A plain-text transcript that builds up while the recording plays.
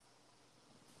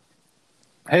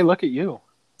Hey, look at you.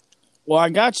 Well, I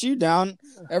got you down.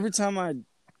 Every time I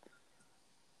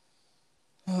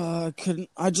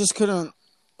just couldn't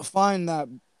find that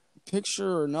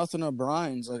picture or nothing of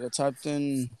Brian's. Like I typed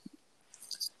in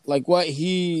like what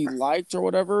he liked or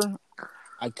whatever.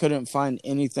 I couldn't find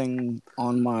anything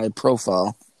on my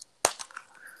profile.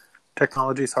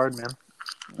 Technology's hard, man.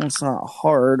 It's not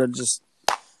hard.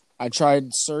 I tried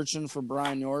searching for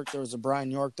Brian York. There was a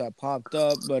Brian York that popped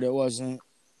up, but it wasn't.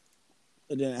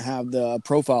 It didn't have the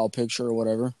profile picture or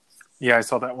whatever. Yeah, I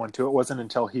saw that one too. It wasn't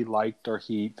until he liked or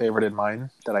he favorited mine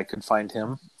that I could find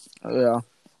him. Yeah.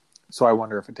 So I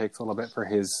wonder if it takes a little bit for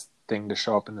his thing to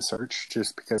show up in the search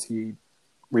just because he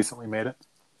recently made it.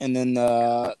 And then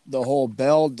the whole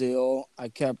Bell deal, I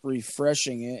kept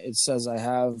refreshing it. It says I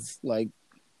have like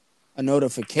a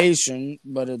notification,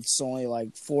 but it's only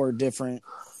like 4 different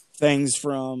things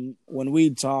from when we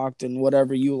talked and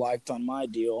whatever you liked on my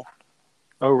deal.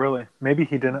 Oh, really? Maybe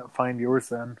he didn't find yours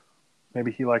then.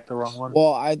 Maybe he liked the wrong one.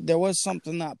 Well, there was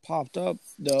something that popped up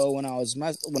though when I was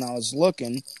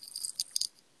looking,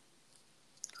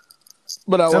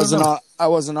 but I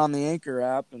wasn't on the Anchor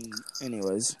app. And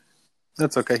anyways,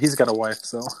 that's okay. He's got a wife,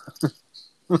 so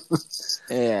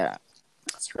yeah,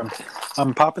 that's true.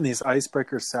 I'm popping these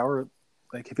icebreaker sour.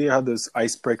 Like, have you had those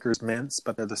icebreakers mints,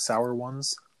 but they're the sour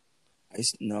ones?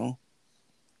 No.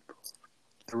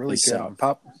 They're really They good.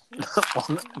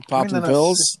 Popping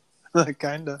pills?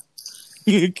 Kinda.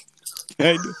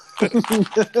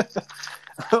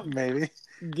 Maybe.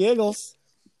 Giggles.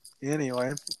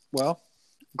 Anyway, well,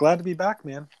 glad to be back,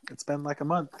 man. It's been like a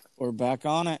month. We're back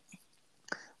on it.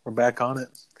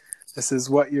 This is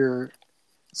what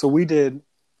so we did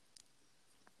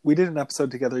an episode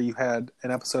together. You had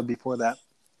an episode before that.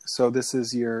 So this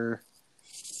is your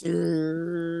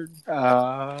third.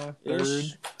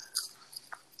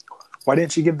 Why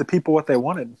didn't you give the people what they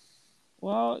wanted?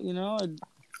 Well, you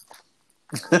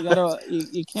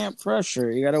can't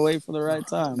pressure. You gotta wait for the right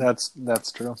time.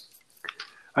 That's true.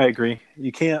 I agree.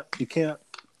 You can't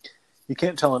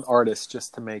tell an artist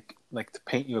just to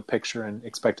paint you a picture and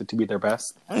expect it to be their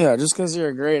best. Yeah, just because you're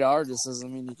a great artist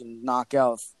doesn't mean you can knock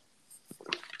out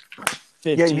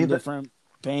 15 different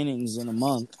paintings in a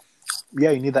month.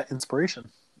 Yeah, you need that inspiration.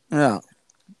 Yeah.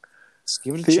 Just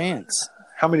give it a chance.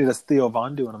 How many does Theo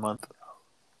Von do in a month?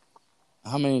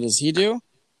 How many does he do?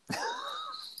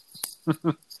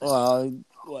 Well,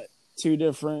 2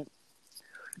 different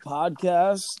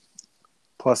podcasts?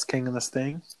 Plus King and the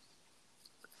Sting?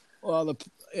 Well,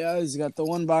 he's got the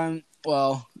one by him.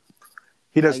 Well,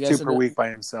 he does 2 per week by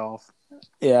himself.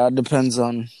 Yeah, it depends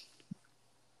on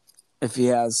if he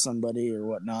has somebody or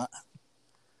whatnot.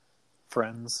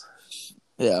 Friends.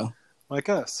 Yeah. Like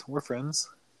us. We're friends.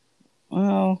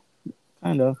 Well,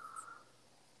 kind of.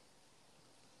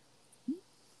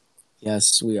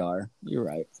 Yes, we are. You're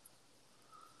right.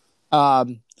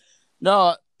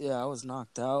 No, yeah, I was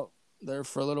knocked out there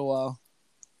for a little while.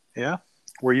 Yeah?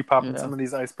 Were you popping some of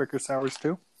these icebreaker sours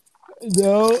too?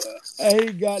 No, I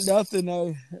ain't got nothing.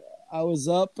 I was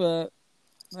up.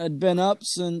 I'd been up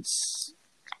since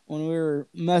when we were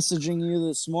messaging you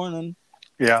this morning.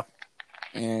 Yeah.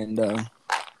 And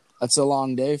that's a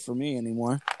long day for me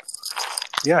anymore.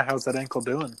 Yeah, how's that ankle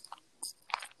doing?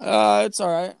 It's all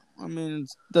right. I mean, it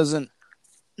doesn't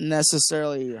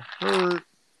necessarily hurt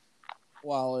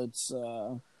while it's,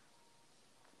 when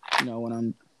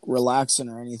I'm relaxing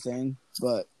or anything,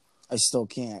 but I still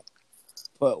can't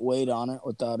put weight on it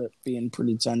without it being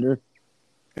pretty tender.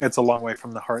 It's a long way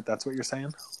from the heart, that's what you're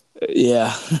saying?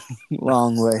 Yeah,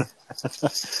 long way.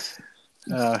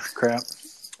 Crap.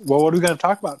 Well, what are we going to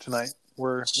talk about tonight?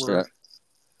 We're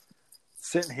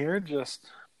sitting here just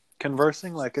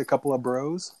conversing like a couple of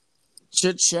bros.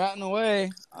 Chit-chatting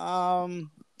away. Well,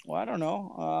 I don't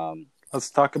know. Let's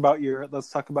talk about your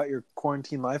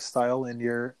quarantine lifestyle and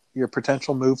your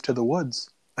potential move to the woods.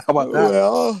 How about that?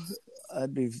 Well,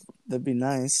 that'd be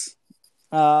nice.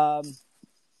 Well,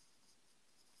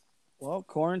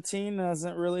 quarantine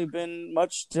hasn't really been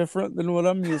much different than what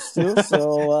I'm used to,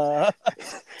 so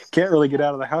can't really get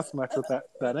out of the house much with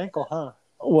that ankle, huh?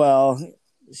 Well,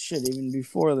 shit, even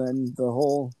before then,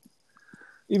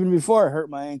 even before I hurt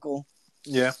my ankle.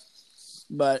 Yeah.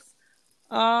 But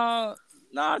no,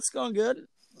 it's going good.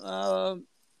 I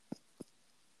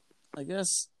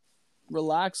guess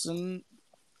relaxing.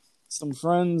 Some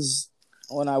friends,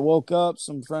 when I woke up,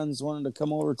 some friends wanted to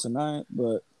come over tonight,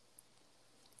 but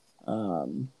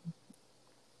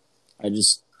I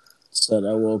just said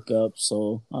I woke up,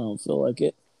 so I don't feel like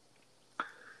it.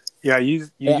 Yeah, you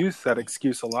used that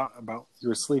excuse a lot about you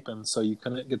were sleeping, so you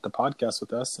couldn't get the podcast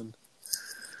with us. And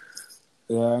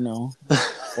yeah, I know.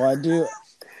 Well,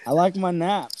 I like my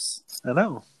naps. I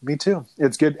know. Me too.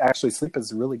 It's good. Actually, sleep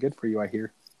is really good for you, I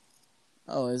hear.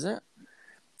 Oh, is it?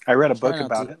 I read a Try book not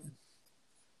about to. it.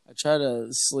 I try to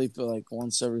sleep like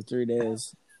once every 3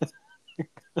 days.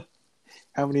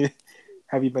 How many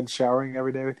have you been showering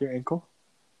every day with your ankle?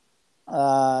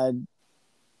 Uh,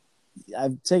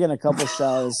 I've taken a couple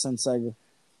showers since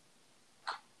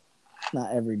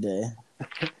not every day.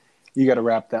 You got to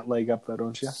wrap that leg up, though,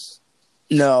 don't you?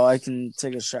 No, I can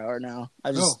take a shower now.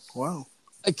 Oh, wow.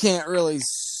 I can't really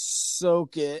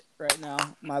soak it right now.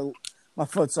 My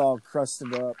foot's all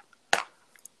crusted up.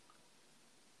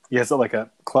 Yeah, is it like a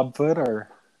club foot or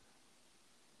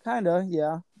Kinda,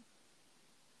 yeah.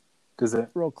 does it?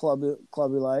 Real clubby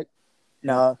like.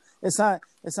 Yeah. No, it's not.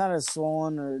 It's not as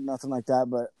swollen or nothing like that.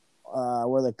 But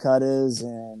where the cut is,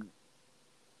 and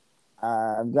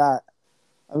I've got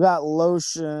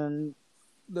lotion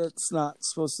that's not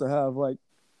supposed to have like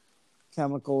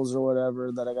chemicals or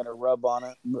whatever that I got to rub on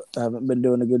it. But I haven't been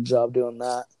doing a good job doing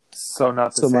that. So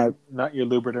not the So same, not your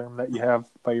Lubriderm that you have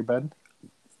by your bed?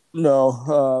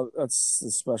 that's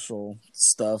the special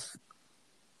stuff.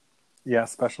 Yeah,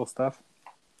 special stuff.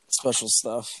 Special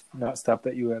stuff. Not stuff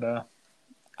that you would I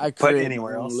put create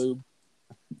anywhere my own else. lube.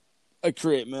 I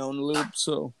create my own lube,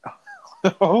 so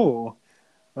Oh,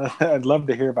 I'd love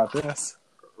to hear about this.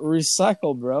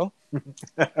 recycle, bro.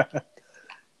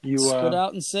 You Spit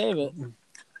out and save it.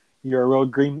 you're a real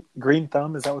green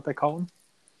thumb, is that what they call them?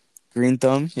 Green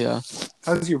thumb, yeah.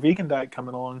 How's your vegan diet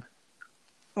coming along?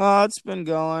 It's been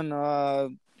going.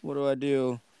 What do I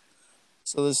do?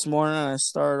 So this morning I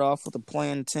started off with a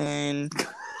plantain.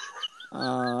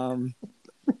 Where'd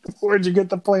you get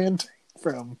the plantain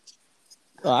from?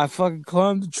 I fucking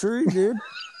climbed the tree, dude.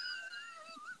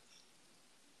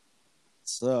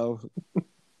 So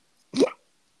it's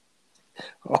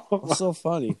so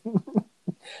funny.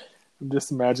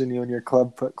 Just imagine you and your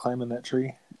club foot climbing that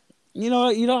tree. You know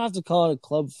what? You don't have to call it a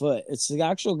club foot. It's the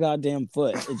actual goddamn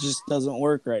foot. It just doesn't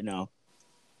work right now.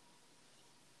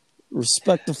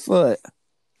 Respect the foot.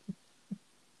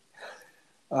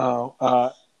 Oh,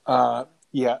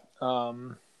 yeah.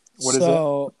 What is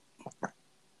it?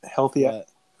 Healthy. What?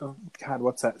 Oh, God,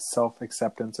 what's that?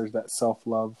 Self-acceptance or that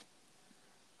self-love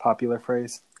popular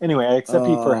phrase? Anyway, I accept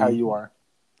you for how you are.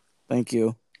 Thank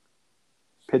you.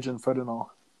 Pigeon foot and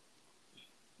all.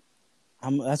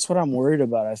 That's what I'm worried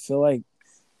about. I feel like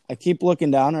I keep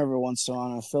looking down every once in a while,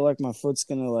 and I feel like my foot's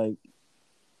gonna like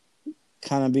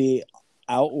kind of be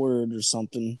outward or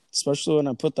something. Especially when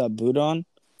I put that boot on,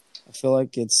 I feel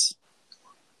like I'm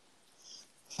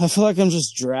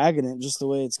just dragging it, just the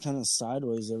way it's kind of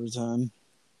sideways every time.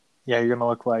 Yeah, you're gonna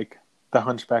look like the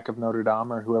Hunchback of Notre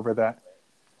Dame or whoever that.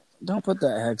 Don't put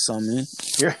that hex on me.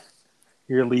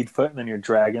 Your lead foot, and then you're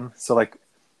dragging. So, like,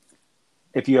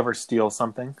 if you ever steal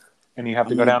something and you have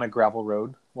to go down a gravel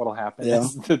road, what'll happen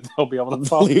is that they'll be able to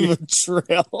follow leave you. a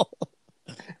trail.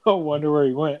 I wonder where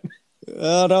he went.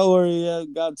 Oh, don't worry, I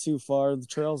got too far. The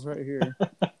trail's right here.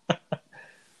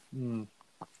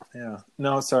 Yeah.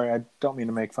 No, sorry, I don't mean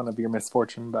to make fun of your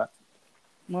misfortune, but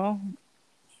Well,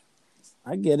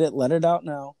 I get it. Let it out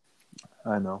now.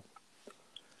 I know.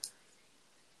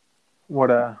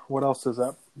 What else is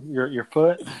up? Your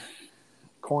foot?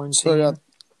 Quarantine? So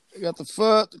I got the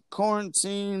foot, the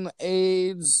quarantine, the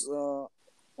AIDS.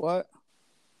 What?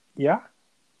 Yeah?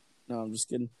 No, I'm just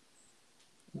kidding.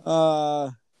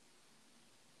 No,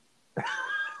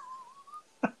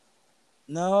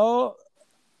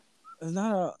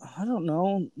 I don't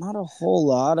know, not a whole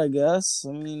lot, I guess.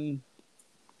 I mean,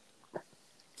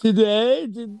 do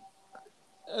you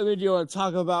want to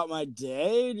talk about my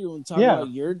day? Do you want to talk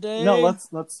about your day? No, let's.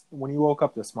 When you woke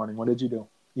up this morning, what did you do?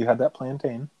 You had that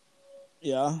plantain.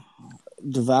 Yeah,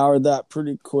 devoured that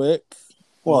pretty quick.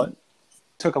 Well, it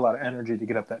took a lot of energy to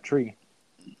get up that tree.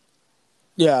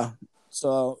 Yeah,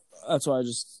 so that's why I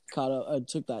just I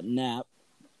took that nap.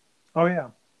 Oh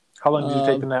yeah, how long did you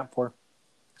take the nap for?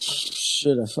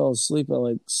 Shit, I fell asleep at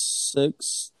like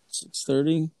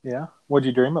 6:30. Yeah, what'd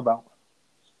you dream about?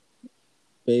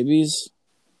 Babies.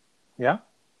 Yeah,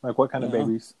 like what kind of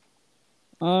babies?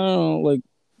 I don't know, like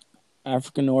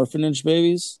African orphanage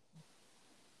babies.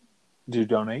 Did you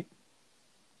donate?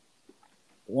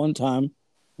 One time.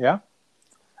 Yeah?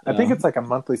 I think it's like a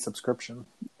monthly subscription.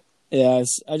 Yeah,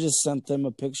 I just sent them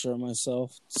a picture of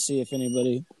myself to see if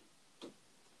anybody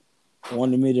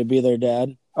wanted me to be their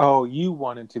dad. Oh, you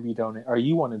wanted to be donated, or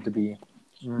you wanted to be?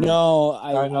 No,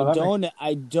 I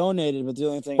donated, but the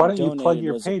only thing Why don't you plug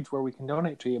your page where we can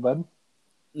donate to you, bud?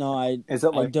 No, I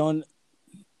don't.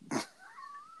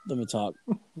 Let me talk.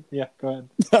 Yeah, go ahead.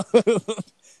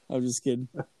 I'm just kidding.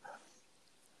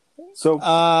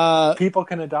 So people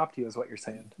can adopt you, is what you're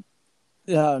saying?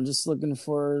 Yeah, I'm just looking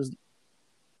for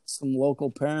some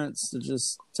local parents to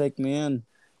just take me in.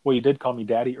 Well, you did call me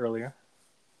daddy earlier.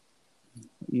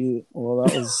 Well,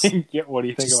 that was. Yeah, what do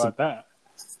you think about that?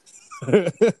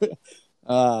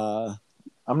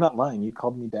 I'm not lying. You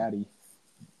called me daddy.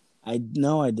 I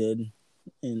know I did,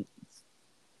 and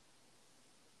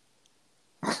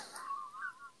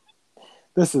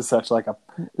this is such like an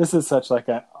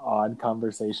odd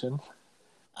conversation.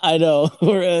 I know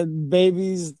we're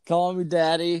babies calling me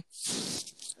daddy.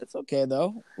 It's okay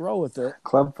though. Roll with it.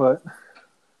 Clubfoot.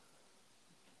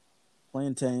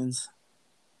 Plantains.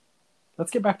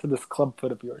 Let's get back to this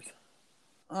clubfoot of yours.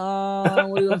 What are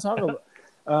you going to talk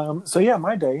about? So yeah,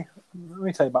 my day. Let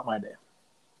me tell you about my day.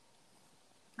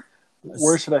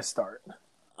 Where should I start?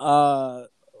 So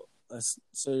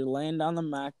you're laying down the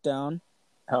Mac down.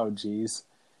 Oh geez,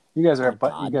 you guys are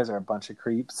a bunch of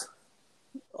creeps.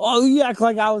 Oh, you act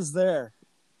like I was there.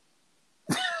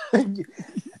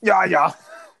 Yeah.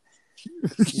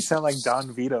 You sound like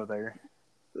Don Vito there.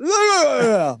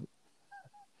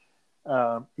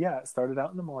 Yeah, it started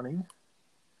out in the morning.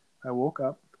 I woke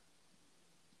up.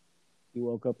 You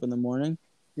woke up in the morning?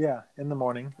 Yeah, in the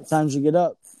morning. What time did you get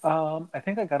up? I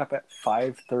think I got up at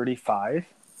 5:35.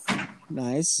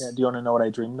 Nice. Yeah, do you want to know what I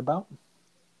dreamed about?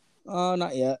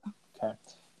 Not yet. Okay.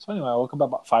 So anyway, I woke up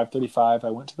about 5:35.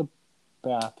 I went to the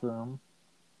bathroom.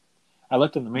 I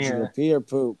looked in the mirror. Did you pee or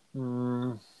poop?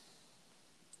 Don't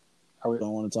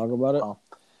want to talk about it? Oh,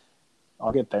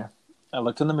 I'll get there. I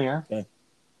looked in the mirror. Okay.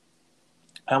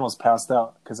 I almost passed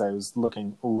out because I was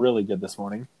looking really good this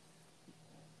morning.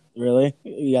 Really?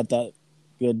 You got that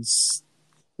good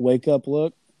wake up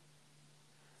look?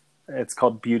 It's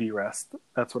called beauty rest.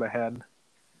 That's what I had.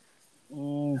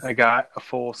 I got a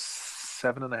full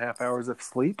 7.5 hours of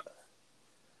sleep.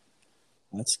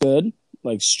 That's good.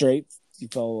 Like straight, you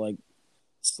felt like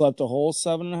slept a whole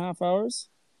 7.5 hours?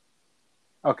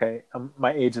 Okay,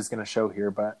 my age is going to show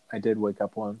here, but I did wake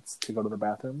up once to go to the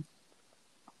bathroom.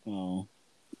 Oh.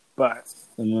 But.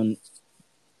 And then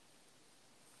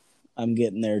I'm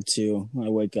getting there too. I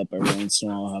wake up every once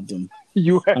in a while. I have them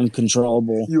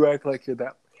uncontrollable. You act like you're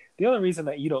that. The only reason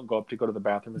that you don't go up to go to the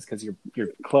bathroom is because you're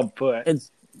club foot.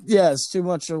 It's too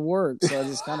much of work, so I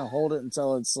just kind of hold it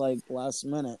until it's like last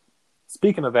minute.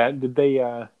 Speaking of that, did they?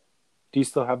 Do you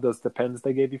still have those Depends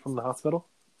they gave you from the hospital?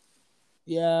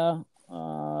 Yeah.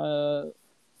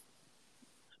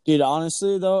 Dude,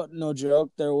 honestly though, no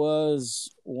joke, there was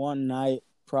one night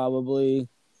probably.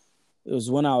 It was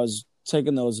when I was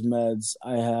taking those meds.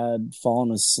 I had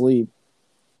fallen asleep,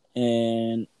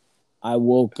 and I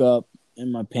woke up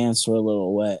and my pants were a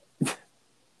little wet.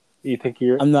 You think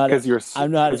you're? I'm not. Because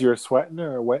you're sweating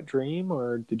or a wet dream,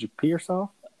 or did you pee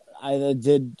yourself? I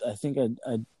did. I think I.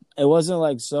 It wasn't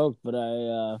like soaked, but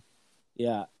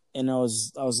yeah. And I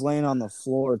was laying on the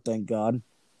floor, thank God.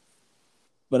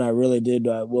 But I really did.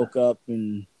 I woke up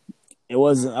and I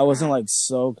wasn't like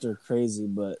soaked or crazy,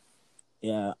 but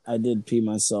yeah, I did pee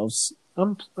myself.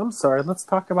 I'm sorry. Let's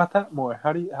talk about that more.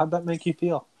 How'd that make you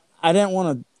feel? I didn't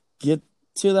want to get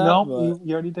to that. No, but,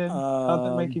 you already did. How'd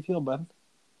that make you feel, bud?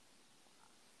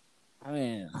 I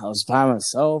mean, I was by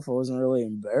myself. I wasn't really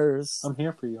embarrassed. I'm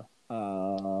here for you.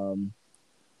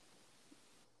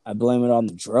 I blame it on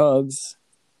the drugs.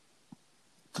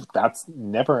 That's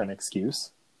never an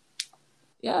excuse.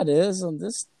 Yeah, it is.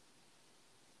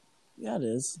 Yeah, it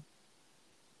is.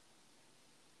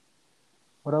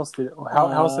 What else how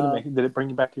else did it make? Did it bring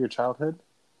you back to your childhood?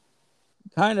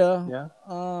 Kinda. Yeah.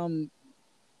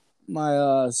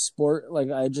 My sport,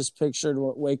 like I just pictured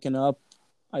waking up.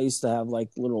 I used to have like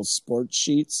little sports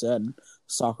sheets that had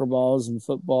soccer balls and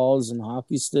footballs and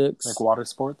hockey sticks. Like water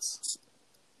sports?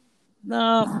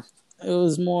 No, it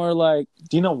was more like.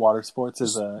 Do you know water sports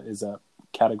is a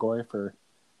category for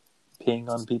peeing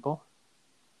on people?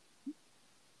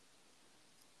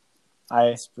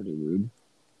 That's pretty rude.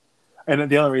 And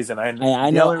the only reason I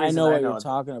know what you're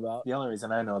talking about. The only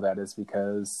reason I know that is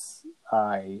because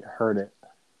I heard it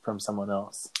from someone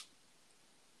else.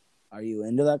 Are you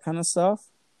into that kind of stuff?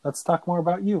 Let's talk more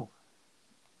about you.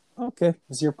 Okay.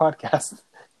 It's your podcast.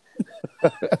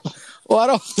 Well, I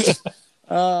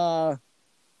don't.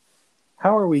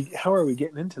 How are we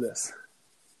getting into this?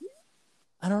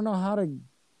 I don't know how to. You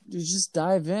just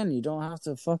dive in. You don't have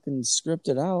to fucking script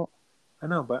it out. I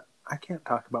know, but I can't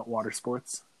talk about water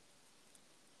sports.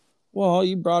 Well,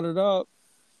 you brought it up.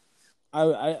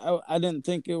 I didn't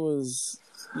think it was,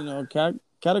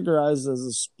 categorized as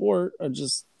a sport.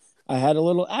 I had a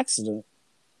little accident.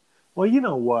 Well, you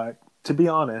know what? To be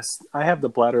honest, I have the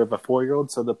bladder of a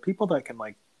 4-year-old, so the people that can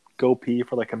like go pee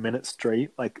for like a minute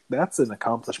straight, like that's an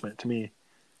accomplishment to me.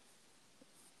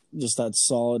 Just that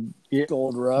solid Yeah,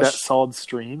 gold that rush. solid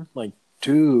stream, like,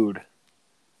 dude,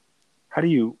 how do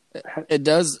you? It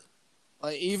does.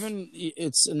 Like, even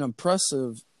it's an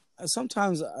impressive.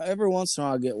 Sometimes, every once in a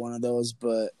while, I get one of those,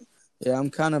 but yeah, I'm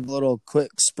kind of a little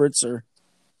quick spritzer.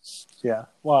 Yeah,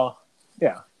 well,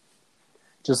 yeah,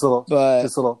 just a little, But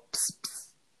just a little, pss, pss,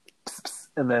 pss, pss,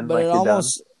 and then but like it you're done.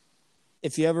 almost,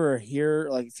 if you ever hear,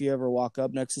 like, if you ever walk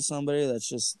up next to somebody that's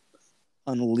just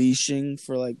unleashing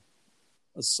for like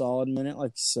a solid minute,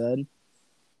 like you said,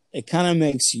 it kind of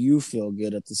makes you feel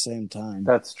good at the same time.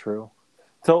 That's true.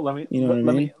 So let me You know what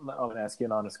I mean? I'm gonna ask you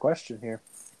an honest question here.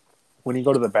 When you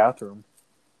go to the bathroom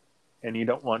and you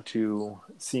don't want to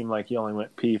seem like you only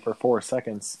went pee for 4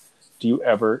 seconds, do you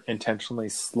ever intentionally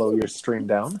slow your stream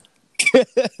down?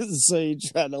 So you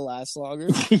try to last longer.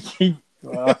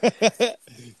 Well,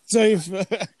 So it's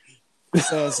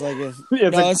like if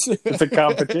it's a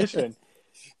competition,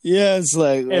 yeah, it's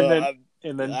like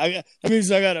and then that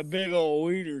means I got a big old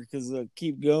wiener because I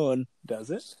keep going. does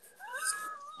it?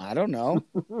 I don't know.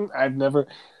 I've never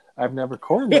I've never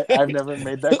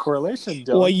made that correlation,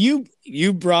 Dylan. Well,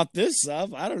 you brought this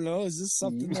up. I don't know. Is this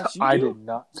something that you I do? did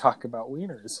not talk about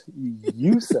wieners.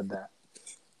 You said that.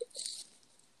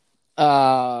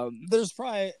 There's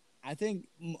probably. I think.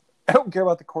 I don't care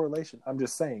about the correlation. I'm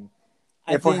just saying,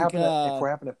 if we're having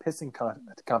a pissing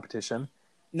competition,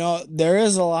 no, there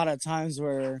is a lot of times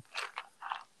where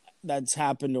that's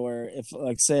happened. Where if,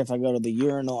 like, say, if I go to the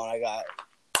urinal and I got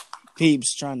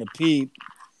peeps trying to peep,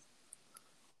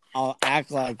 I'll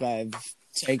act like I've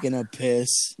taken a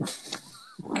piss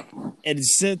and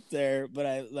sit there. But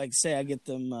I like say I get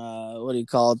them. What do you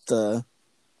call it? The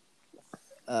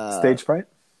stage fright.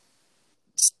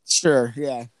 Sure,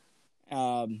 yeah.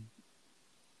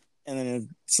 And then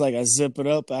it's like I zip it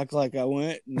up, act like I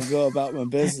went, and go about my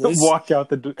business. walk out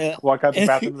the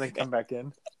bathroom, and then come back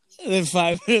in. And then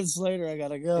 5 minutes later, I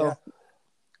gotta go. Yeah.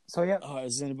 So yeah. Oh,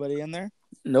 is anybody in there?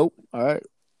 Nope. All right.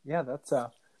 Yeah, that's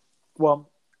well,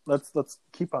 let's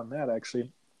keep on that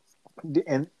actually.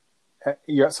 And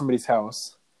you're at somebody's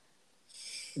house.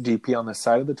 Do you pee on the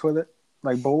side of the toilet,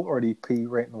 like bowl, or do you pee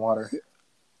right in the water?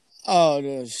 Oh,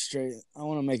 no, straight. I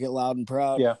want to make it loud and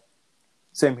proud. Yeah.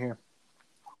 Same here.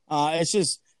 It's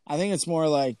just, I think it's more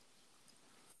like,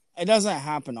 it doesn't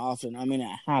happen often. I mean, it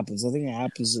happens. I think it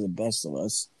happens to the best of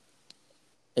us.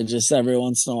 It just every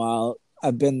once in a while,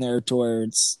 I've been there to where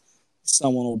it's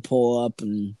someone will pull up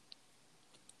and.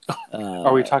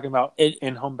 Are we talking about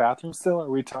in-home bathrooms still? Or are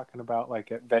we talking about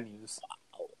like at venues?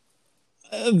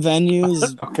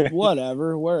 Venues, okay.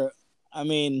 Whatever. Where, I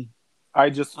mean.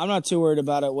 I'm not too worried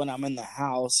about it when I'm in the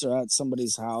house or at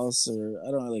somebody's house, or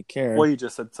I don't really care. Well, you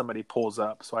just said somebody pulls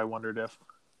up, so I wondered if.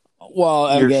 Well,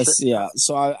 I guess yeah.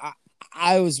 So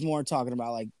I was more talking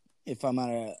about like if I'm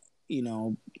at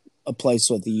a place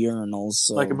with the urinals,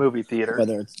 so like a movie theater,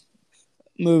 whether it's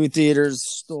movie theaters,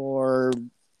 store,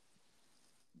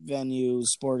 venue,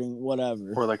 sporting,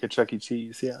 whatever, or like a Chuck E.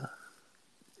 Cheese, yeah.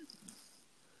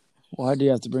 Why do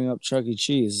you have to bring up Chuck E.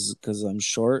 Cheese? Because I'm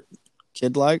short,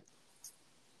 kid-like.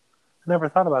 I never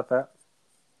thought about that.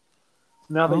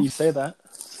 Now that you say that.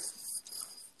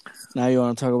 Now you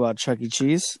want to talk about Chuck E.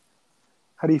 Cheese?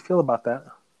 How do you feel about that?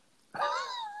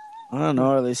 I don't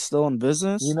know. Are they still in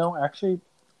business? Actually,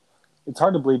 it's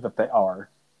hard to believe that they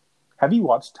are. Have you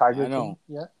watched Tiger King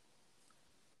yet?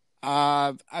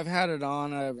 I've had it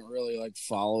on. I haven't really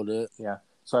followed it. Yeah.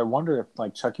 So I wonder if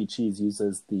Chuck E. Cheese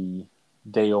uses the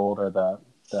day old or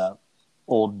the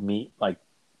old meat like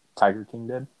Tiger King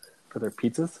did for their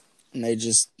pizzas. And they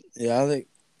just,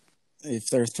 if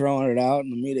they're throwing it out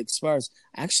and the meat expires.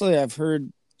 Actually, I've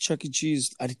heard Chuck E.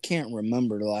 Cheese, I can't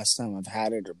remember the last time I've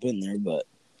had it or been there, but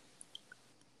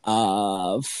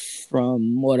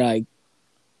from what I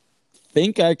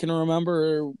think I can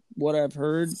remember, what I've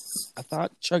heard, I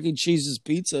thought Chuck E. Cheese's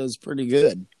pizza is pretty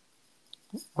good.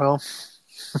 Well,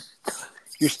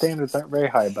 your standards aren't very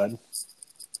high, bud.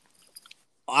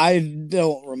 I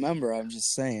don't remember. I'm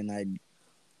just saying.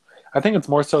 I think it's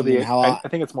more so I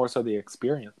think it's more so the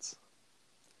experience.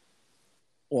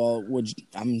 Well,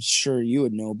 I'm sure you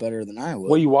would know better than I would.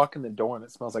 Well, you walk in the door and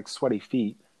it smells like sweaty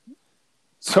feet.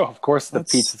 So of course the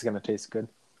pizza's going to taste good.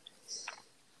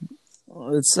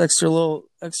 Well, it's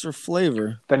extra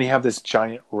flavor. Then you have this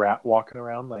giant rat walking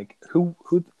around. Like who?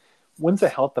 When's the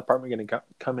health department going to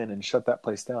come in and shut that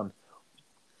place down?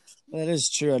 That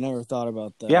is true. I never thought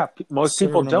about that. Yeah, most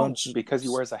people don't because he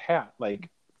wears a hat. Like,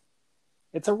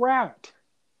 it's a rat.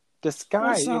 This Well,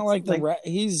 guy, it's not like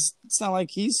it's not like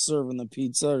he's serving the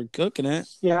pizza or cooking it.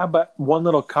 yeah, but one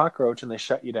little cockroach and they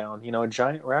shut you down. A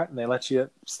giant rat and they let you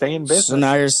stay in business. So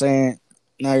now you're saying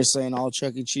all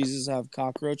Chuck E. Cheese's have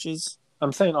cockroaches?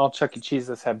 I'm saying all Chuck E.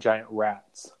 Cheese's have giant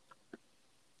rats.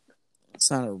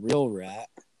 It's not a real rat.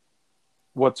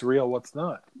 What's real? What's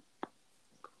not?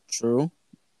 True.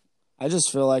 I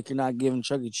just feel like you're not giving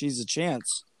Chuck E. Cheese a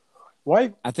chance.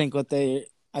 Why? I think what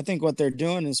they're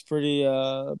doing is pretty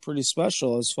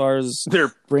special as far as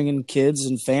They're bringing kids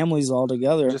and families all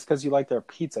together. just because you like their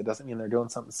pizza doesn't mean they're doing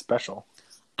something special.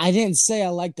 I didn't say I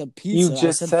like the pizza. You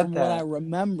just said said from that. what I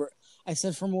remember. I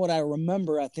said from what I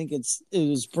remember, I think it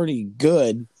was pretty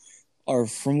good, or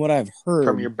from what I've heard.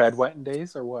 From your bedwetting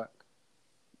days, or what?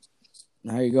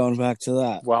 Now you're going back to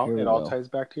that. Well, Here it we all go. ties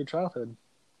back to your childhood.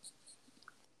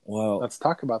 Well, Let's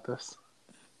talk about this.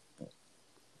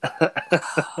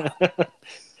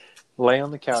 Lay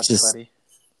on the couch, buddy.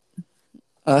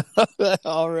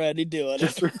 already doing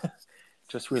it.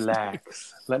 Just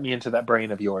relax. Let me into that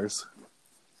brain of yours.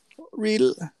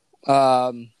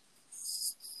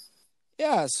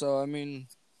 Yeah. So I mean,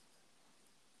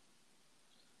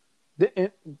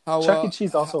 Chuck E.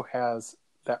 Cheese also has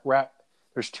that rat.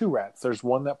 There's two rats. There's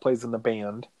one that plays in the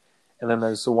band, and then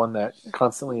there's the one that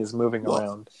constantly is moving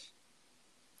around.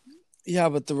 Yeah,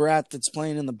 but the rat that's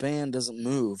playing in the band doesn't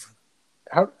move.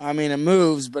 I mean, it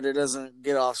moves, but it doesn't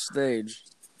get off stage.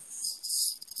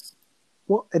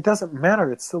 Well, it doesn't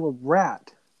matter. It's still a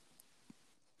rat.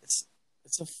 It's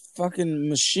a fucking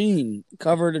machine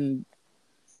covered in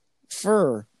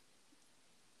fur.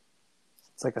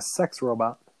 It's like a sex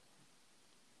robot.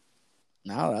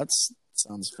 Now that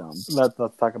sounds fun. Let's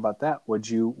talk about that. Would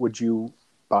you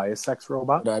buy a sex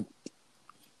robot?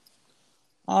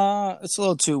 It's a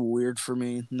little too weird for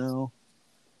me. No.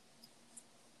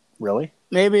 Really?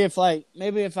 Maybe if I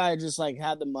just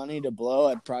had the money to blow,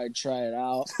 I'd probably try it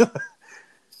out.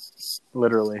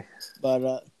 Literally.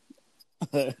 But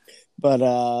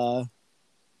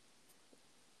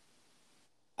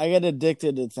I get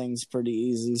addicted to things pretty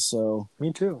easy, so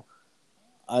me too.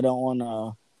 I don't want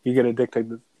to. You get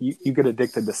addicted. You get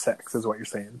addicted to sex, is what you're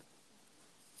saying.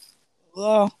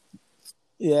 Well,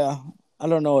 yeah. I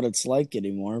don't know what it's like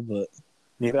anymore, but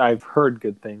I've heard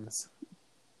good things.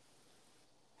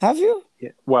 Have you?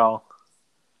 Yeah, well,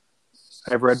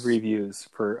 I've read reviews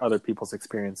for other people's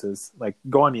experiences. Like,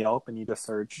 go on Yelp and you just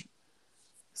search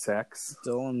sex.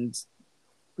 Dylan's.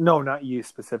 No, not you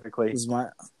specifically. Is my.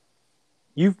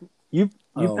 You've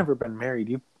never been married.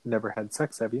 You've never had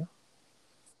sex, have you?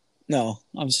 No,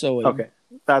 I'm still waiting. Okay,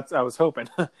 I was hoping.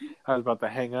 I was about to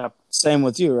hang up. Same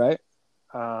with you, right?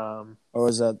 Or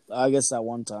was that? I guess that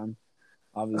one time,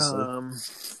 obviously.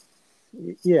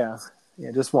 Yeah,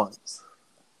 just once.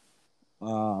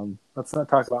 Let's not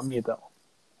talk about me though.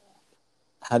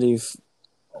 How do you?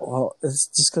 Well, it's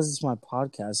just because it's my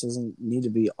podcast. It doesn't need to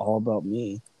be all about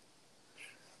me.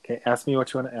 Okay, ask me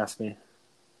what you want to ask me.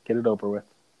 Get it over with.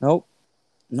 Nope.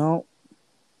 No.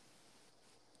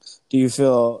 Do you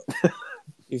feel?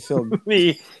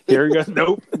 Me? Here we go.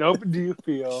 Nope. Do you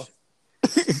feel?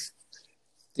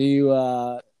 Do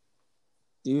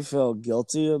you feel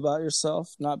guilty about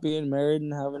yourself not being married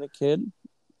and having a kid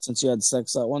since you had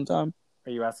sex that one time?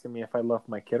 Are you asking me if I love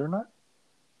my kid or not?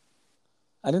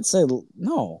 I didn't say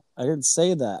no. I didn't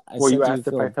say that. You asked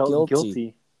if I felt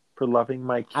guilty for loving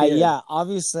my kid. Yeah,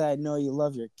 obviously I know you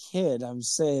love your kid. I'm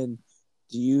saying,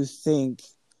 do you think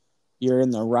you're in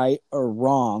the right or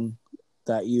wrong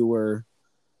that you were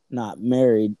not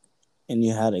married and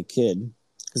you had a kid?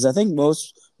 Because I think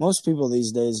most people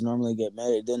these days normally get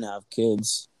married, didn't have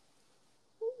kids.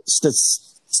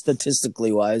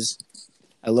 Statistically wise,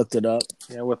 I looked it up.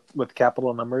 Yeah, with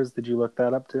capital numbers. Did you look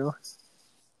that up too?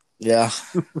 Yeah.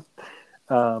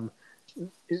 No,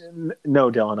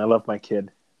 Dylan, I love my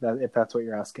kid. If that's what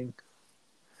you're asking.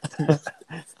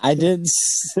 I did.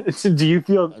 Do you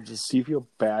feel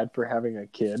bad for having a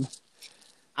kid?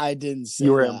 I didn't say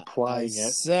you were that. implying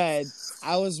it. Said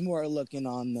I was more looking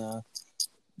on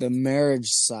the marriage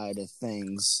side of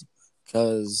things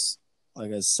because,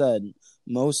 like I said,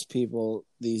 most people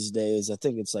these days, I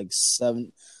think it's like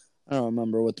 7. I don't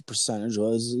remember what the percentage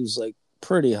was. It was like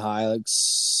pretty high, like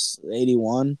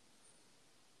 81.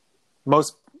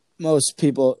 Most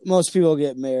people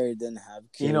get married and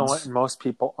have kids. You know what? Most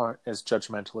people aren't as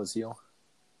judgmental as you.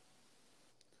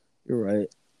 You're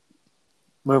right.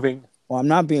 Moving. Well, I'm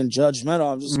not being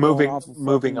judgmental. I'm just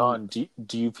moving on. Do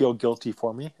you feel guilty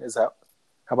for me? Is that?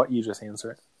 How about you just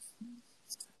answer it?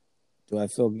 Do I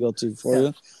feel guilty for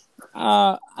you?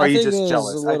 Are you just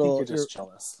jealous? I think you're just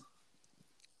jealous.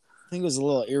 I think it was a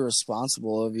little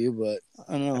irresponsible of you, but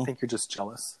I don't know. I think you're just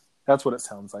jealous. That's what it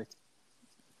sounds like.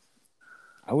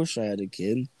 I wish I had a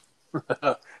kid.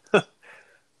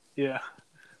 Yeah.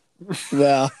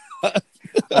 Well,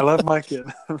 I love my kid.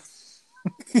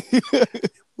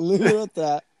 leave it at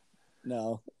that.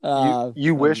 No.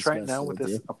 You I'm wish just right now messing with with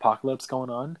this you. apocalypse going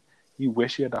on, you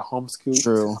wish you had a homeschool.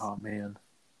 True. Oh man.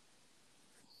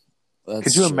 That's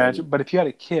Could you true. imagine? But if you had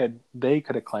a kid, they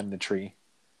could have climbed the tree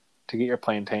to get your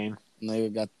plantain. And they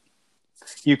got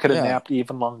You could have Yeah. napped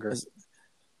even longer.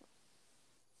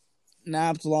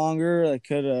 napped longer. I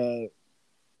could have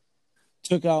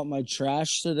took out my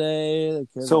trash today. I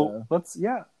could So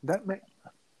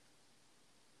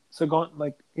So going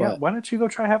What? why don't you go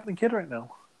try having a kid right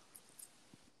now?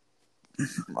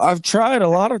 I've tried a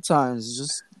lot of times. It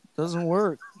just doesn't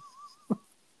work.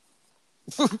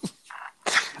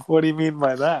 What do you mean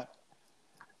by that?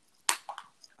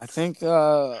 I think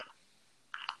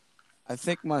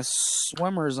my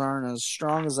swimmers aren't as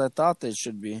strong as I thought they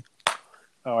should be.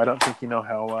 Oh, I don't think you know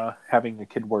how having a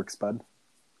kid works, bud.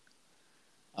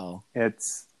 Oh.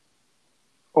 It's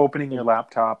opening your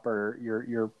laptop or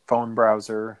your phone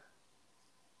browser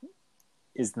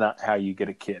is not how you get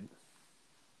a kid.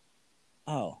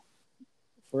 Oh.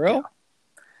 For real?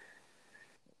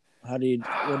 Yeah. What do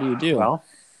you do? Well,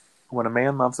 when a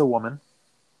man loves a woman,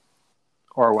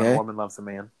 or when Okay. a woman loves a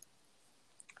man,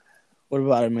 What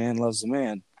about a man loves a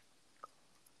man?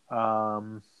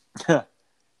 I'm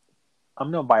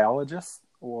no biologist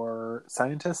or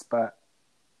scientist, but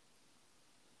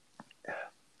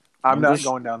I'm not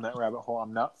going down that rabbit hole.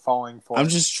 I'm not falling for it. I'm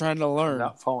just trying to learn. I'm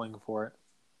not falling for it.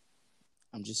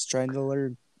 I'm just trying to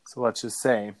learn. So let's just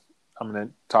say I'm going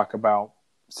to talk about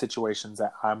situations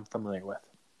that I'm familiar with.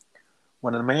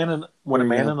 When a man and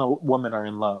a woman are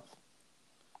in love,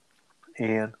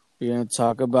 and you're gonna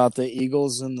talk about the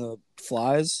eagles and the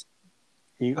flies.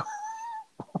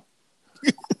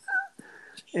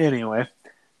 Anyway,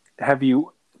 have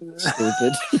you?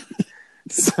 Stupid.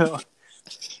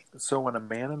 So when a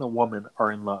man and a woman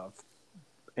are in love,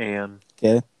 and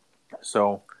Okay.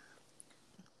 so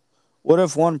What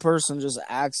if one person just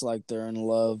acts like they're in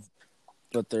love,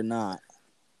 but they're not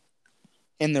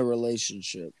in the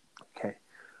relationship? okay,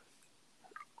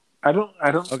 I don't.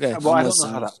 Okay, Well, I don't know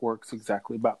listening. how that works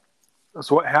exactly, but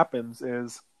so what happens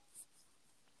is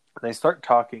they start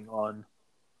talking on.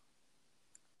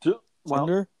 Well,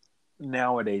 Tinder?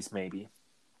 nowadays maybe,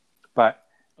 but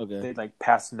Okay. they like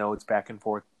pass notes back and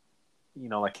forth,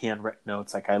 like handwritten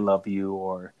notes, like "I love you"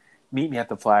 or "Meet me at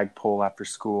the flagpole after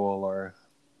school" or.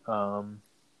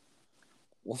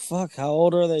 Well, fuck. How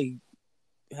old are they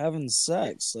having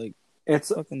sex? Like It's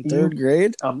fucking third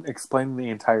grade? Explaining the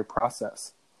entire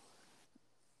process.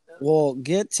 Well,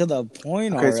 get to the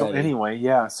point Okay, already. so anyway,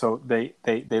 yeah, so they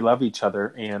love each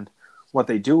other, and what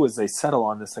they do is they settle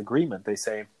on this agreement. They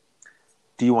say,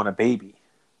 "Do you want a baby?"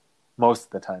 Most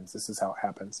of the times, this is how it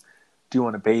happens. "Do you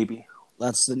want a baby?"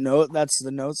 That's the note. That's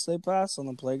the notes they pass on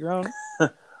the playground.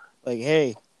 Like,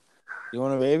 hey, you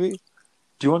want a baby?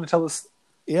 Do you want to tell us?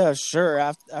 Yeah, sure.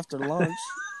 After lunch.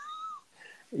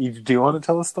 Do you want to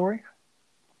tell a story?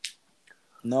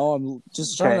 No, I'm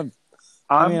just trying to.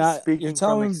 I'm you're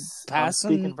telling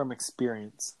passing. from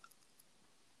experience.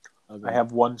 Okay. I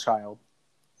have one child,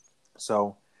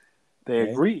 so they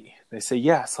agree. They say,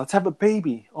 "Yes, let's have a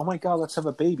baby." Oh my God, let's have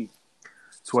a baby.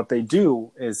 So what they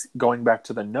do is going back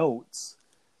to the notes,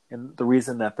 and the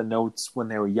reason that the notes when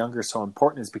they were younger are so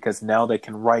important is because now they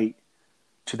can write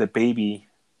to the baby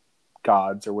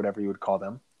gods or whatever you would call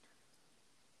them.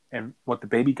 And what the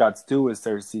baby gods do is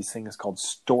there's these things called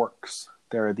storks.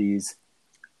 There are these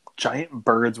giant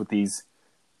birds with these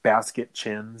basket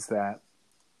chins that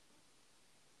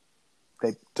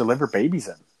they deliver babies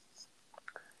in.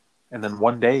 And then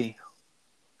one day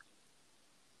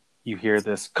you hear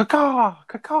this caw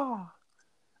caw.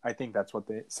 I think that's what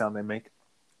the sound they make.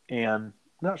 And I'm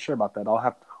not sure about that. I'll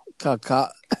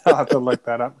have to look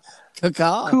that up.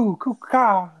 Caca. Coo coo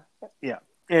caw. Yeah.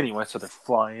 Anyway, so they're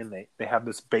flying. They have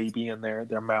this baby in their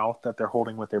mouth that they're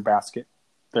holding with their basket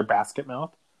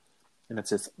mouth. And it's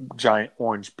this giant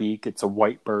orange beak. It's a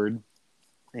white bird.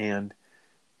 And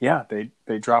yeah,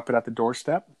 they drop it at the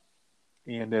doorstep.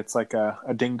 And it's like a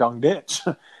ding dong ditch.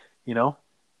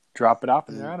 Drop it off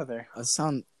and they're out of there. That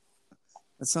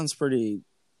sounds pretty.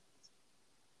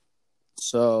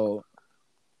 So,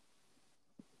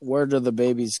 where do the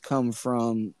babies come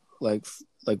from? Like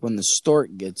when the stork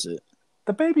gets it.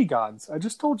 The baby gods. I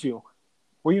just told you.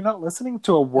 Were you not listening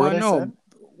to a word I said?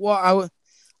 Well,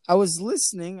 I was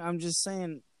listening. I'm just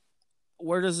saying,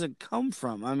 where does it come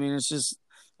from? I mean, it's just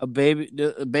a baby.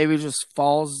 A baby just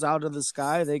falls out of the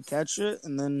sky. They catch it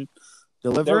and then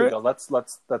deliver There we it. go. Let's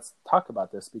talk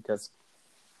about this because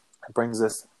It brings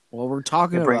us Well, we're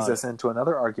talking it brings about us into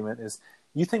another argument is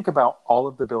you think about all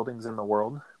of the buildings in the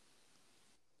world.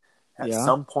 At Yeah.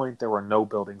 some point, there were no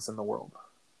buildings in the world.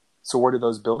 So where did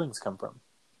those buildings come from?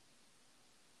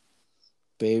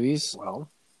 babies. Well,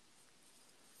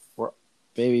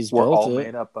 Babies we're built all it.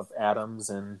 made up of atoms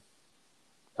and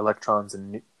electrons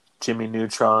and Jimmy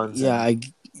Neutrons. Yeah,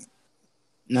 And,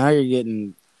 now you're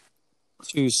getting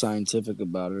too scientific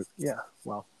about it. yeah,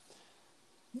 well,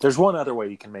 there's one other way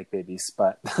you can make babies,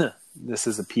 but this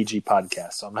is a PG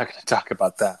podcast, so I'm not going to talk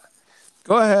about that.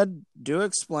 Go ahead. Do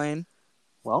explain.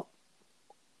 Well,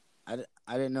 I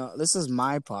didn't know. This is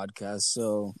my podcast,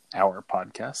 so our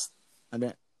podcast. I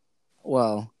didn't.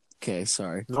 Well, okay,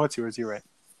 sorry. No, it's yours. You're right.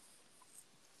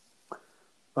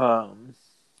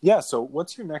 Yeah. So,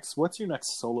 what's your next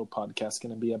solo podcast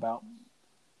going to be about?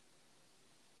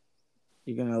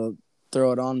 You're gonna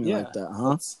throw it on me Yeah. like that,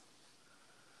 huh?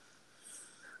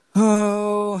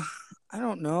 Oh, I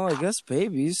don't know. I guess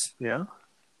babies. Yeah.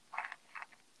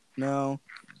 No.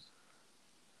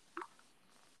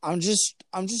 I'm just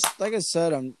like I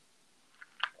said, I'm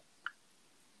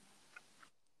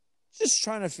just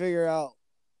trying to figure out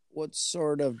what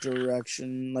sort of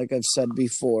direction, like I've said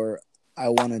before, I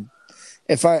want to.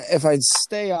 If I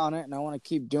stay on it and I want to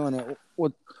keep doing it,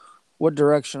 what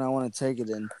direction I want to take it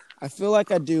in. I feel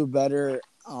like I do better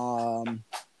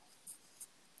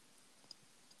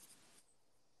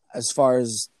as far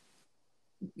as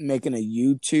making a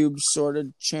YouTube sort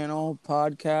of channel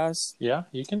podcast. Yeah,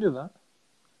 you can do that.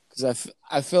 Because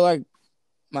I feel like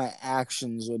my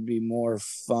actions would be more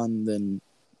fun than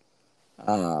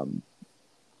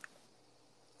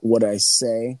what I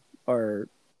say, or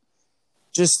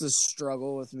just the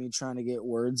struggle with me trying to get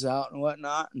words out and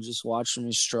whatnot, and just watching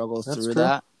me struggle That's through true.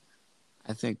 that.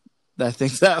 I think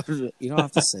that would. You don't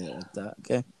have to say it like that,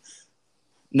 okay?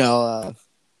 No.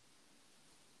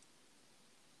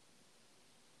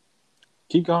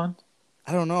 Keep going.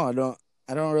 I don't know.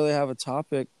 I don't really have a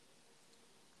topic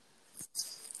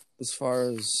as far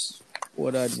as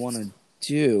what I'd want to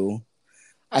do.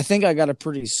 I think I got a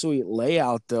pretty sweet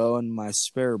layout though in my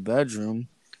spare bedroom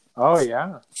Oh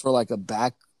yeah. for like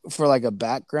a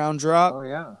background drop. Oh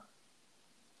yeah.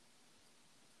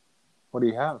 What do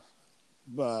you have?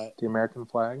 But The American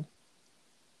flag?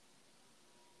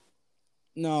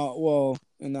 no, well,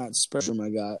 in that spare bedroom I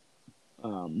got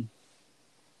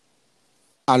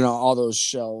I don't know, all those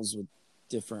shelves with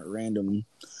different random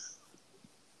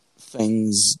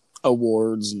things,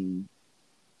 awards and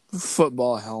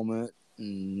football helmet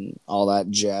and all that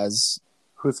jazz.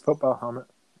 Whose football helmet?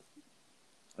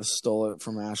 I stole it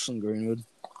from Ashland Greenwood.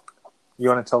 You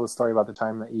want to tell the story about the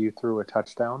time that you threw a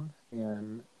touchdown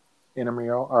in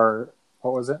intramural, or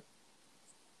what was it?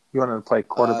 You wanted to play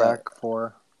quarterback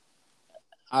for?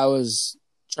 I was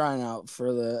trying out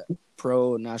for the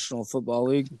Pro National Football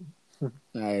League.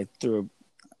 And I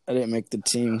didn't make the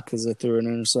team because I threw an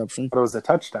interception. But it was a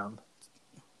touchdown.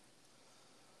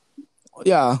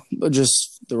 Yeah, but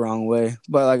just the wrong way.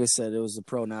 But like I said, it was the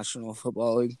Pro National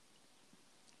Football League.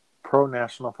 Pro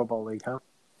National Football League, huh?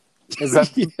 Is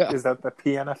that Yeah. Is that the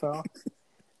PNFL?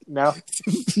 Now,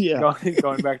 Yeah.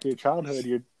 going back to your childhood,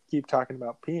 you keep talking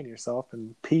about peeing yourself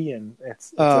and peeing.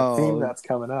 It's Oh. a theme that's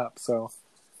coming up. So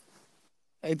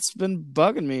It's been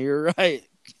bugging me. You're right.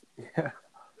 yeah,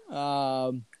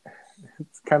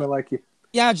 It's kind of like you.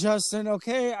 Yeah, Justin.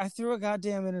 Okay, I threw a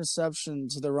goddamn interception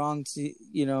to the wrong team.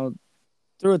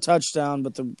 Threw a touchdown,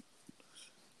 but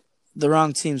the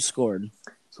wrong team scored.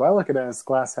 So I look at it as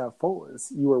glass half full.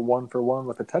 As you were 1 for 1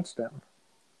 with a touchdown.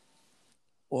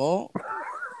 Well,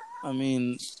 I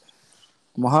mean,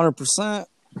 I'm 100%.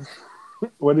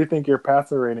 What do you think your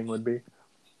passer rating would be?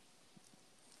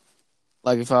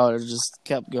 Like if I would have just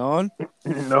kept going.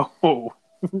 No.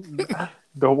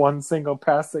 The one single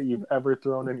pass that you've ever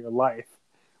thrown in your life.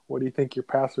 What do you think your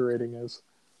passer rating is?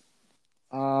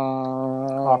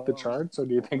 Off the charts, or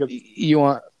do you think it's... You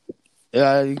want?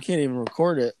 You can't even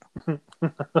record it.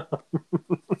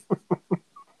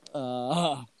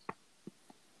 Oh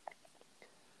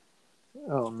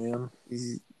man,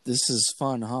 This is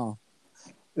fun, huh?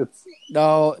 it's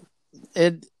No,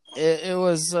 it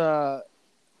was. I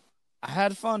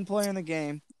had fun playing the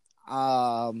game.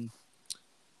 I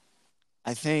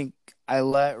think I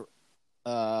let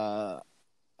a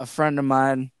friend of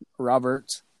mine, Robert,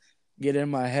 get in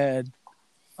my head,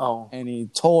 and he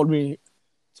told me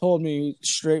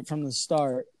straight from the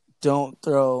start, don't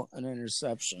throw an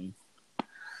interception.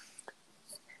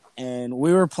 And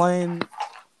we were playing,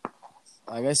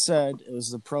 like I said, it was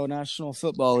the Pro National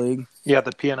Football League. yeah,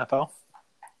 the PNFL.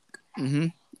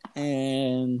 Mm-hmm.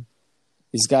 And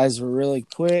these guys were really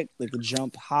quick. They could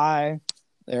jump high.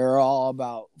 They're all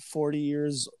about 40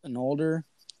 years and older.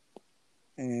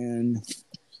 And,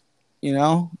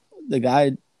 the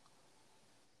guy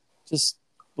just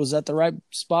was at the right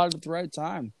spot at the right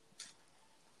time.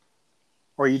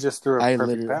 Or you just threw a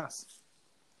perfect pass.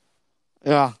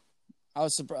 Yeah. I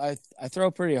was surprised. I throw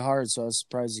pretty hard, so I was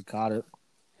surprised he caught it.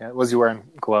 Yeah. Was he wearing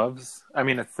gloves? I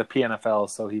mean, it's the PNFL,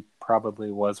 so he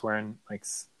probably was wearing like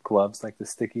gloves, like the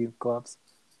sticky gloves.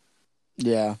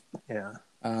 Yeah. Yeah.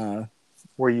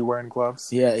 Were you wearing gloves?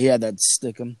 Yeah, he had that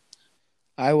stickum.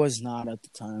 I was not at the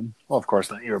time. Well, of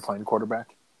course not. You were playing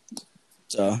quarterback.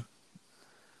 So.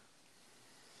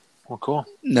 Well, cool.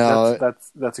 No.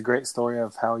 That's a great story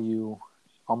of how you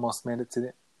almost made it to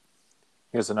the...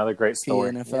 Here's another great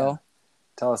story. PNFL? Yeah.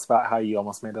 Tell us about how you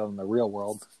almost made it in the real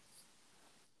world.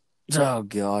 Oh,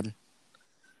 God.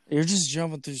 You're just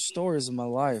jumping through stories of my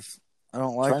life. I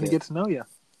don't like it. Trying to get to know you.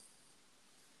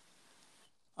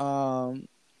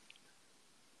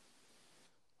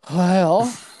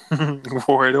 Well...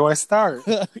 Where do I start?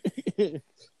 What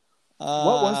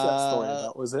was that story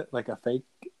about? Was it like a fake?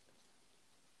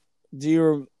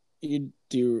 Do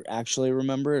you actually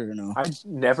remember it or no? I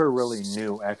never really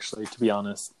knew, actually, to be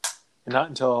honest. Not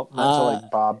until like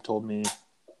Bob told me.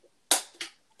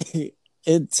 It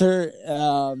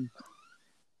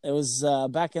was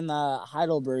back in the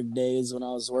Heidelberg days when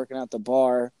I was working at the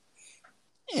bar,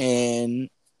 and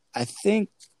I think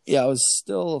I was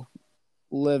still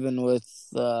living with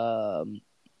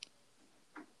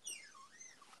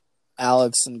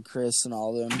Alex and Chris and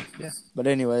all them. Yeah. But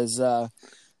anyways,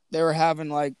 they were having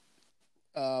like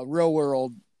Real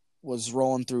World was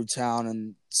rolling through town,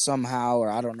 and somehow, or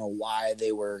I don't know why,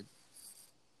 they were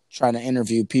trying to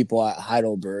interview people at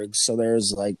Heidelberg. So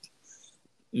there's like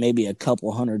maybe a couple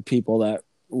hundred people that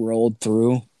rolled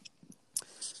through,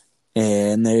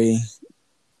 and they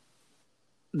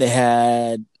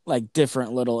had like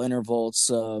different little intervals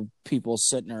of people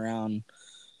sitting around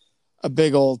a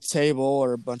big old table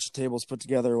or a bunch of tables put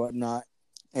together or whatnot.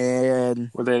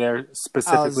 And were they there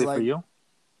specifically for you?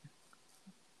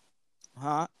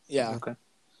 Huh? Yeah. Okay.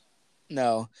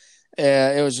 No,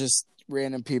 it was just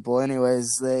random people.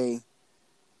 Anyways, I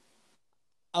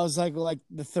was like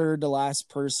the third to last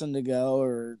person to go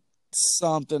or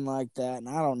something like that, and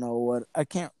I don't know what, I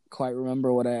can't quite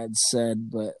remember what I had said,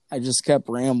 but I just kept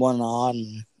rambling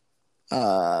on.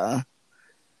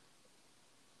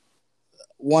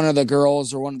 One of the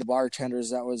girls or one of the bartenders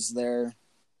that was there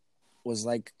was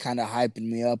like kind of hyping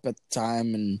me up at the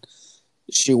time, and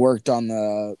she worked on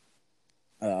the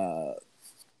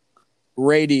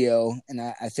radio, and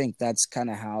I think that's kind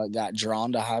of how it got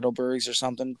drawn to Heidelberg's or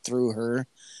something through her.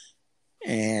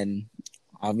 And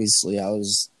obviously I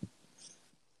was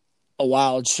a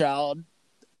wild child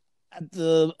at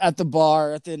the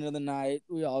bar at the end of the night.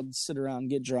 We all sit around and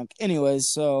get drunk. Anyways,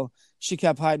 so she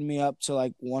kept hiding me up to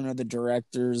like one of the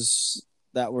directors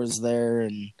that was there,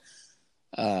 and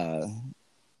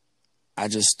I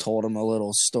just told him a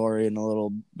little story and a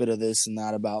little bit of this and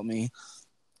that about me.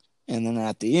 And then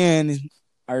at the end,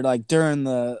 or like during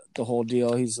the whole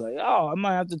deal, he's like, "Oh, I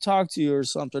might have to talk to you or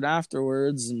something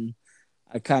afterwards." And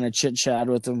I kind of chit-chat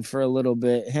with him for a little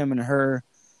bit, him and her.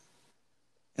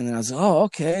 And then I was like, "Oh,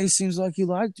 okay. Seems like you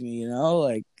liked me,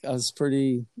 Like, I was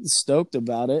pretty stoked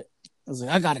about it. I was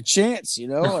like, I got a chance,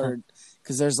 Or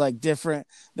because there's like different,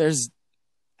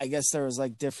 I guess there was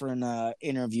like different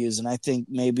interviews. And I think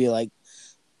maybe like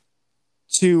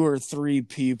 2 or 3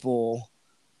 people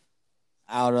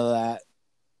out of that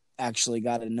actually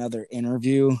got another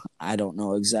interview. I don't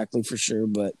know exactly for sure,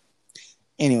 but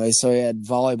anyway, so he had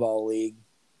volleyball league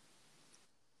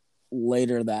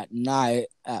later that night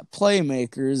at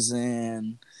Playmakers,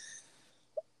 and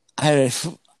I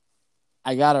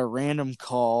got a random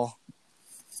call,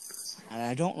 and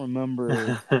I don't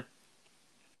remember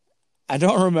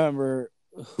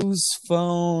whose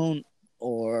phone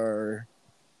or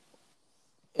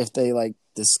if they like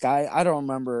disguise. I don't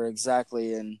remember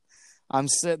exactly, and I'm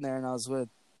sitting there, and I was with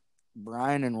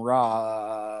Brian and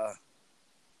Raw.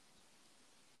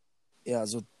 Yeah, I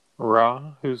was with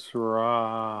Raw. Who's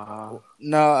Raw?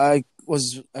 No, I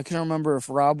can't remember if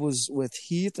Rob was with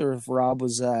Heath or if Rob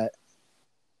was at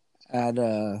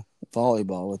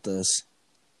volleyball with us.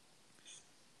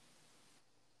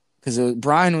 Because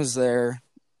Brian was there,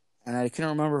 and I can't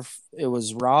remember if it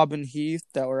was Rob and Heath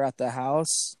that were at the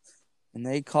house, and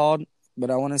they called,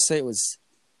 but I want to say it was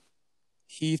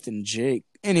Heath and Jake.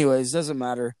 Anyways, doesn't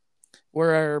matter.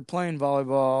 We're playing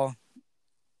volleyball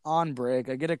on break.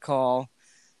 I get a call.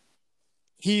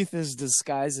 Heath is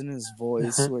disguising his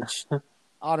voice, which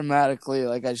automatically,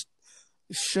 like, I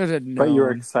should have known. But you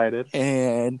were excited.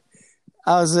 And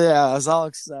I was all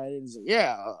excited. He's like,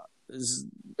 yeah, is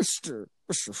Mr.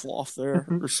 Sloth there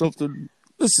or something?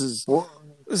 This is Well,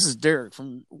 Derek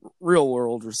from Real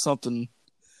World or something.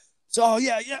 So, oh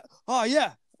yeah, oh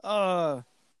yeah.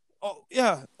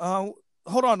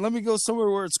 Hold on, let me go somewhere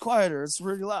where it's quieter. It's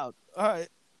really loud. All right.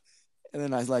 And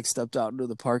then I like stepped out into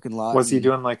the parking lot. was he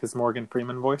doing like his Morgan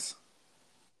Freeman voice?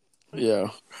 Yeah.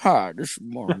 Hi, this is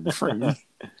Morgan Freeman.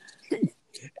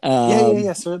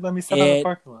 Yeah, sir. Let me step out of the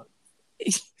parking lot.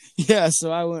 Yeah,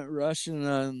 so I went rushing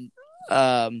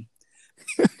and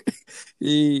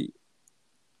he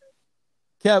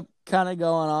kept kind of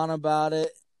going on about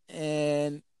it,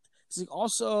 and it's like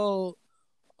also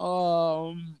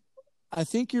I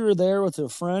think you were there with a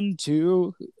friend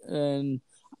too, and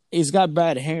he's got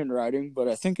bad handwriting, but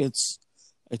I think it's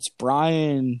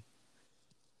Brian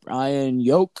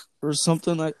Yoke or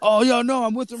something. Like, oh yeah, no,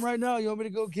 I'm with him right now. You want me to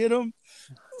go get him?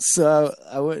 So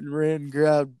I went and ran and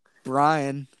grabbed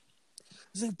Brian.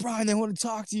 He's like, Brian, they want to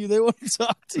talk to you. They want to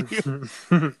talk to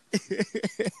you.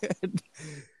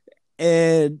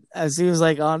 and as he was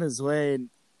like on his way,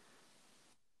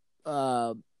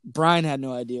 Brian had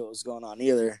no idea what was going on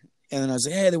either. And then I was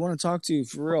like, hey, they want to talk to you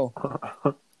for real.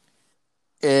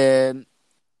 And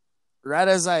right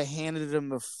as I handed him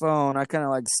the phone, I kind of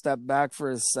like stepped back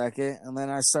for a second, and then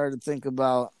I started thinking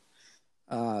about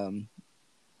the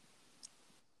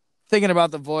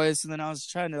voice, and then I was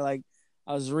trying to like,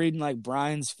 I was reading like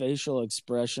Brian's facial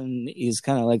expression. He's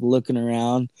kind of like looking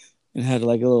around and had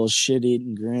like a little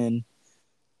shit-eating grin,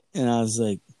 and I was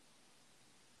like,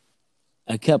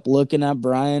 I kept looking at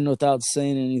Brian without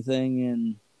saying anything,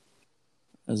 and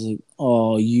I was like,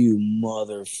 oh, you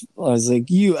mother... I was like,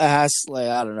 you ass... Like,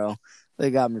 I don't know. They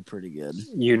got me pretty good.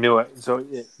 You knew it. So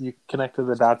you connected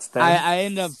the dots then? I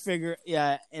ended up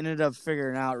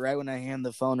figuring out right when I handed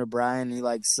the phone to Brian. He,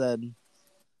 like, said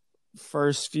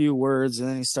first few words, and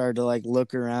then he started to, like,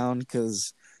 look around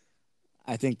because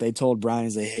I think they told Brian,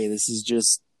 he's like, hey, this is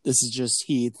just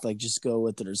Heath. Like, just go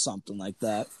with it or something like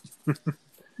that.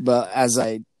 But as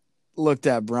I looked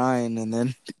at Brian, and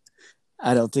then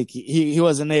I don't think he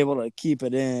wasn't able to keep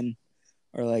it in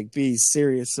or like be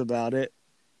serious about it.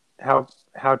 How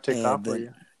ticked off were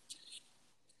you?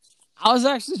 I was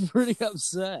actually pretty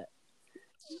upset.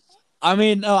 I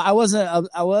mean, no, I wasn't.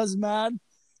 I was mad,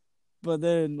 but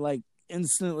then like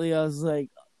instantly I was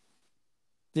like,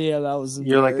 "Yeah, that was."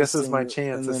 You're like, "This is my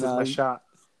chance. This is my shot.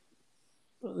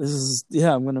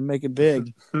 I'm gonna make it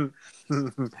big."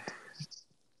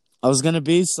 I was gonna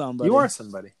be somebody. You are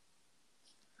somebody.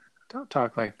 Don't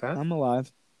talk like that. I'm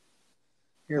alive.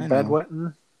 You're a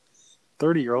bedwetting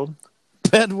 30-year-old.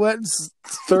 Bedwetting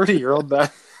 30-year-old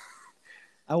that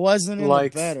I wasn't in the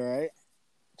bed, right?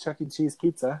 Chuck E. Cheese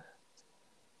pizza.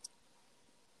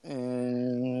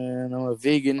 And I'm a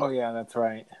vegan. Oh yeah, that's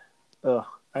right. Ugh,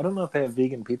 I don't know if they have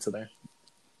vegan pizza there.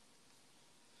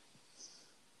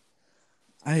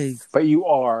 But you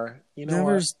are. You know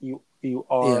what? You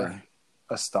are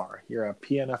a star. You're a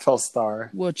PNFL star.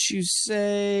 What you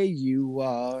say? You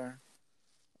are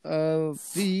a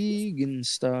vegan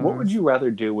star. What would you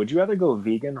rather do? Would you rather go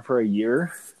vegan for a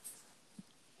year,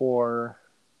 or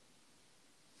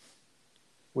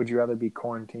would you rather be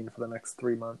quarantined for the next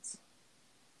 3 months?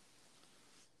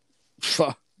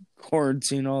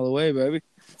 Quarantine all the way, baby.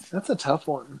 That's a tough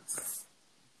one.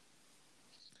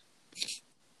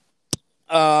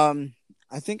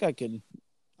 I think I could.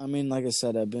 I mean, like I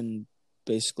said, I've been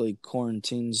basically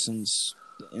quarantined since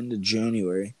the end of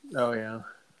January. Oh yeah.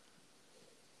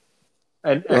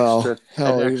 An extra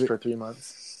 3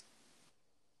 months.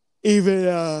 Even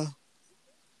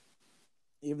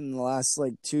the last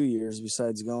like 2 years,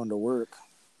 besides going to work.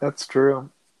 That's true.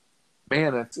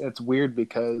 Man, it's weird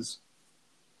because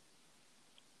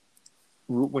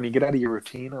when you get out of your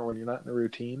routine, or when you're not in a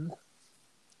routine,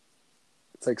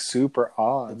 it's like super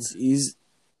odd. It's easy.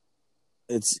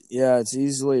 It's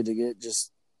easily to get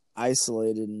just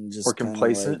isolated and just or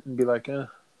complacent and be like, eh.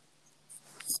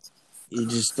 You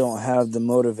just don't have the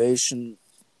motivation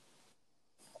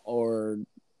or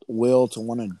will to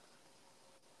want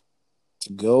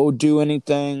to go do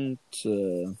anything,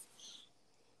 to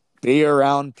be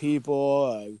around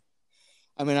people.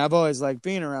 I mean, I've always liked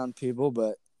being around people,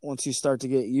 but once you start to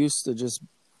get used to just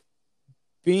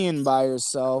being by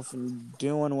yourself and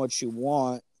doing what you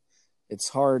want, it's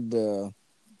hard to,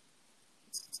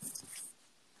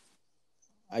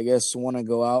 I guess, want to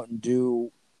go out and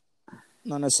do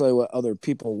not necessarily what other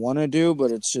people want to do, but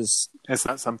it's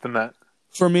not something that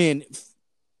for me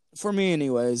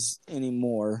anyways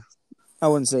anymore. I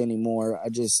wouldn't say anymore.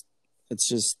 It's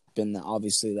just been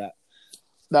obviously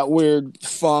that weird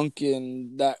funk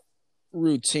and that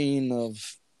routine of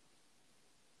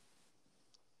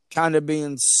kind of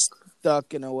being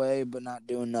stuck in a way, but not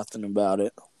doing nothing about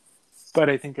it. But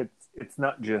I think it's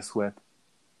not just with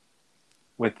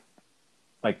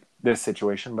like this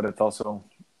situation, but it's also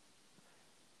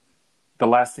the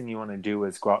last thing you want to do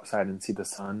is go outside and see the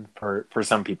sun for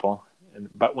some people.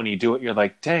 But when you do it, you're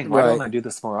like, dang, why don't Right. I do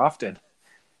this more often?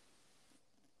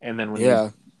 And then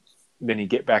Yeah. then you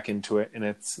get back into it, and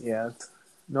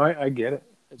no, I get it.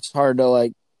 It's hard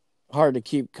to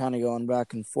keep kind of going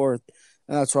back and forth.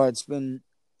 And that's why it's been,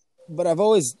 but I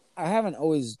haven't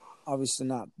always obviously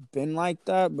not been like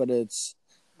that, but it's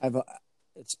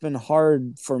been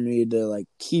hard for me to like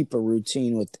keep a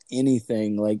routine with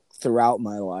anything like throughout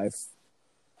my life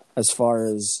as far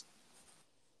as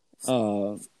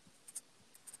Do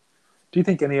you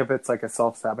think any of it's like a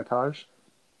self-sabotage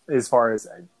as far as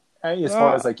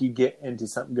like you get into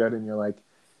something good and you're like,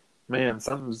 man,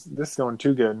 this is going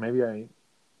too good. Maybe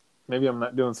I'm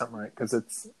not doing something right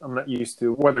because I'm not used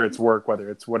to, whether it's work, whether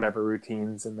it's whatever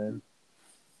routines. And then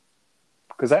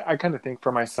because I kind of think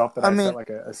for myself that I set like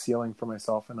a ceiling for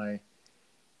myself, and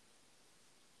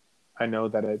I know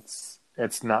that it's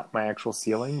not my actual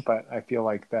ceiling, but I feel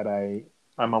like that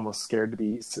I'm almost scared to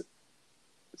be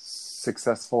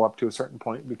successful up to a certain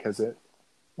point because it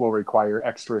will require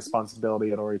extra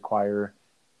responsibility. It'll require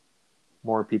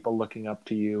more people looking up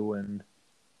to you, and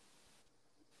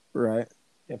right.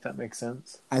 if that makes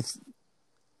sense.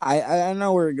 I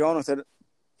know where you're going with it.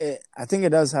 I think it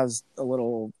does have a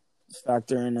little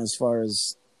factor in as far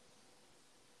as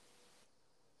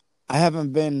I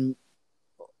haven't been.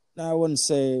 I wouldn't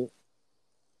say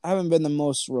I haven't been the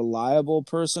most reliable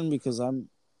person because I'm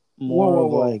more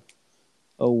of Whoa. like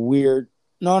a weird.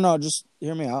 No, just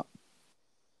hear me out.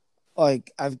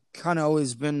 Like I've kind of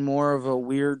always been more of a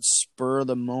weird spur of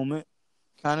the moment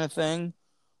kind of thing,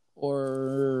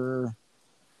 or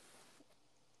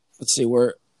let's see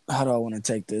how do I want to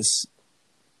take this?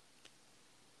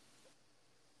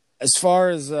 As far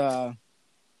as no,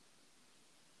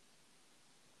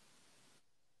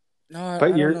 But I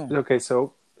don't you're know. okay.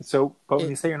 But when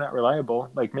you say you're not reliable,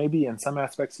 like maybe in some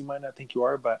aspects you might not think you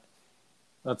are, but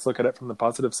let's look at it from the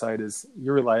positive side. Is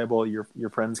you're reliable. Your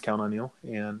friends count on you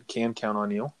and can count on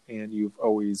you, and you've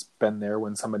always been there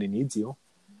when somebody needs you.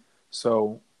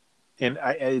 So, and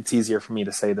it's easier for me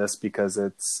to say this because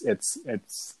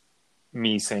it's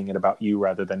me saying it about you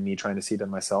rather than me trying to see it in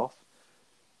myself.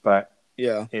 But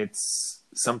Yeah, it's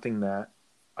something that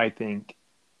I think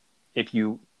if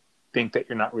you think that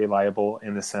you're not reliable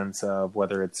in the sense of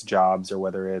whether it's jobs or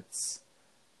whether it's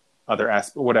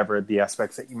whatever the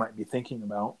aspects that you might be thinking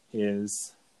about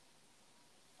is,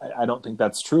 I don't think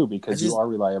that's true because you are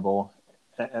reliable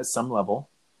at some level.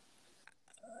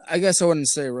 I guess I wouldn't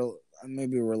say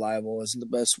maybe reliable isn't the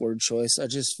best word choice. I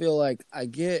just feel like I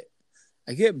get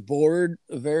bored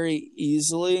very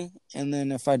easily, and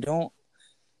then if I don't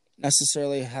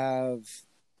necessarily have,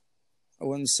 I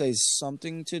wouldn't say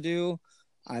something to do,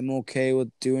 I'm okay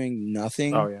with doing Oh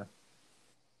nothing. yeah.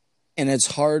 And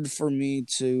it's hard for me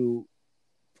to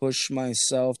push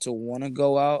myself to want to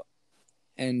go out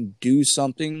and do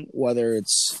something, whether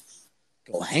it's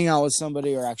go hang out with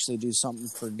somebody or actually do something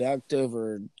productive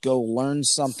or go learn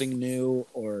something new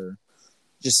or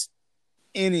just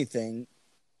anything.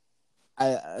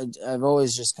 I've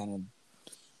always just kind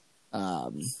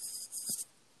of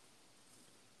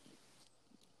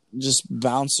just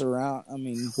bounce around. I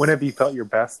mean, When have you felt your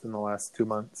best in the last 2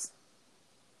 months?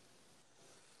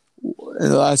 in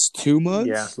the last 2 months,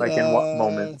 Yeah, like in what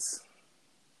moments?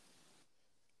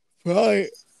 probably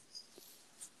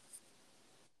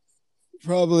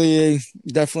probably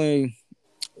definitely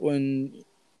when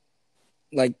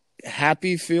like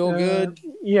happy feel Uh, good.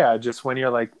 yeah, just when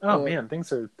you're like, oh Or man,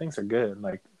 things are good.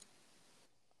 Like,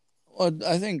 well,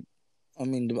 I think I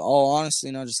mean, all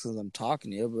honesty, not just because I'm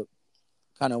talking to you, but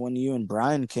kind of when you and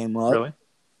Brian came up, really?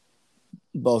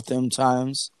 both them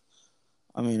times.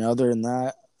 I mean, other than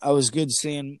that, I was good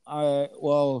seeing.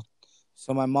 So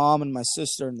my mom and my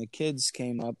sister and the kids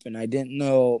came up, and I didn't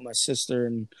know my sister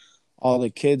and all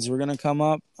the kids were gonna come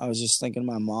up. I was just thinking of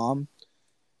my mom,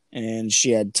 and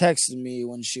she had texted me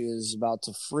when she was about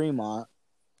to Fremont,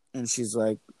 and she's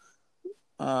like,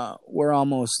 "We're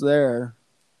almost there."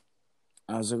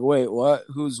 I was like, "Wait, what?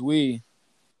 Who's we?"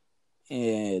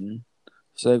 And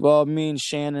she's like, "Well, me and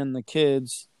Shannon and the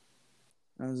kids."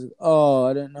 I was like, "Oh,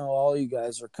 I didn't know all you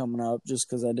guys were coming up just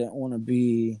because I didn't want to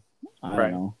be, I don't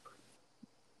Right. know,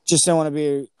 just didn't want to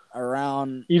be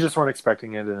around You just weren't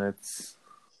expecting it, and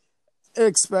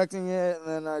expecting it." And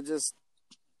then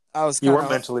I was you weren't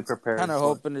mentally kind prepared of for it.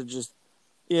 hoping to just,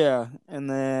 yeah. And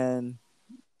then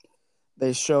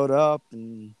they showed up,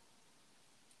 and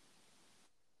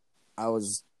I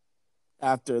was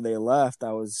after they left,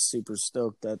 I was super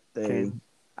stoked that they Okay.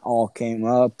 all came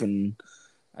up, and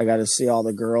I got to see all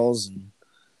the girls, and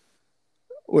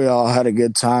we all had a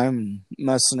good time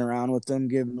messing around with them,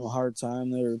 giving them a hard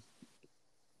time. They were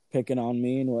picking on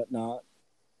me and whatnot.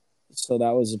 So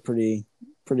that was a pretty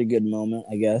good moment,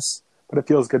 I guess. But it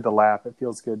feels good to laugh. It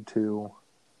feels good to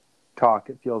talk.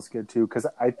 It feels good too, because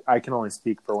I can only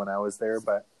speak for when I was there,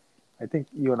 but I think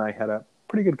you and I had a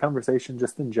pretty good conversation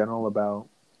just in general about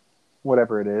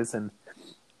whatever it is. And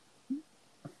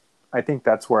I think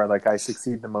that's where like I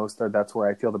succeed the most, or that's where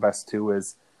I feel the best too,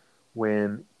 is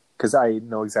when, because I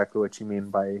know exactly what you mean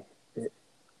by it.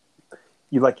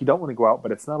 You don't want to go out,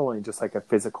 but it's not only just like a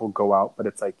physical go out, but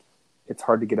it's like it's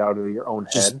hard to get out of your own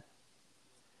Just head.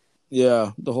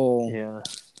 yeah, the whole Yeah.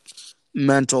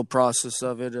 mental process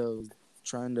of it, of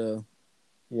trying to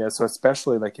Yeah. So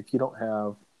especially like if you don't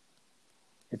have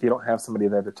somebody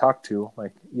there to talk to,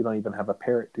 like you don't even have a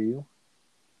parrot, do you?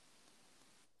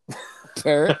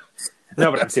 parrot.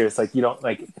 No, but I'm serious. Like you don't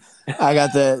like, I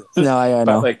got the no, I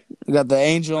but know. like, I got the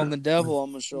angel and the devil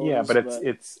on my yeah, shoulders, but but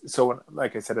it's so when,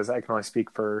 like I said, as I can only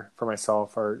speak for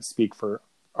myself or speak for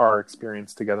our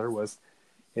experience together, was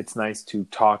it's nice to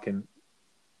talk and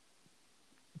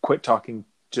quit talking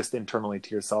just internally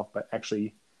to yourself, but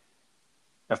actually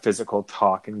a physical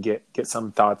talk and get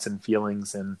some thoughts and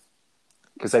feelings. And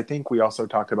because I think we also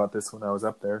talked about this when I was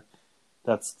up there,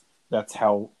 that's that's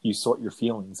how you sort your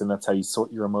feelings, and that's how you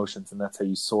sort your emotions, and that's how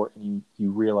you sort, and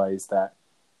you realize that,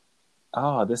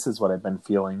 this is what I've been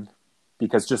feeling.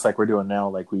 Because just like we're doing now,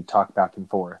 like we talk back and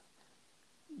forth,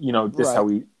 just how right.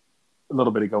 we, a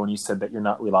little bit ago when you said that you're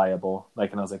not reliable,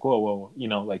 like, and I was like, whoa,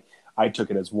 like I took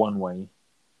it as one way,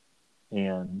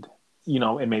 and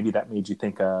and maybe that made you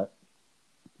think,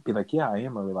 be like, yeah, I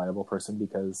am a reliable person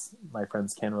because my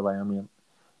friends can rely on me.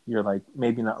 You're like,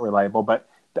 maybe not reliable, but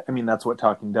I mean, that's what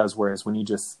talking does. Whereas when you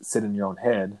just sit in your own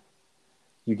head,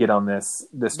 you get on this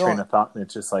train Don't of thought, and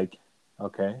it's just like,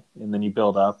 okay, and then you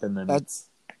build up, and then that it's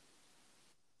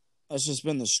that's just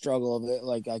been the struggle of it.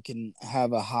 Like I can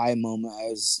have a high moment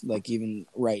as like even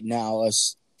right now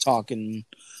us talking,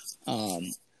 um,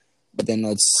 but then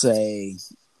let's say,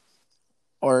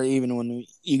 or even when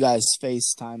you guys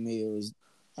FaceTime me, it was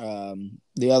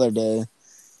the other day.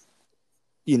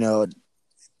 You know,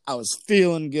 I was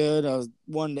feeling good. I was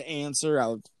wanting to answer.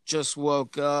 I just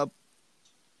woke up.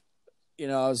 I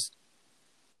was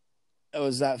it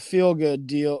was that feel good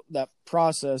deal, that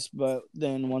process. But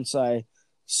then once I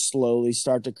slowly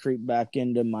start to creep back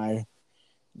into my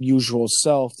usual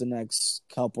self the next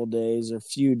couple days or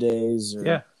few days, or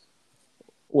yeah.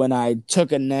 when I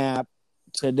took a nap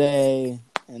today,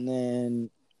 and then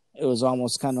it was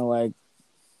almost kind of like,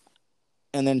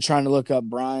 and then trying to look up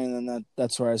Brian, and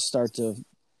that's where I start to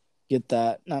get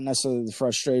that, not necessarily the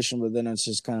frustration, but then it's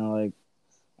just kind of like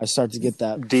I start to get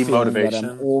that feeling that I'm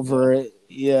Demotivation. over Yeah. it.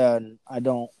 Yeah, and I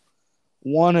don't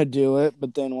want to do it,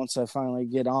 but then once I finally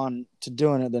get on to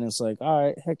doing it, then it's like, all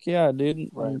right, heck yeah,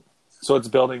 dude. Right. So it's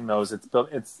building those.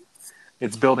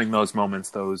 It's building those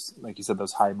moments. Those, like you said,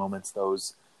 those high moments.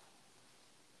 Those.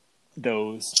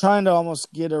 Trying to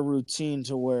almost get a routine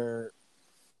to where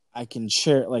I can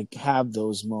share, like have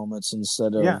those moments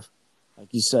instead Yeah. of, like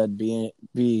you said,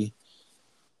 be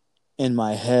in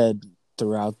my head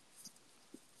throughout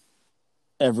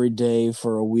every day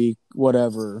for a week,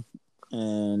 whatever,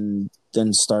 and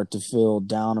then start to feel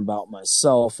down about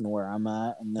myself and where I'm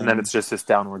at, and And then then it's just this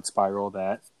downward spiral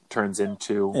that turns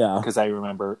into. yeah, Because I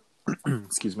remember,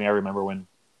 excuse me, I remember when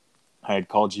I had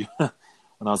called you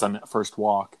when I was on that first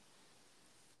walk,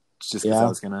 just because I yeah.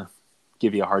 was gonna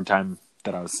give you a hard time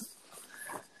that I was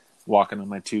walking on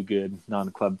my two good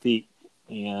non-club feet,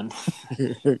 and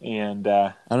and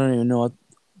I don't even know what.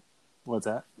 what's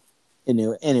that?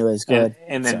 Anyways, go ahead.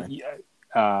 And then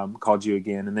Sorry. called you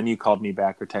again, and then you called me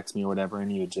back or text me or whatever,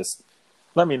 and you would just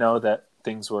let me know that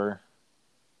things were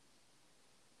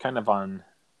kind of on,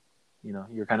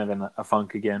 you're kind of in a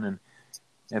funk again, and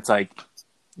it's like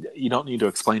you don't need to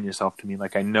explain yourself to me.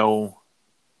 Like I know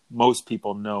most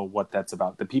people know what that's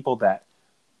about. The people that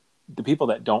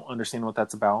don't understand what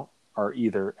that's about are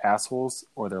either assholes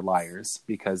or they're liars,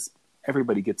 because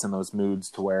everybody gets in those moods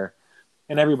to where,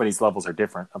 and everybody's levels are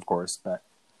different, of course, but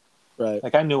Right.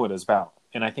 like I knew what it was about.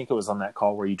 And I think it was on that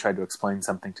call where you tried to explain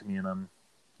something to me, and I'm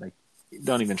like,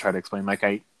 don't even try to explain. Like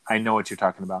I know what you're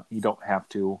talking about. You don't have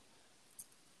to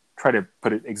try to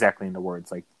put it exactly into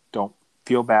words. Like don't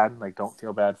feel bad. Like don't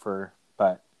feel bad for,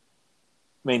 but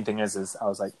main thing is I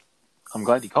was like, I'm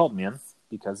glad you called, man,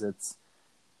 because it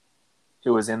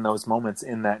was in those moments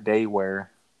in that day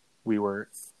where we were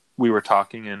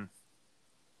talking, and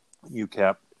you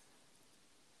kept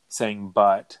saying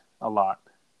but, a lot.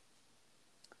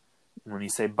 And when you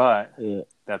say but, Yeah.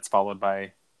 that's followed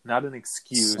by not an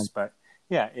excuse, but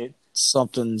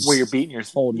Something's where you're beating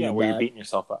holding you where you're back. beating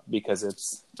yourself up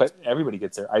because but everybody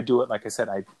gets there. I do it, like I said,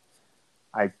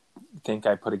 I think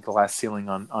I put a glass ceiling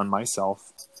on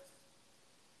myself,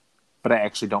 but I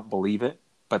actually don't believe it.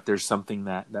 But there's something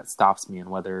that stops me, and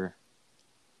whether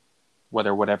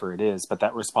whatever it is, but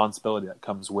that responsibility that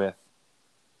comes with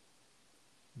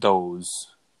those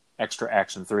extra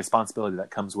actions, the responsibility that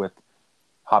comes with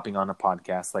hopping on a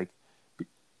podcast, like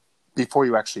before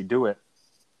you actually do it,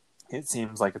 it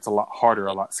seems like it's a lot harder,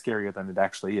 a lot scarier than it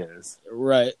actually is.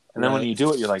 Right. And then when you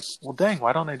do it, you're like, well, dang,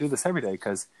 why don't I do this every day?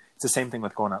 Because it's the same thing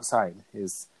with going outside.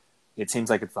 It seems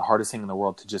like it's the hardest thing in the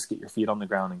world to just get your feet on the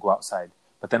ground and go outside.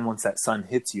 But then once that sun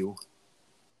hits you,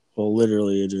 well,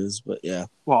 literally it is, but yeah.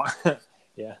 well,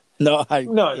 yeah. No,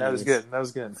 That was good. That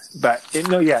was good. But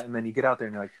and then you get out there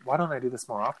and you're like, why don't I do this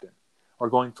more often? Or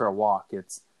going for a walk.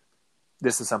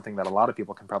 This is something that a lot of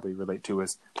people can probably relate to,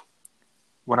 is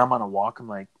when I'm on a walk, I'm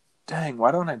like, dang,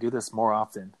 why don't I do this more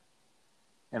often?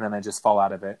 And then I just fall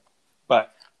out of it.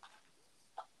 But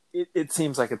it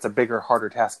seems like it's a bigger, harder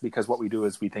task, because what we do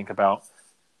is we think about,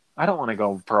 I don't want to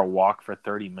go for a walk for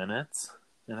 30 minutes.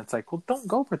 And it's like, well, don't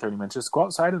go for 30 minutes. Just go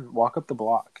outside and walk up the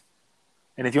block.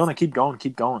 And if you want to keep going,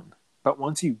 keep going. But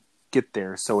once you get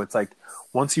there, so it's like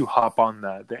once you hop on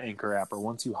the Anchor app, or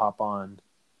once you hop on,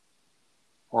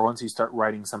 or once you start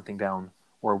writing something down,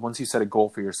 or once you set a goal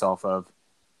for yourself of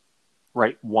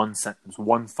write one sentence,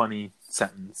 one funny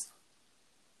sentence.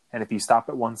 And if you stop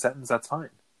at one sentence, that's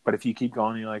fine. But if you keep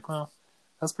going, you're like, well,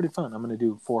 that's pretty fun. I'm going to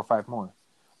do 4 or 5 more.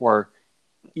 Or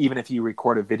even if you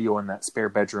record a video in that spare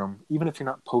bedroom, even if you're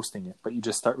not posting it, but you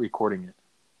just start recording it,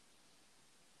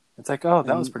 it's like, oh,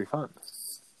 that was pretty fun.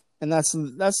 And that's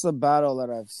the battle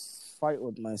that I fight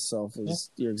with myself.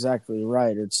 You're exactly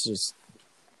right. It's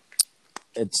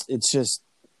just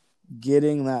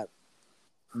getting that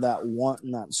want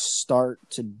and that start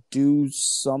to do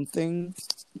something,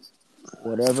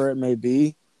 whatever it may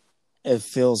be. It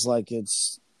feels like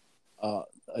it's a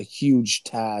huge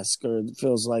task, or it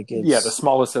feels like it's the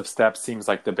smallest of steps seems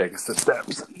like the biggest of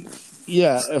steps.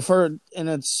 Yeah, and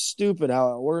it's stupid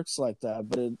how it works like that,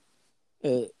 but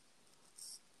it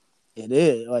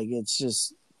is like, it's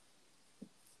just,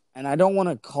 and I don't want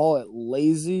to call it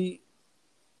lazy,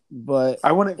 but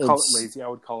I wouldn't call it lazy. I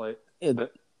would call it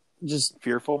just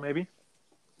fearful, maybe.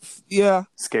 Yeah,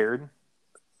 scared,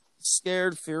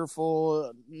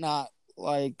 fearful, not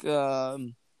like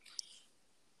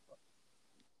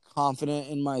confident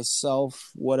in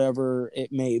myself, whatever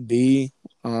it may be.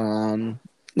 And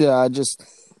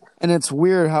it's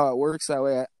weird how it works that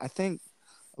way. I think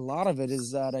a lot of it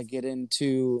is that I get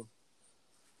into,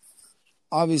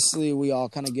 obviously we all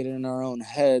kind of get in our own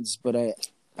heads, but I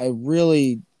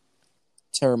really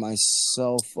tear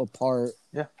myself apart.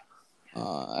 Yeah.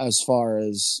 As far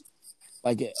as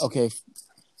like, okay,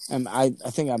 and I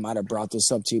think I might have brought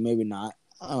this up to you, maybe not.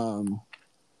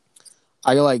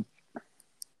 I like,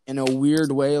 in a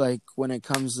weird way, like when it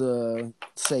comes to,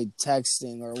 say,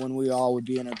 texting, or when we all would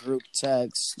be in a group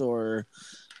text, or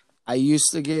I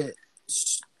used to get,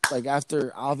 like,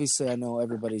 after, obviously I know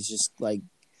everybody's just like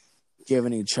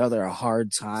giving each other a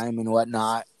hard time and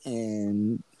whatnot,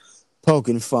 and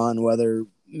poking fun, whether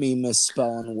me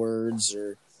misspelling words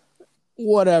or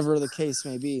whatever the case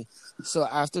may be. So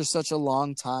after such a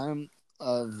long time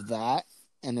of that,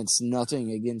 and it's nothing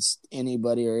against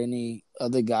anybody or any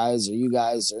other guys or you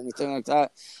guys or anything like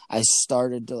that, I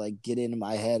started to like get into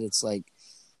my head. It's like,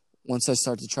 once I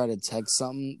start to try to text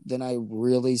something, then I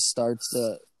really start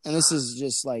to, and this is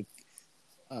just like,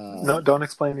 no, don't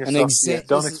explain yourself.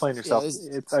 Don't explain yourself.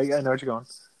 I know what you're going.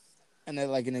 And then,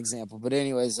 like, an example, but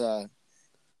anyways,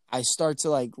 I start to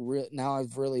like now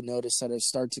I've really noticed that I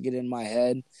start to get in my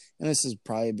head, and this has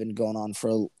probably been going on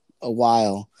for a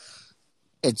while.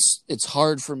 It's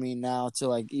hard for me now to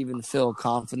like even feel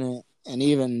confident and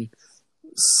even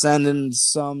sending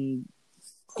some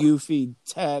goofy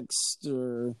text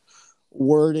or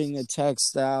wording a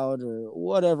text out or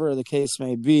whatever the case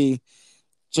may be,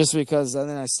 just because then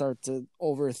I start to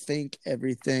overthink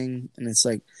everything, and it's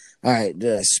like, all right,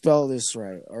 did I spell this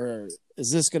right, or is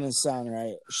this going to sound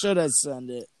right? Should I send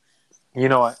it? You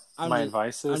know what my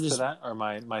advice is to that, or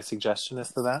my suggestion is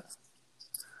to that?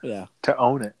 Yeah. To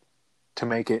own it. To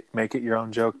make it your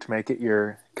own joke, to make it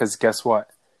your, because guess what?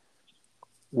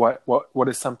 What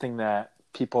is something that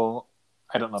people,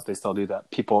 I don't know if they still do that,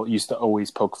 people used to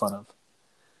always poke fun of?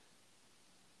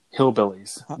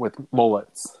 Hillbillies with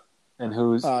mullets. And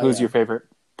who's your favorite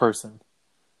person?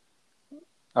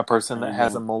 A person that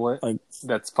has a mullet,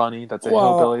 that's funny, that's a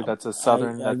hillbilly, that's a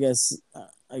southern. I guess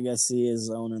I guess he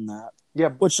is owning that, Yeah,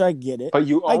 which I get it. but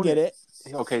you I own get it.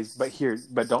 Okay,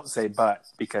 but don't say but,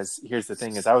 because here's the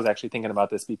thing: is I was actually thinking about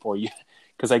this before you,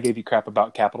 because I gave you crap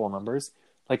about capital numbers.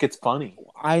 Like, it's funny,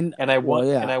 and I Well, want,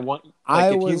 yeah. like, I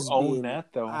if you was own being,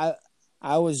 that though.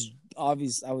 I was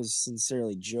obvious. I was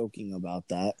sincerely joking about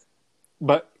that.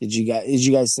 But Did you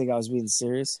guys think I was being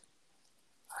serious?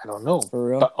 I don't know. For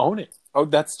real? But own it. Oh,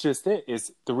 that's just it.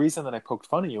 Is the reason that I poked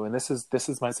fun at you, and this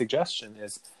is my suggestion,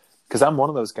 is because I'm one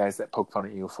of those guys that poke fun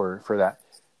at you for that.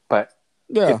 But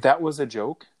Yeah. if that was a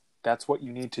joke, that's what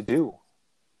you need to do,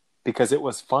 because it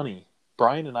was funny.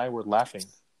 Brian and I were laughing,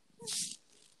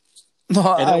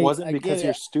 No, and it wasn't I because get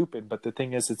you're it. stupid. But the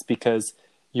thing is, it's because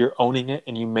you're owning it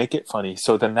and you make it funny.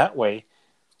 So then that way,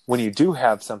 when you do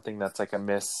have something that's like a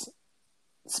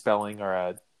misspelling or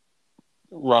a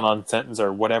run-on sentence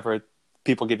or whatever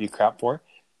people give you crap for,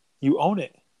 you own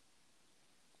it.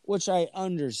 Which I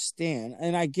understand,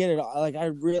 and I get it. Like I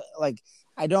really like.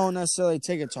 I don't necessarily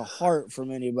take it to heart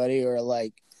from anybody, or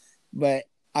like, but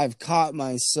I've caught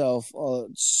myself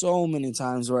so many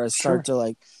times where I start to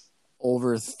like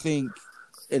overthink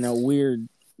in a weird,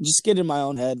 just get in my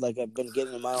own head. Like I've been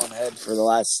getting in my own head for the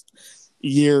last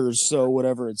year or so,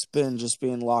 whatever it's been, just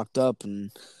being locked up.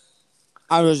 And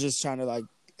I was just trying to like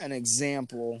an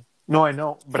example. No, I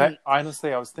know, but I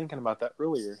was thinking about that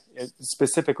earlier,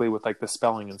 specifically with like the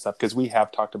spelling and stuff, because we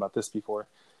have talked about this before.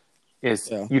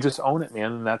 Is you just own it,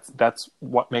 man, and that's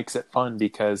what makes it fun.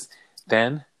 Because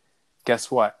then, guess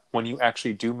what? When you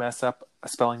actually do mess up a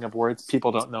spelling of words,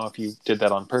 people don't know if you did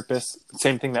that on purpose.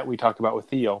 Same thing that we talked about with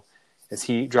Theo, is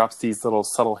he drops these little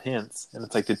subtle hints, and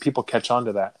it's like, did people catch on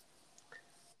to that?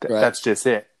 That's just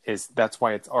it. That's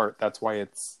why it's art. That's why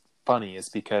it's funny. Is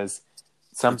because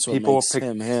some people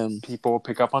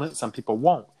pick up on it, some people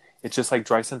won't. It's just like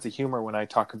dry sense of humor when I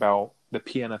talk about the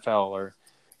PNFL, or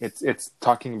it's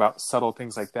talking about subtle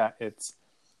things like that. It's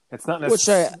not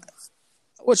necessarily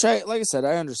which I like I said,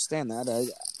 I understand that.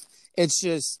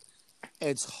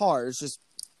 It's hard.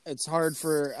 It's hard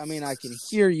for. I mean, I can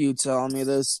hear you telling me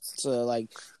this to like,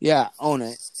 yeah, own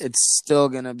it. It's still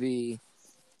gonna be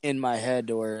in my head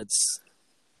to where it's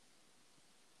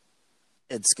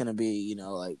gonna be, you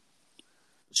know, like,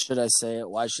 should I say it?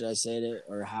 Why should I say it?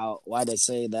 Or how? Why'd I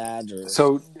say that? Or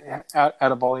so out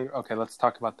of all your, okay, let's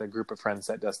talk about the group of friends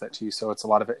that does that to you. So it's a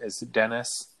lot of it is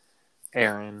Dennis,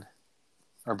 Aaron,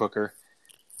 or Booker,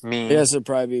 me. I guess it'd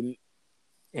probably be.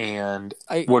 And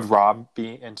would Rob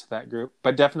be into that group?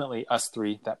 But definitely us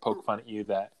three that poke fun at you.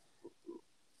 That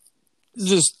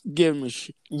just give me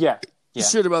shit. Yeah.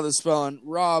 Shit about the spelling.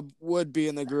 Rob would be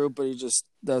in the group, but he just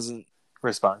doesn't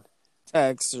respond.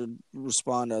 Text or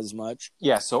respond as much.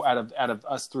 Yeah, so out of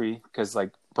us three, because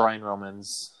like Brian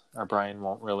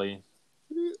won't really.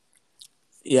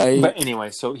 Yeah. But anyway,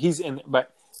 so he's in.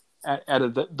 But out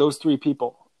of those three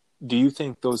people, do you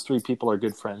think those three people are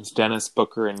good friends? Dennis,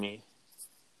 Booker, and me.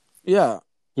 Yeah.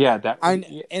 Yeah,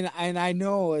 and I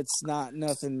know it's not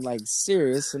nothing like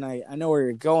serious, and I know where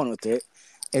you're going with it.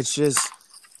 It's just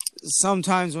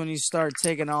sometimes when you start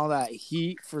taking all that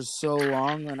heat for so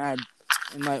long,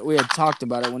 and we had talked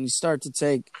about it, when you start to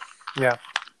take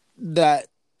that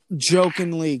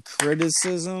jokingly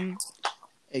criticism,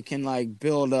 it can like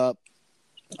build up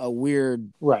a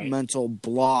weird mental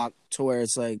block to where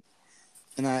it's like,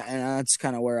 and that's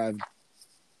kind of where I've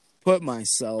put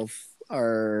myself,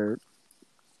 or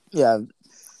I've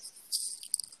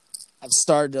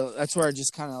started to, that's where I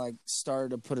just kind of like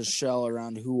started to put a shell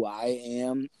around who I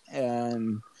am.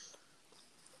 And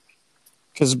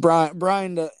because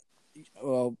Brian,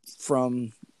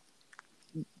 from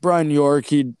Brian York,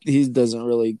 he doesn't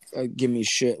really give me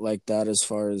shit like that as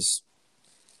far as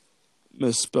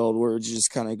misspelled words. He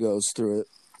just kind of goes through it.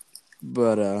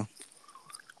 But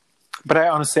I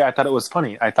honestly, I thought it was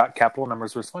funny. I thought capital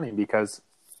numbers was funny because.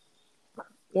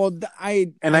 Well,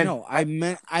 I know. I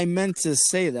meant to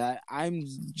say that. I'm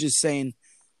just saying.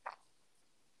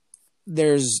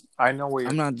 I know where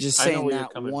you're. I'm not just saying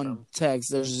that one text.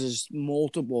 There's just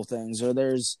multiple things, or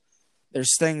there's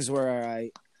things where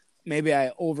I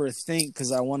overthink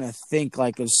because I want to think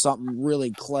like of something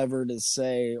really clever to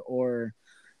say, or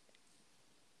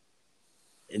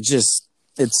it's just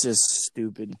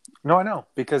stupid. No, I know,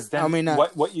 because then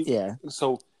what you yeah.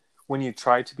 So when you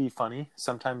try to be funny,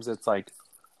 sometimes it's like,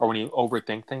 or when you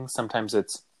overthink things, sometimes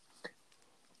it's.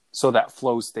 So that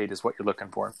flow state is what you're looking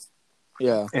for.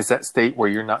 Yeah. It's that state where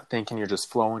you're not thinking, you're just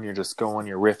flowing, you're just going,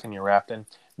 you're riffing, you're rapping.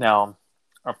 Now,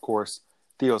 of course,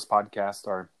 Theo's podcasts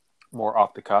are more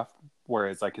off the cuff,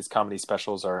 whereas like his comedy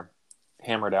specials are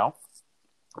hammered out.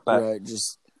 But right,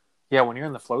 when you're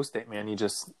in the flow state, man,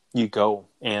 you go.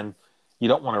 And You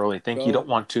don't want to really think. You don't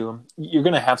want to. You're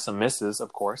going to have some misses,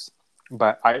 of course.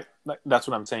 But that's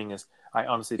what I'm saying is I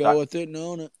honestly go thought, with it and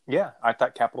own it. yeah, I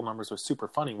thought Capital Numbers was super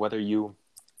funny. Whether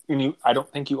I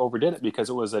don't think you overdid it because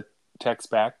it was a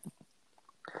text back,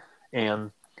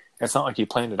 and it's not like you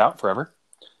planned it out forever.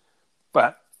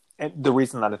 But the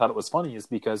reason that I thought it was funny is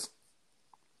because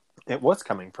it was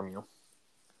coming from you.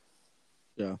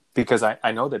 Yeah. Because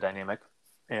I know the dynamic,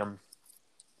 and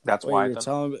that's why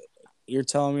you're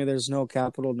telling me there's no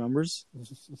capital numbers?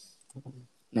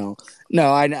 No,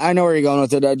 I know where you're going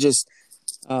with it.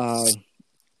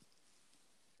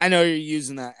 I know you're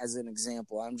using that as an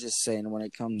example. I'm just saying when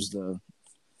it comes to,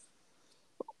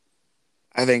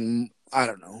 I don't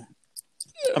know.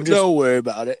 Don't worry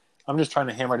about it. I'm just trying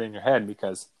to hammer it in your head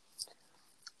because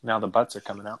now the butts are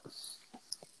coming out.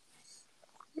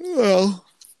 Well,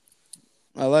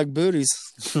 I like booties.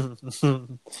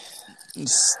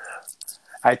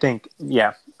 I think,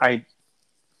 yeah, I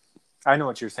know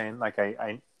what you're saying. Like,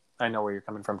 I know where you're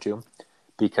coming from too,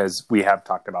 because we have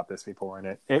talked about this before,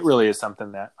 and it really is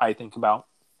something that I think about.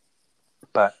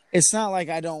 But it's not like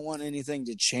I don't want anything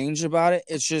to change about it.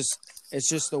 It's just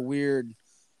a weird,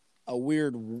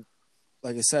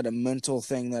 like I said, a mental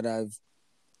thing that I've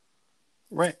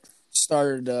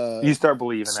started. You start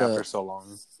believing after so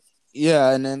long. Yeah,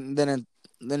 and then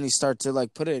you start to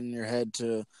like put it in your head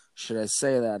to, should I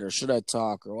say that or should I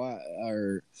talk or what,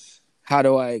 or how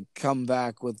do I come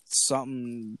back with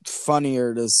something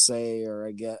funnier to say, or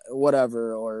I get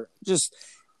whatever, or just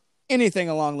anything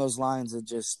along those lines. It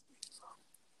just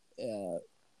it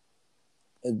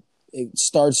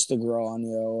starts to grow on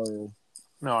you. Or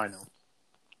no, I know.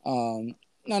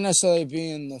 Not necessarily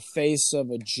being the face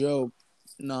of a joke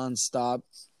nonstop,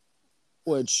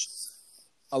 which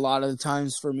a lot of the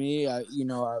times for me, I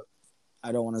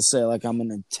don't want to say like I'm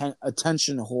an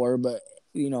attention whore, but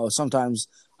sometimes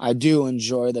I do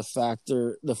enjoy the fact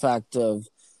of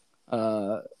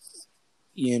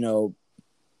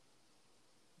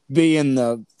being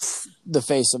the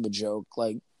face of a joke,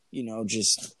 like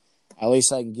just at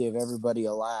least I can give everybody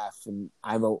a laugh, and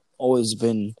I've always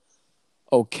been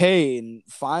okay and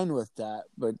fine with that.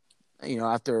 But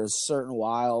after a certain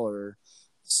while, or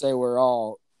say we're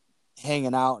all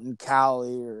hanging out in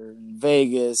Cali or in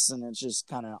Vegas, and it's just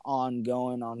kind of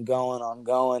ongoing,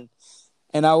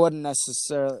 and I wouldn't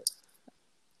necessarily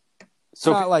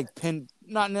not like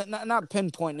not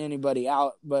pinpointing anybody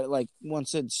out, but like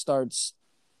once it starts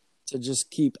to just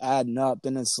keep adding up,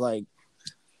 then it's like,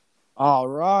 all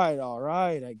right,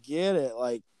 I get it.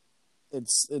 Like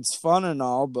it's fun and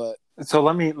all, but so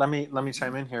let me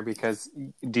chime in here, because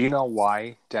do you know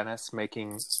why Dennis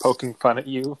poking fun at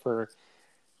you for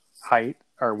height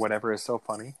or whatever is so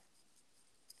funny?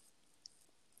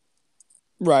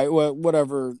 Right,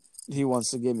 whatever he wants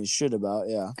to give me shit about,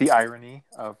 yeah. The irony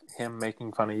of him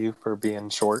making fun of you for being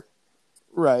short.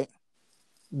 Right.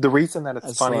 The reason that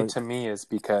it's funny to me is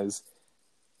because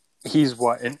he's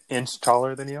an inch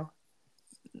taller than you?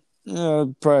 Yeah,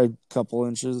 probably a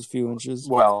few inches.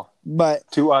 Well, but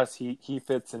to us, he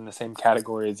fits in the same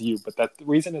category as you. But the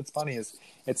reason it's funny is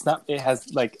it's not. It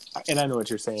has like, and I know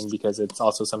what you're saying because it's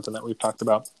also something that we've talked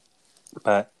about.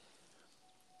 But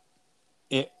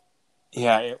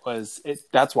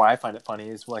that's why I find it funny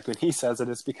is like when he says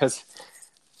it's because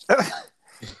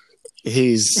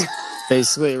he's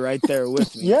basically right there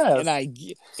with me. Yeah, and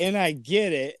I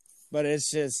get it, but it's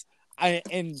just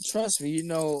and trust me, you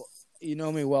know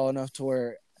me well enough to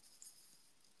where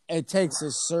it takes a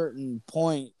certain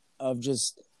point of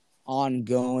just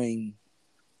ongoing,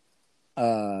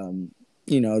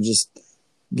 just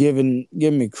giving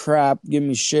me crap, give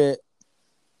me shit.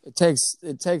 It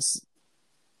takes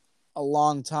a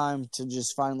long time to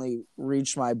just finally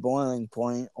reach my boiling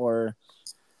point, or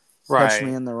catch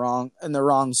me in the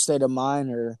wrong state of mind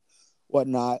or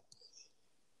whatnot.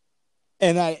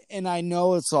 And I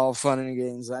know it's all fun and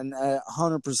games, and I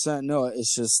 100% know it.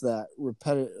 It's just that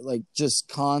repetitive, like just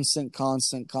constant,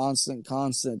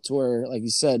 to where, like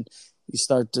you said, you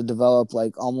start to develop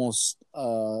like almost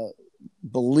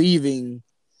believing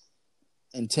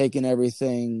and taking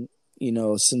everything,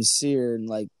 sincere, and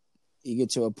like you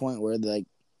get to a point where like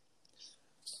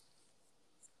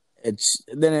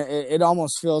it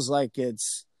almost feels like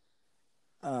it's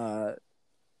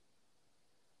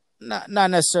not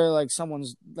necessarily like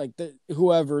someone's like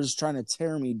whoever's trying to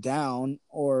tear me down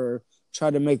or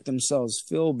try to make themselves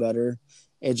feel better.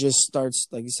 It just starts,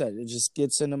 like you said, it just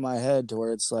gets into my head to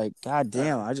where it's like, God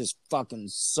damn, I just fucking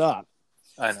suck.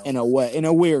 I know. In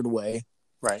a weird way.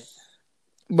 Right.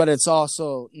 But it's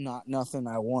also nothing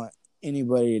I want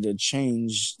anybody to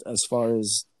change as far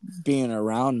as being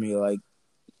around me. Like,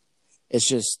 it's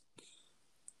just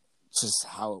It's just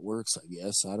how it works, I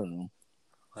guess. I don't know.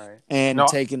 Right. And No,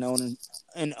 taking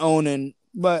owning,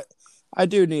 but I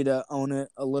do need to own it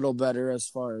a little better as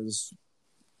far as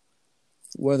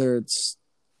whether it's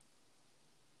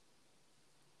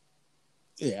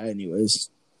yeah. Anyways,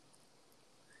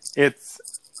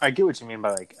 I get what you mean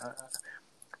by like,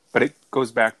 but it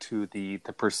goes back to the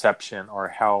perception or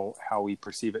how we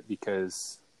perceive it,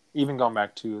 because even going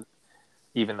back to,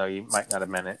 even though you might not have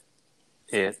meant it,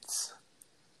 it's,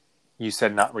 you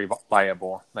said not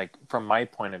reliable. Like from my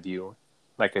point of view,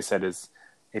 like I said, is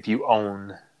if you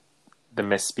own the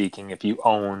misspeaking, if you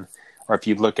own, or if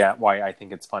you look at why I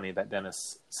think it's funny that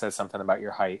Dennis says something about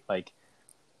your height, like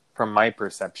from my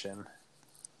perception,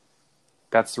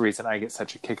 that's the reason I get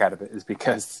such a kick out of it, is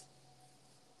because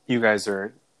you guys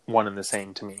are one and the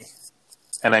same to me.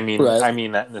 And right, I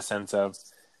mean that in the sense of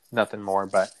nothing more,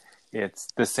 but it's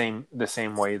the same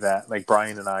way that like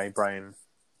Brian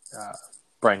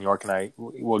York and I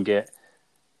will get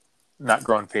not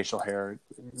growing facial hair,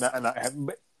 not have,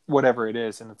 but whatever it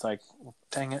is, and it's like,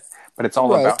 dang it. But it's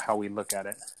all right. about how we look at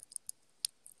it.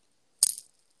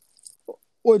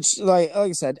 Which, like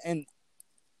I said, and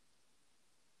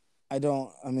I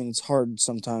don't. I mean, it's hard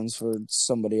sometimes for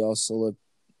somebody else to look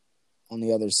on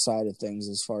the other side of things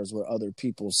as far as what other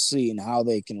people see and how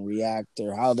they can react,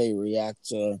 or how they react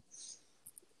to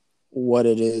what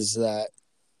it is that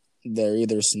they're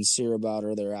either sincere about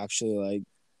or they're actually like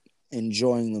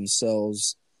enjoying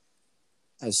themselves,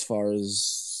 as far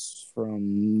as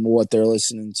from what they're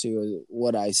listening to,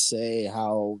 what I say,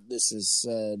 how this is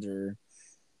said, or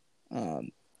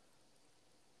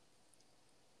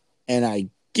and I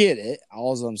get it.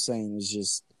 All I'm saying is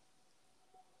just,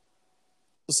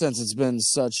 since it's been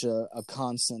such a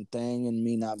constant thing, and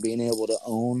me not being able to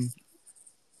own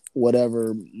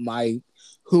whatever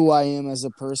who I am as a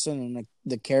person and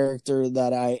the character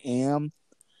that I am,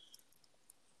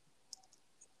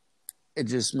 it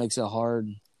just makes it hard.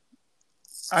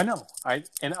 I know. I'm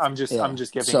Yeah.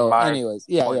 just giving So, my anyways,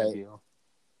 point of view,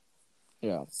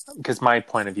 yeah. because my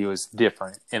point of view is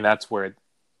different, and that's where,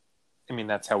 I mean,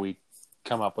 that's how we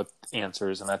come up with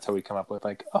answers, and that's how we come up with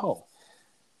like, oh,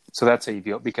 so that's how you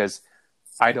view it. Because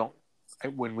I don't,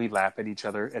 when we laugh at each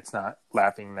other, it's not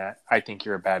laughing that I think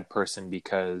you're a bad person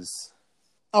because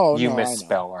Oh you no, I know.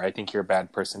 misspell, or I think you're a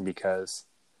bad person because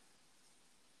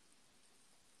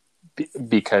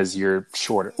you're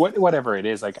shorter. Whatever it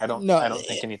is, like No, I don't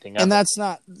think anything and of it.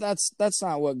 that's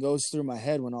not what goes through my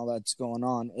head when all that's going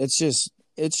on. It's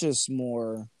just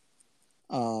more,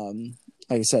 like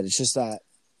I said, it's just that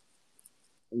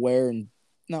wear and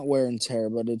not wear and tear,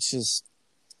 but it's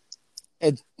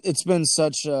been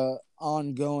such a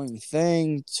ongoing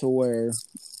thing to where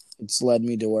it's led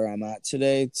me to where I'm at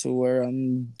today, to where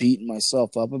I'm beating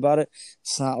myself up about it.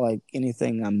 It's not like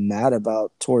anything I'm mad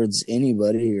about towards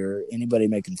anybody or anybody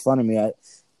making fun of me.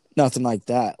 Nothing like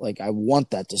that. Like, I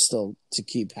want that to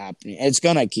keep happening. It's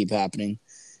gonna keep happening.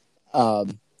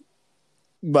 But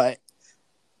like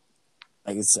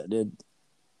I said, and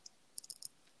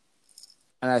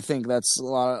I think that's a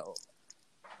lot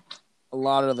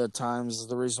of the times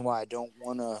the reason why I don't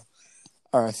want to,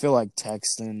 or I feel like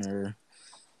texting, or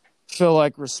feel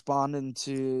like responding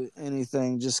to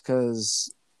anything, just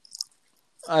because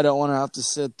I don't want to have to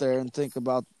sit there and think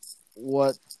about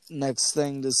what next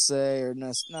thing to say, or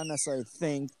not necessarily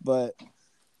think, but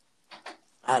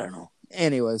I don't know.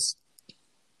 Anyways,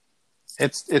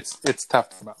 It's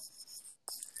tough about,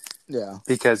 yeah,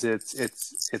 because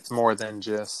it's more than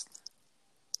just,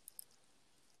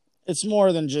 it's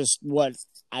more than just what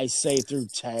I say through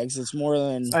text. It's more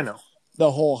than I know.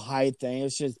 the whole height thing.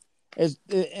 It's just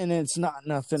and it's not And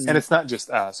nothing. it's not just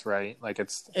us, right? Like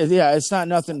Yeah, it's not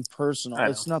nothing personal. I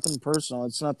know. It's nothing personal.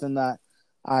 It's nothing that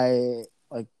I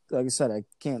like I said, I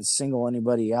can't single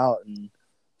anybody out and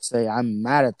say I'm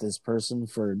mad at this person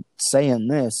for saying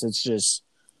this. It's just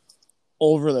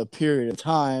over the period of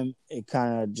time, it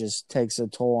kind of just takes a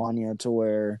toll on you to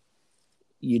where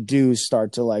you do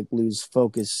start to like lose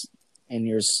focus in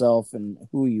yourself and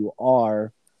who you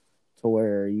are, to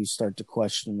where you start to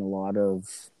question a lot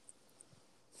of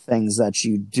things that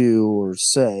you do or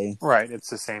say. Right. It's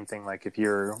the same thing. Like if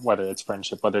you're, whether it's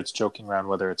friendship, whether it's joking around,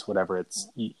 whether it's whatever, it's,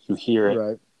 you hear it,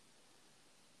 Right.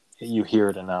 you hear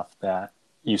it enough that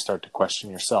you start to question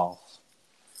yourself.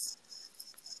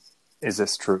 Is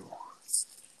this true?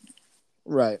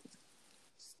 Right.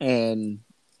 And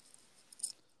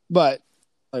but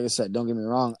like I said, don't get me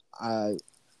wrong, I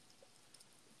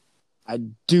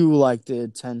do like the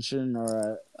attention,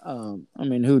 or I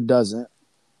mean, who doesn't?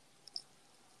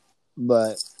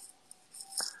 But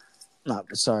not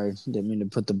sorry, didn't mean to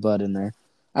put the but in there.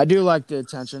 I do like the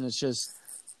attention. It's just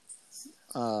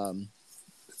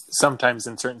Sometimes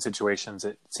in certain situations,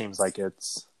 it seems like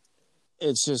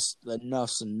it's just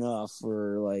enough's enough,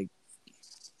 or like,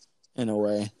 in a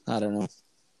way, I don't know.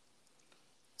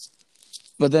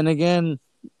 But then again,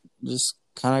 just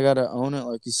kind of got to own it,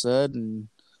 like you said, and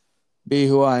be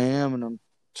who I am, and I'm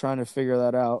trying to figure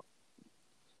that out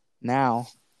now.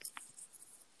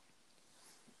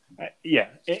 yeah.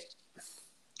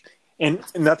 And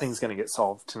nothing's going to get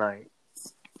solved tonight.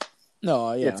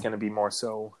 No, yeah. It's going to be more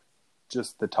so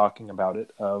just the talking about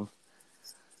it of,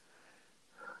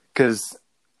 because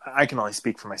I can only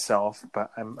speak for myself,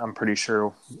 but I'm pretty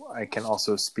sure I can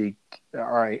also speak. All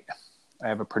right, I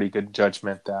have a pretty good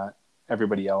judgment that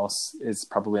everybody else is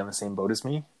probably on the same boat as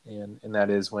me, and that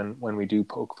is when we do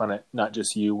poke fun at not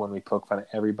just you, when we poke fun at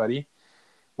everybody,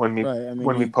 when we Right. I mean,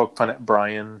 when we poke fun at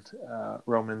Brian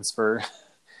Romans for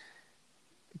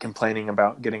complaining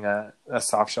about getting a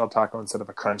soft shell taco instead of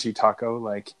a crunchy taco,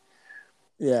 like,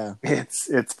 yeah.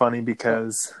 it's funny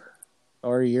because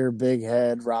Or your big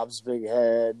head, Rob's big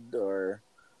head, or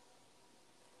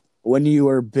when you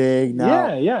were big.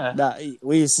 Now, yeah.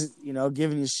 we used to,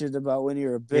 giving you shit about when you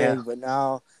were big, Yeah. but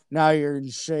now you're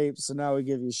in shape, so now we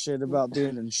give you shit about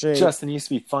being in shape. Justin used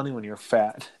to be funny when you were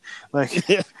fat. Like,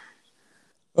 Yeah.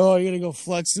 Oh, you're gonna go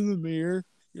flex in the mirror.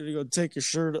 You're gonna go take your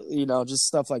shirt, just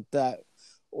stuff like that.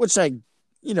 Which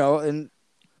and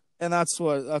that's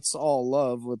all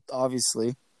love with,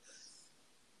 obviously.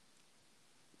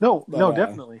 no, But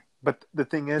definitely. But the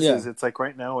thing is yeah, it's like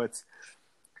right now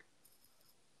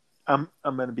I'm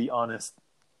going to be honest.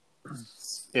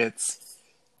 It's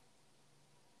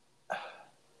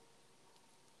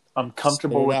I'm spit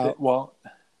comfortable it with it. out. Well,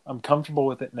 I'm comfortable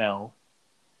with it now,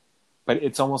 but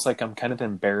it's almost like I'm kind of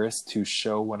embarrassed to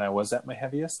show when I was at my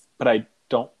heaviest, but I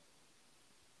don't.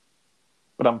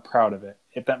 But I'm proud of it,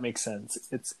 if that makes sense.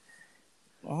 It's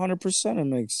 100%. It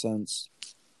makes sense.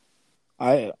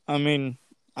 I mean,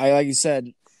 like you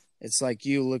said, it's like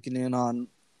you looking in on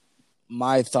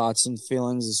my thoughts and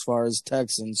feelings as far as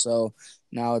texting. So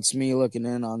now it's me looking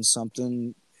in on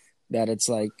something that it's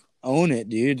like, own it,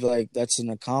 dude. Like, that's an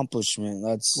accomplishment.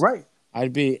 right.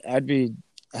 I'd be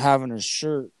having a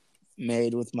shirt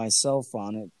made with myself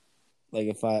on it. Like,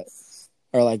 if I,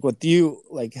 or like with you,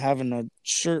 like having a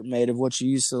shirt made of what you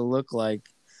used to look like,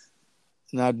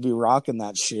 and I'd be rocking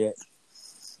that shit.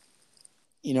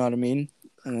 You know what I mean?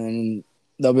 And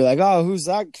they'll be like, "Oh, who's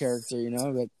that character?"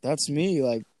 Like, that's me,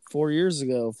 like 4 years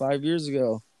ago, 5 years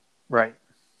ago. Right.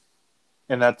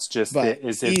 And that's just But it.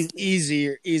 Is it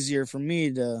easier for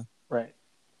me to right?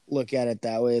 look at it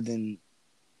that way than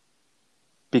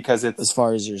Because as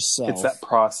far as it's yourself. that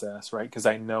process, right? Because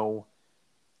I know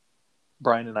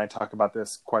Brian and I talk about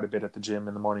this quite a bit at the gym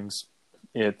in the mornings.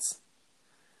 It's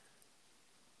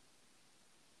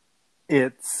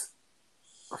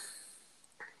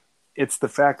the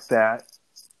fact that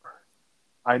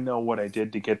I know what I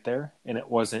did to get there, and it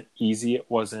wasn't easy. It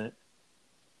wasn't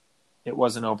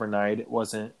overnight. It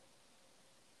wasn't,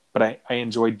 but I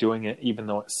enjoyed doing it even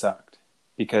though it sucked,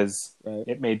 because Right.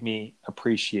 it made me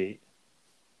appreciate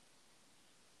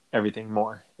everything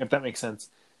more, if that makes sense.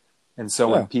 And so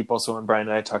Yeah. when Brian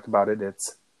and I talk about it,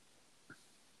 it's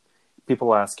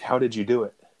people ask, how did you do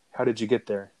it? How did you get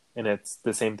there? And it's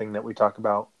the same thing that we talk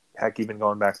about, heck, even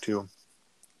going back to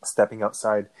stepping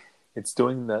outside. It's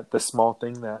doing the small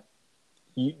thing that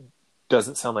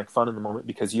doesn't sound like fun in the moment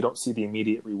because you don't see the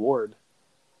immediate reward.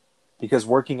 Because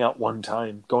working out one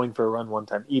time, going for a run one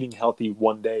time, eating healthy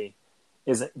one day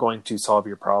isn't going to solve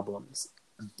your problems.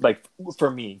 Like, for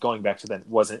me, going back to then,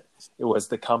 it was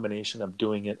the combination of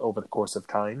doing it over the course of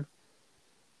time.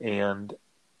 And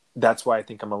that's why I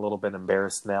think I'm a little bit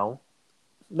embarrassed now.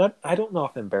 I don't know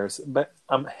if embarrassed, but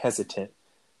I'm hesitant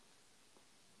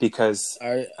because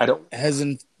I don't.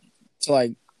 Hesitant to,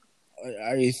 like,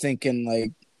 are you thinking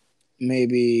like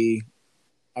maybe,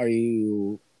 are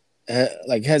you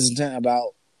like hesitant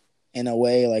about, in a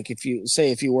way, like if you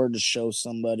were to show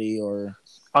somebody, or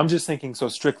I'm just thinking so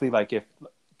strictly like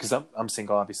because I'm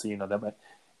single, obviously you know that, but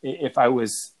if I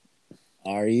was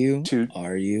are you to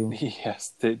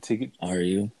yes are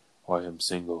you I am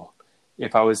single.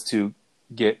 If I was to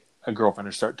get a girlfriend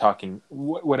or start talking,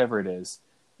 whatever it is,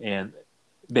 and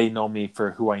they know me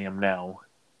for who I am now,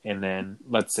 and then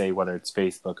let's say whether it's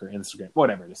Facebook or Instagram,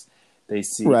 whatever it is,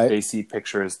 right? they see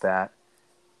pictures that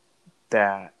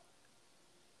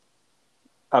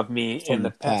of me in From the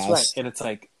the past, right? past. And it's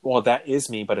like, well, that is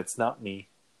me, but it's not me.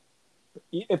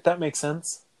 If that makes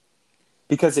sense,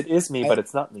 because it is me, I but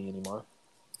it's not me anymore.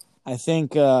 I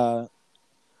think, but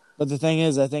the thing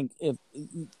is, I think if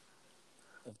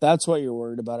that's what you're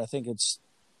worried about, I think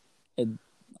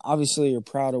obviously you're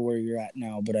proud of where you're at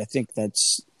now, but I think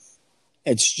it's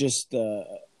just kind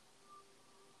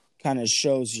of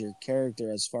shows your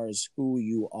character as far as who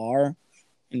you are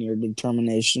and your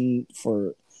determination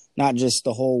for not just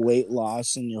the whole weight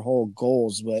loss and your whole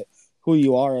goals, but who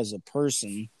you are as a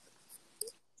person.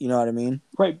 You know what I mean?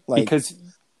 Right. Like, Because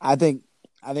I think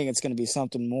it's going to be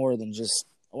something more than just,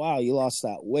 wow, you lost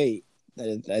that weight.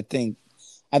 I think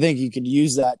you could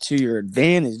use that to your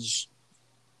advantage,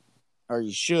 or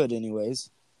you should, anyways.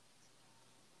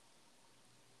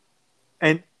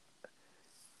 and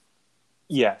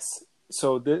yes.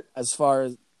 So As far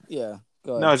as go ahead.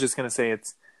 no, I was just gonna say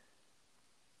it's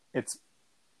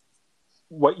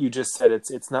what you just said.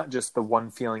 It's not just the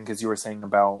one feeling, because you were saying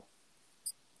about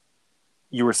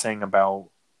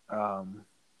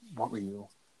what were you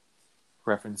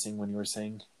referencing when you were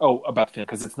saying about feeling,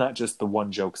 because it's not just the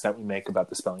one jokes that we make about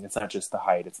the spelling. It's not just the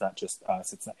height. It's not just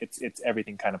us. It's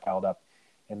everything kind of piled up,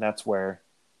 and that's where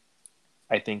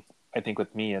I think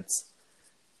with me it's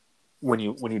when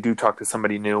you do talk to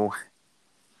somebody new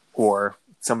or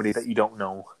somebody that you don't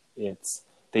know, it's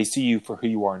they see you for who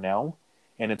you are now,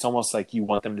 and it's almost like you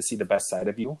want them to see the best side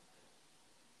of you.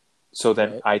 So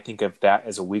then Right. I think of that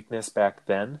as a weakness back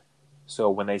then. So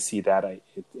when they see that,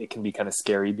 it can be kind of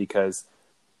scary, because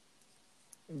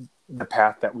the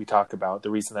path that we talk about,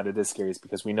 the reason that it is scary is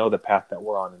because we know the path that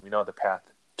we're on, and we know the path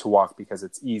to walk because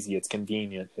it's easy, it's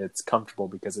convenient, it's comfortable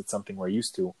because it's something we're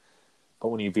used to. But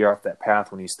when you veer off that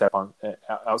path, when you step on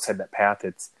outside that path,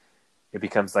 it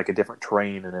becomes like a different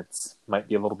terrain, and it's might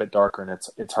be a little bit darker, and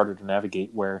it's harder to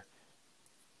navigate. Where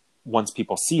once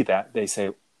people see that, they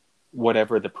say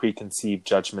whatever the preconceived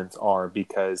judgments are,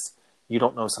 because you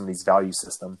don't know somebody's value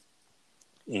system,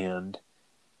 and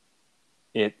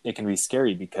it can be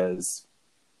scary because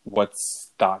what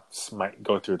thoughts might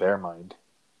go through their mind,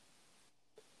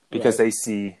 because Right.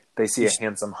 they see a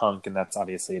handsome hunk, and that's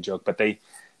obviously a joke, but they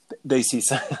see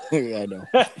some. Yeah, I know.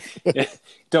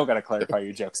 Don't gotta clarify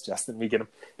your jokes, Justin. We get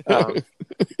them.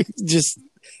 Just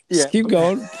Yeah, keep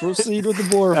going. Proceed with the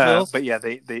bore, Phil. but yeah,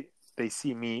 they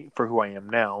see me for who I am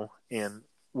now, and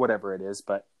whatever it is.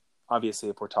 But obviously,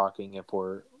 if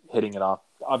we're hitting it off,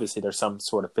 obviously there's some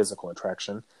sort of physical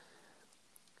attraction.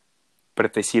 But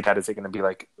if they see that, is it going to be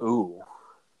like, ooh,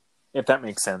 if that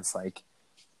makes sense? Like,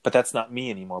 but that's not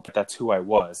me anymore. But that's who I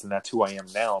was, and that's who I am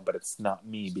now. But it's not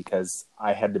me because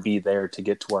I had to be there to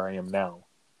get to where I am now.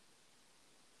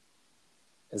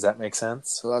 Does that make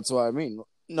sense? So that's what I mean.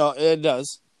 No, it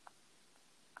does.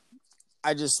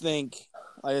 I just think,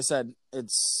 like I said,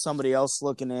 it's somebody else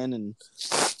looking in, and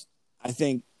I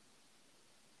think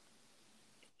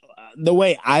the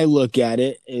way I look at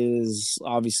it is,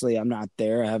 obviously I'm not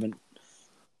there. I haven't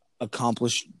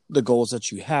accomplished the goals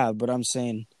that you have, but I'm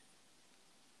saying,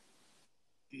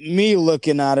 me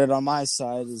looking at it on my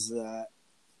side is that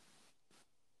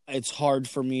it's hard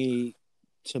for me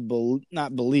to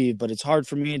not believe, but it's hard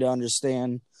for me to not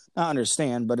understand,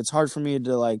 but it's hard for me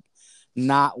to like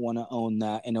not want to own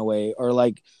that in a way, or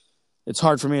like it's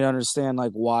hard for me to understand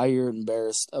like why you're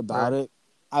embarrassed about Right.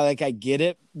 it. I get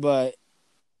it, but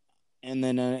and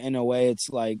then in a way it's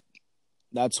like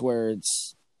that's where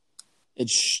it's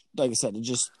like I said, it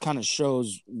just kind of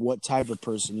shows what type of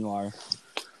person you are,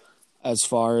 as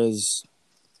far as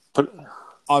But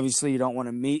obviously you don't want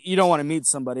to meet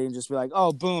somebody and just be like,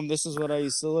 oh, boom, this is what I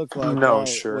used to look like. no, All right,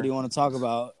 sure. what do you want to talk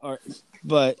about?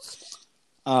 But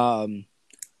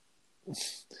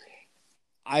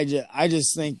I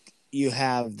just think you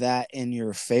have that in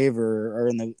your favor, or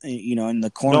in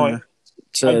the corner,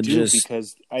 I to do, just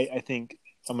because I think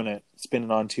I'm going to spin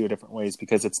it on two different ways,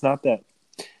 because it's not that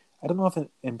I don't know if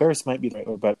embarrassed might be the right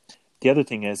word, but the other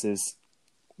thing is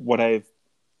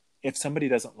if somebody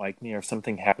doesn't like me, or if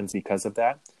something happens because of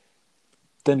that,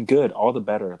 then good, all the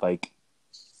better. Like,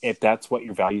 if that's what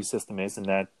your value system is, and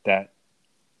that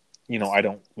I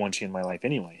don't want you in my life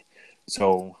anyway.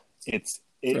 So it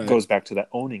Right. goes back to that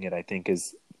owning it. I think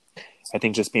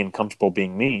just being comfortable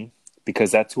being me,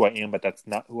 because that's who I am, but that's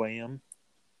not who I am,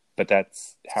 but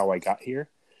that's how I got here.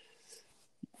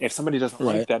 If somebody doesn't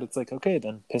Right. like that, it's like, okay,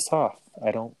 then piss off.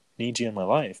 I don't need you in my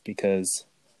life, because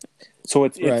so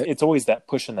Right. it's always that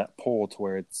push and that pull, to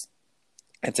where it's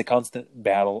a constant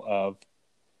battle of,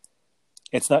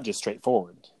 it's not just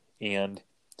straightforward. And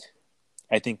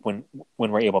I think when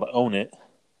we're able to own it,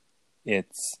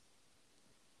 it's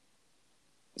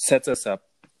sets us up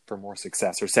for more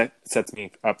success, or sets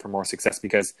me up for more success,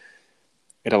 because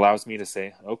it allows me to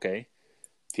say, okay,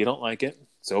 if you don't like it,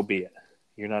 so be it.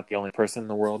 You're not the only person in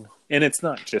the world. And it's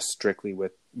not just strictly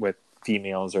with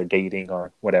females or dating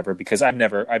or whatever, because I've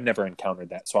never encountered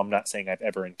that. So I'm not saying I've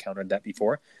ever encountered that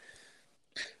before.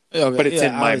 but Okay, it's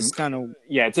in yeah, I my was kind of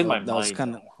it's in my that was mind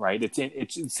kind of though, right?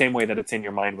 It's the same way that it's in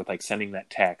your mind with like sending that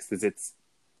text, is it's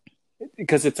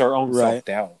because it's our own right, self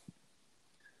doubt,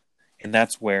 and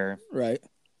that's where right.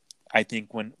 I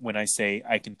think when I say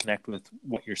I can connect with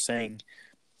what you're saying,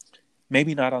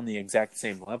 maybe not on the exact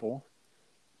same level,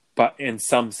 but in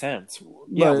some sense,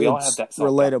 yeah, But we all have it's that self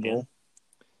doubt, relatable.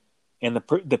 and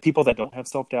the people that don't have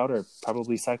self doubt are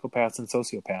probably psychopaths and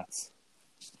sociopaths,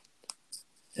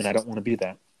 and I don't want to be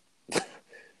that.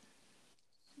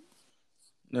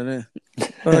 Well,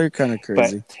 you're kind of But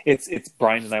crazy. it's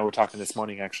Brian and I were talking this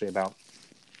morning actually about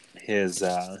his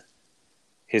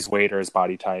weight or his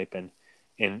body type,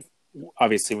 and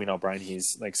obviously we know Brian,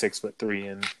 he's like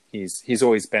 6'3", and he's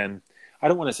always been, I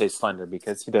don't want to say slender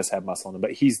because he does have muscle in him,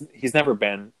 but he's never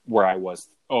been where I was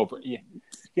over. Yeah,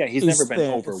 he's never He's been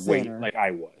overweight thinner, like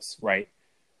I was, right?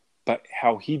 But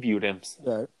how he viewed him,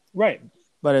 right? right?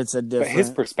 But it's a But his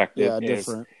different, perspective yeah, is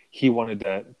different. he wanted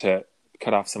to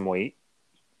cut off some weight,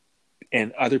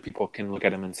 and other people can look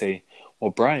at him and say,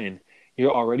 "Well, Brian,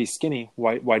 you're already skinny.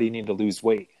 Why do you need to lose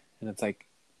weight?" And it's like,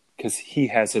 because he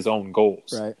has his own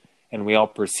goals, Right, and we all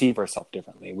perceive ourselves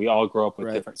differently. We all grow up with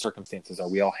right. different circumstances, or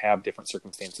we all have different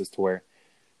circumstances to where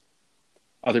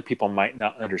other people might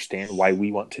not understand why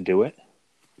we want to do it.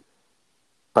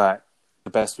 But the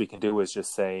best we can do is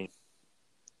just say,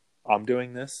 I'm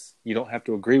doing this. You don't have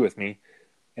to agree with me.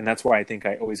 And that's why I think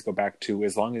I always go back to,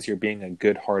 as long as you're being a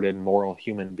good-hearted, moral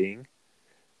human being,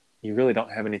 you really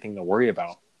don't have anything to worry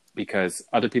about, because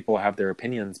other people have their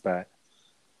opinions, but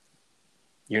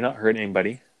you're not hurting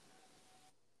anybody.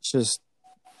 It's just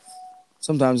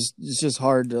sometimes it's just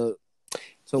hard to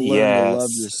learn to Yes. love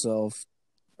yourself,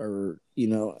 or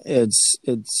it's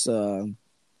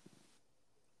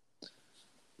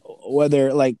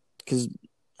whether like because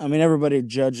I mean everybody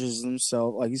judges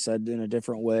themselves, like you said, in a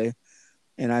different way,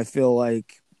 and I feel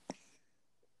like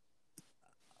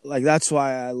that's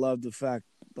why I love the fact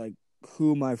like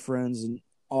who my friends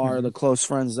are, Mm-hmm. the close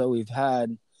friends that we've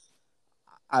had.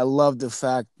 I love the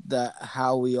fact that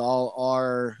how we all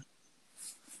are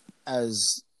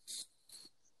as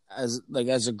as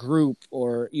a group,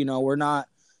 or we're not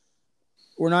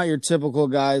your typical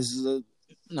guys.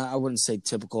 No, I wouldn't say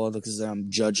typical because I'm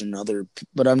judging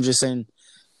but I'm just saying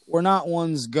we're not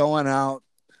ones going out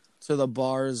to the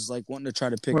bars like wanting to try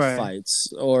to pick Right.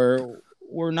 fights, or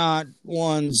we're not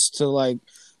ones to like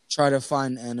try to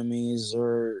find enemies,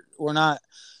 or we're not.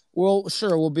 Well,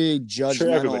 sure, we'll be Sure,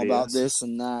 judgmental everybody about is. this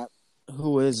and that.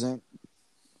 Who isn't?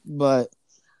 But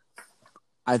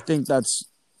I think that's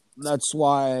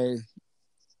why.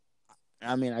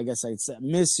 I mean, I guess I'd say I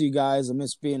miss you guys. I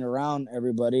miss being around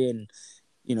everybody, and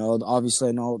obviously,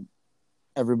 I know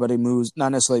everybody moves,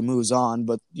 not necessarily moves on,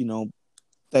 but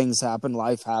things happen,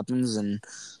 life happens, and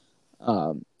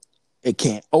it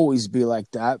can't always be like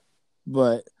that.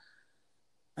 But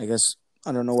I guess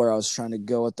I don't know where I was trying to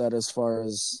go with that, as far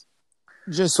as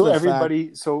just So the fact everybody,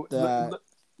 that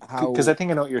because how I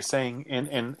think I know what you're saying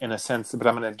in a sense, but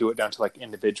I'm going to do it down to like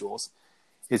individuals.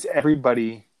 Is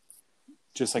everybody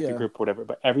just like a yeah, group, or whatever?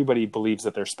 But everybody believes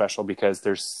that they're special because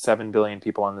there's 7 billion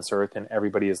people on this earth, and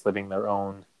everybody is living their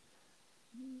own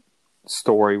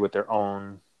story with their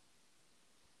own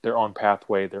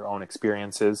pathway, their own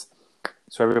experiences.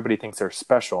 So everybody thinks they're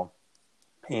special,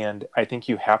 and I think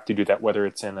you have to do that, whether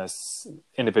it's in a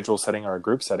individual setting or a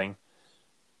group setting,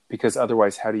 because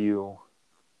otherwise, how do you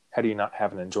not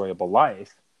have an enjoyable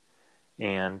life?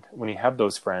 And when you have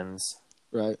those friends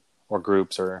right, or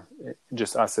groups or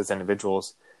just us as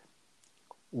individuals,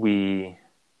 we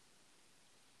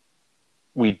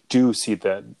do see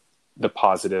the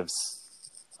positives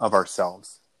of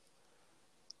ourselves,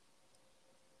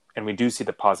 and we do see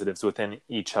the positives within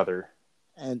each other.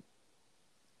 and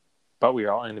But we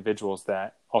are all individuals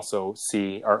that also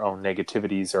see our own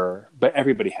negativities, but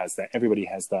everybody has that. Everybody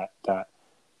has that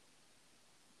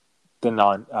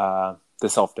the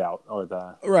self-doubt,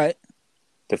 or right.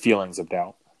 the feelings of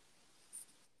doubt.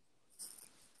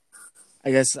 I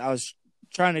guess I was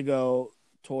trying to go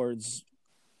towards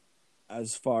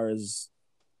as far as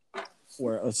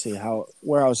where let's see how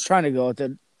where I was trying to go with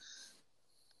it.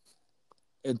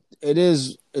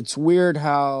 It's weird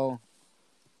how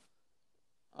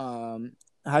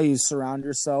you surround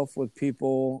yourself with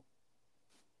people,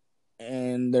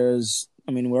 and I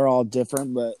mean we're all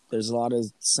different, but there's a lot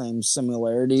of same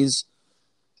similarities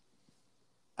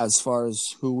as far as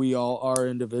who we all are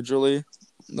individually.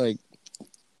 like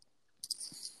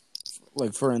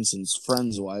like for instance,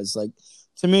 friends wise, like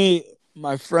to me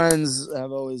my friends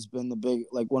have always been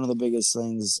one of the biggest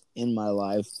things in my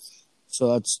life.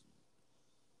 So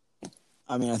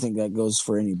I mean, I think that goes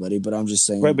for anybody, but I'm just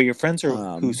saying. Right, but your friends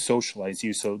are who socialize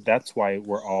you, so that's why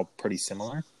we're all pretty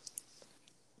similar.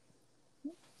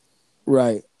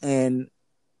 Right. And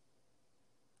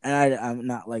I'm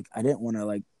not like, I didn't want to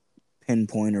like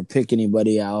pinpoint or pick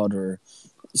anybody out or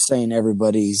saying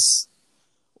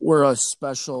we're a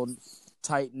special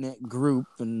tight knit group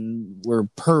and we're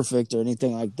perfect or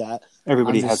anything like that.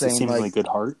 Everybody has a seemingly good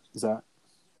heart. Is that?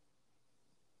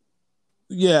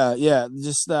 Yeah.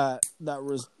 Just that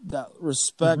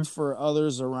respect for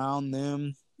others around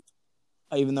them.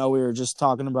 Even though we were just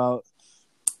talking about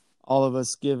all of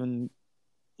us giving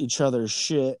each other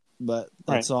shit, but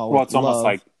that's all. Well, it's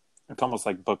almost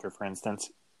like Booker, for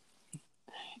instance.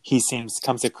 He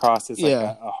comes across as like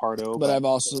a hardo, but I've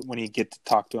also, when you get to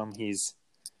talk to him, he's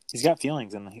got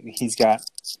feelings and he's got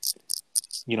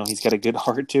a good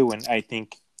heart too. And I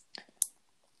think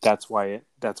that's why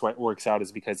it works out,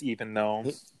 is because even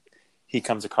though he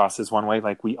comes across as one way,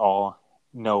 like we all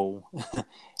know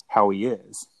how he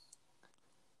is.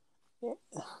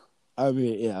 I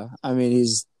mean,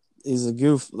 he's a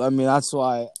goof. I mean, that's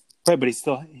why. Right, but he's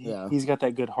got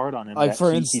that good heart on him. Like,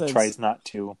 for instance, he tries not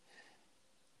to,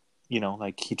 he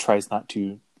tries not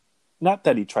to, not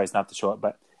that he tries not to show it,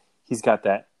 but he's got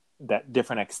that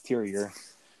different exterior,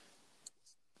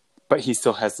 but he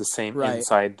still has the same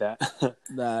inside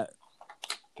that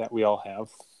we all have.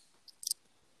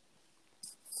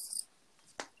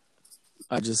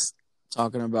 I just,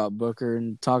 talking about Booker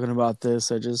and talking about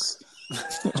this, I just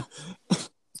picture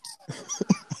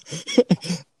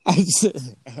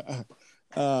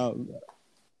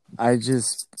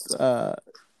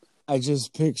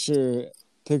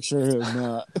him.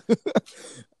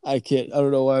 I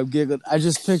don't know why I'm giggling. I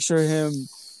just picture him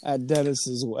at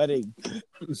Dennis's wedding,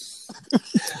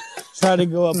 trying to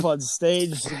go up on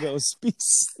stage to go speak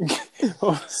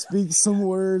some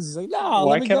words. He's like, no,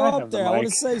 let me go up there. I want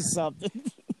to say something.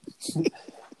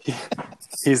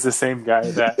 He's the same guy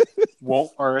that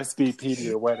won't RSVP to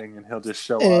your wedding, and he'll just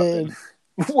show up. And,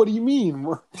 what do you mean?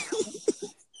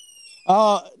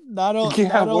 Not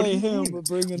only him, but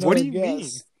bring another guest. What do you mean?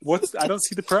 I don't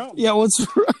see the problem. Yeah, what's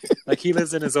right? Like, he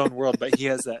lives in his own world, but he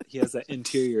has that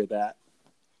interior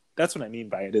that's what I mean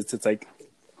by it. It's like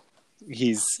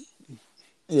he's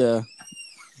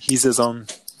his own.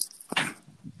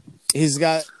 He's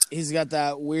got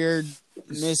that weird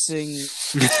missing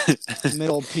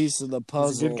middle piece of the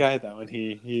puzzle. He's a good guy though, and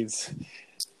he'll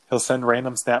send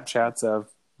random Snapchats of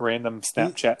random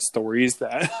Snapchat stories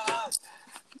that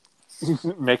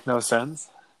make no sense.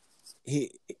 He's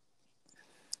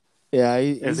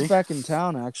back in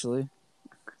town actually.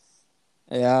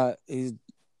 Yeah, he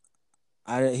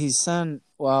sent.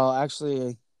 Well,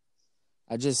 actually,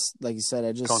 I just, like you said,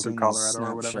 going through Colorado Snapchat.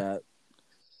 Or whatever.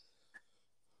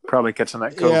 Probably catching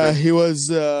that COVID. Yeah, he was.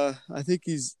 I think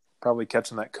he's probably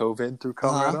catching that COVID through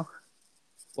Colorado.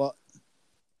 Well,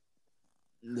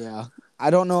 yeah, I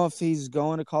don't know if he's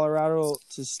going to Colorado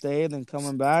to stay and then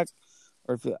coming back,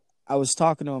 or if I was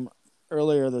talking to him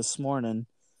earlier this morning,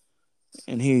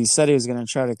 and he said he was going to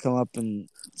try to come up and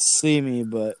see me,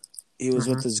 but he was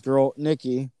with his girl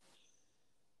Nikki.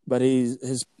 But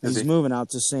he's moving out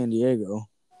to San Diego.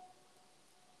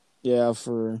 Yeah,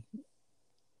 for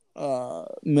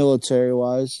military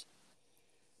wise.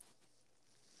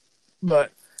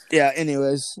 But yeah,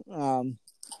 anyways,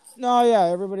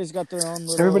 everybody's got their own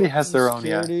little everybody has their own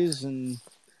insecurities and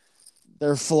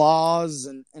their flaws,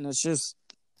 and it's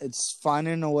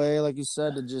finding a way, like you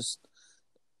said, to just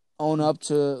own up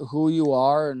to who you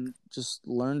are and just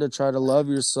learn to try to love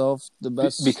yourself the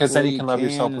best. Because then you can love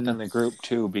yourself within the group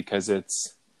too, because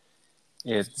it's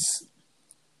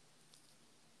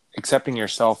accepting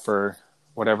yourself for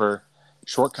whatever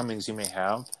shortcomings you may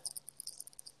have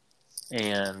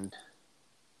and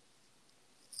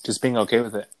just being okay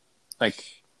with it.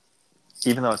 Like,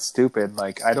 even though it's stupid,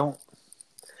 like I won't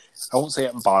say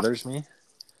it bothers me,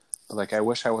 but like I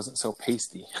wish I wasn't so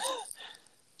pasty.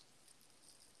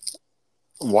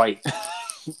 White.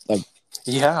 Like,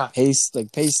 yeah.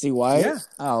 Pasty white? Yeah.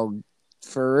 Oh,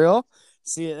 for real?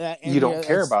 See, that you don't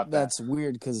care about that. That's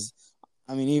weird because,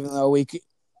 I mean, even though we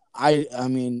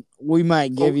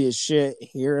might give you shit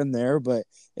here and there, but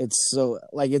it's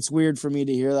it's weird for me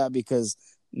to hear that because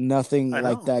nothing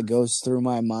like that goes through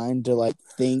my mind to like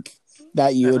think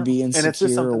that you would be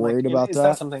insecure or worried about that. It's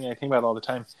not something I think about all the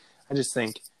time. I just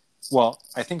think,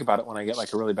 I think about it when I get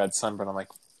like a really bad sunburn. I'm like,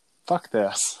 fuck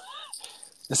this.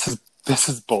 This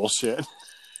is bullshit.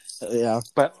 Yeah.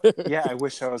 But yeah, I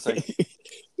wish I was like,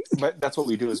 but that's what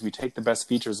we do is we take the best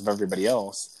features of everybody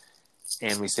else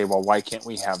and we say, well, why can't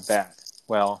we have that?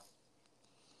 Well,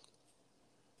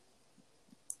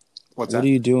 what are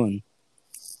you doing?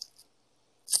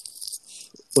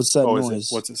 What's that Oh, noise?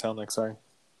 is it? What's it sound like? Sorry.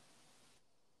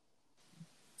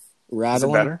 Rattling?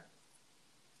 Is it better?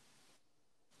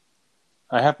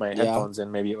 I have my Yeah. headphones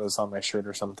in. Maybe it was on my shirt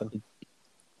or something.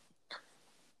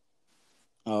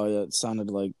 Oh, yeah, it sounded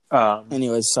like... Um,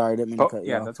 Anyways, sorry, I didn't mean to cut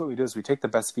you off. That's what we do is we take the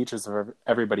best features of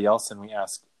everybody else and we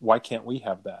ask, why can't we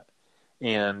have that?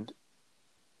 And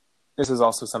this is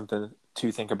also something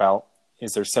to think about,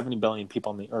 is there's 70 billion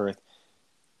people on the earth.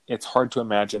 It's hard to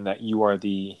imagine that you are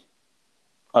the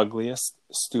ugliest,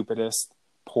 stupidest,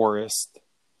 poorest,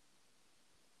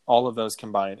 all of those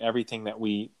combined, everything that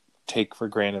we take for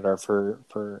granted or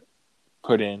for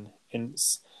put in. And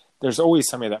there's always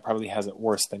somebody that probably has it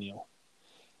worse than you.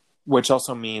 Which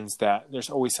also means that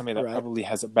there's always somebody that probably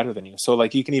has it better than you. So,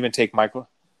 like, you can even take Michael.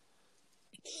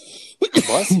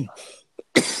 What?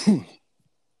 I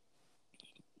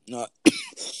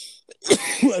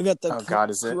got the God,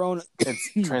 is it? corona.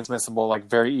 It's transmissible, like,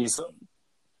 very easily.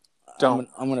 Don't.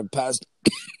 I'm going to pass.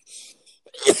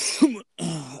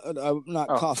 I'm not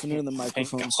coughing into the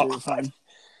microphone, so you're fine.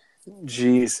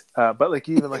 Jeez. But, like,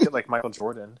 you even look at, like, Michael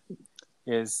Jordan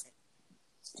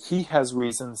he has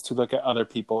reasons to look at other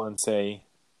people and say,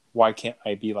 why can't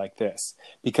I be like this?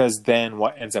 Because then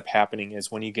what ends up happening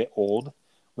is when you get old,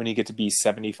 when you get to be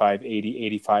 75, 80,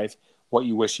 85, what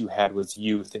you wish you had was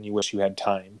youth and you wish you had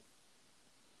time.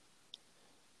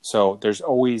 So there's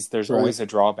always a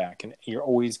drawback, and you're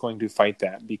always going to fight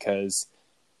that because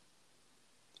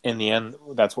in the end,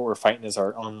 that's what we're fighting is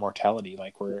our own mortality.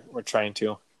 Like we're trying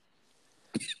to.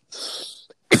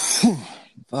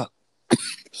 Fuck.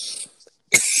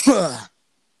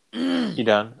 You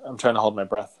done? I'm trying to hold my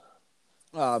breath.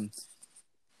 No,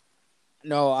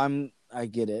 I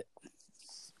get it.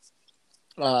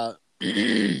 I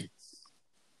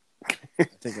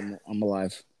think I'm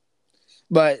alive.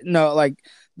 But no, like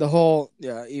the whole,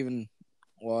 even,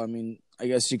 well, I mean, I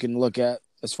guess you can look at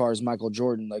as far as Michael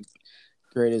Jordan, like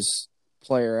greatest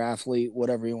player, athlete,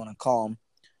 whatever you want to call him.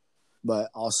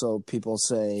 But also people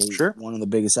say one of the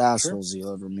biggest assholes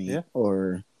you'll ever meet,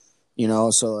 or,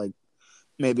 so like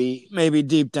maybe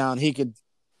deep down he could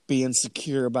be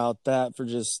insecure about that for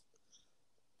just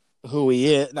who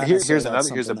he is. Here's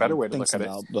a better way to look at it.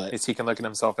 Is he can look at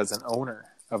himself as an owner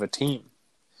of a team.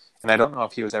 And I don't know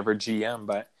if he was ever GM,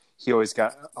 but he always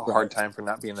got a hard time for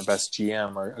not being the best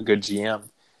GM or a good GM.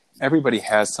 Everybody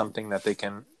has something that they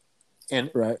can, and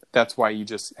that's why you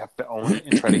just have to own it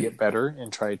and try to get better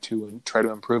and try to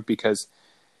improve, because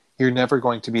you're never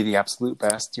going to be the absolute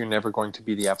best. You're never going to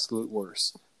be the absolute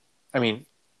worst. I mean,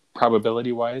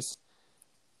 probability wise,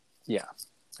 yeah.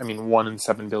 I mean, 1 in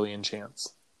 7 billion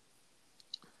chance.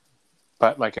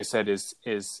 But like I said, is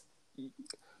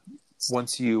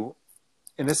once you,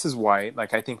 and this is why,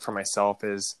 like, I think for myself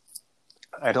is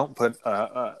I don't put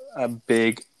a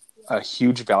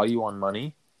huge value on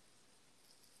money.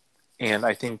 And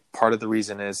I think part of the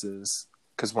reason is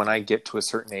because when I get to a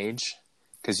certain age,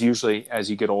 because usually as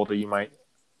you get older, you might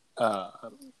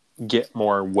get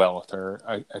more wealth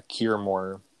or accrue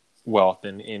more wealth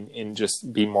and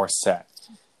just be more set.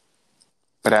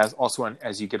 But as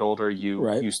you get older,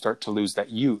 you start to lose that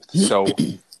youth. So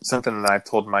something that I've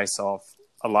told myself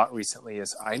a lot recently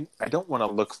is I don't want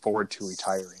to look forward to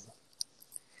retiring.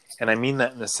 And I mean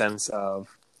that in the sense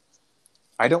of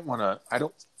I don't want to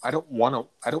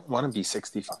be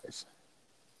 65.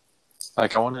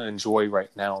 Like, I want to enjoy right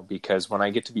now, because when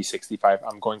I get to be 65,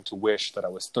 I'm going to wish that I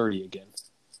was 30 again.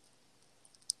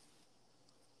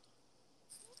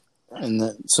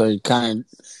 And so you kind of,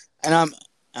 and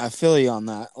I feel you on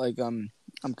that. Like I'm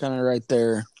kind of right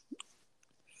there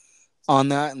on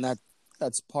that, and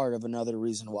that's part of another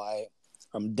reason why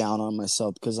I'm down on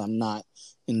myself, because I'm not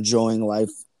enjoying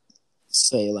life,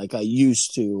 say, like I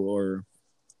used to, or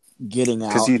getting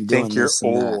out. Because you think you're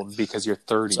old because you're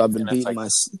 30. So I've been beating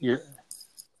myself.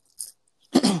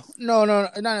 No,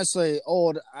 not necessarily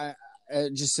old. I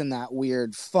just in that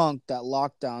weird funk, that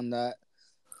lockdown, that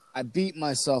I beat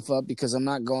myself up because I'm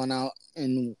not going out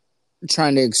and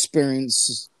trying to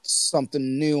experience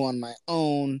something new on my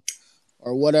own,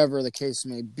 or whatever the case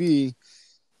may be.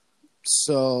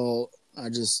 So I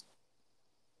just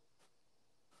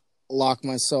lock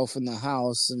myself in the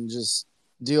house and just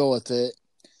deal with it.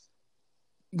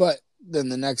 But then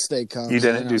the next day comes. You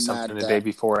didn't do something the day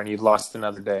before, and you lost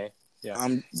another day. Yeah,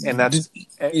 and those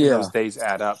days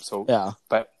add up. So,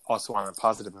 but also on a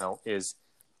positive note is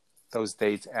those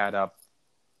days add up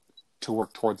to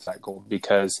work towards that goal.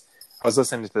 Because I was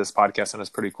listening to this podcast, and it was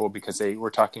pretty cool because they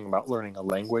were talking about learning a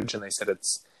language, and they said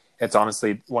it's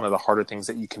honestly one of the harder things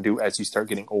that you can do as you start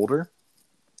getting older.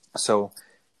 So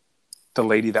the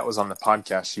lady that was on the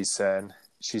podcast, she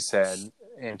said,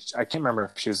 and I can't remember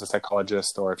if she was a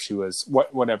psychologist or if she was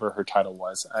whatever her title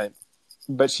was.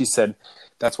 But she said,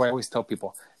 that's why I always tell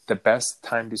people the best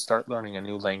time to start learning a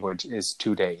new language is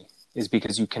today, is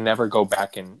because you can never go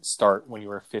back and start when you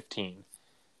were 15.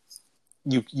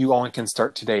 You only can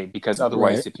start today, because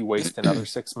otherwise, Right. if you waste another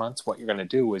 6 months, what you're going to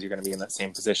do is you're going to be in that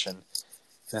same position.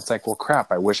 And it's like, well,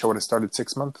 crap, I wish I would have started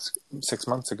 6 months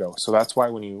ago. So that's why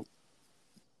when you,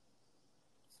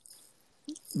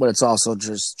 But it's also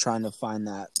just trying to find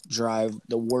that drive,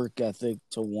 the work ethic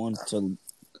to want to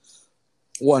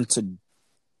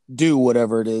do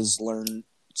whatever it is, learn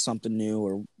something new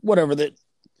or whatever that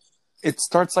it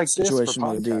starts like this for situation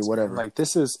may be, podcasts, whatever. man. Like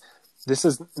this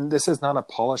is not a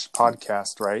polished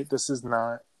podcast, right? This is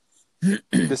not.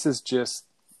 This is just.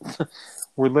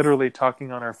 We're literally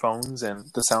talking on our phones, and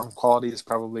the sound quality is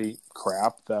probably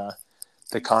crap. The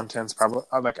content's probably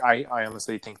like I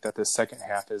honestly think that the second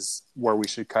half is where we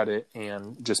should cut it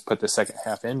and just put the second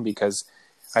half in, because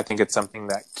I think it's something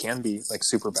that can be like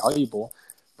super valuable,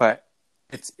 but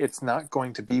it's not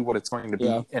going to be what it's going to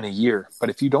be in a year. But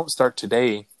if you don't start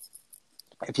today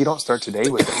with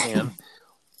it, man,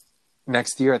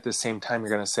 next year at the same time, you're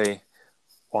going to say,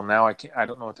 well, now I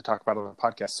don't know what to talk about on the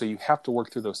podcast. So you have to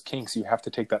work through those kinks. You have to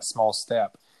take that small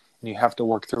step, and you have to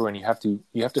work through, and you have to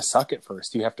suck it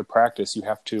first. You have to practice. You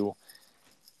have to,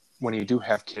 when you do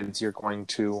have kids, you're going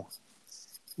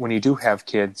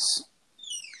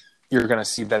to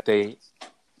see that they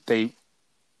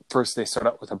first they start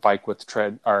out with a bike with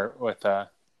tread or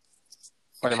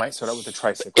they might start out with a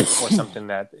tricycle or something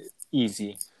that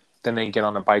easy. Then they get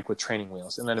on a bike with training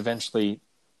wheels, and then eventually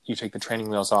you take the training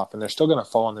wheels off, and they're still going to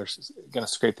fall and they're going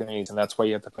to scrape their knees, and that's why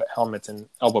you have to put helmets and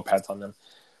elbow pads on them.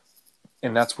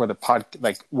 And that's where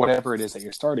like whatever it is that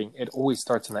you're starting, it always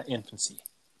starts in that infancy.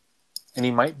 And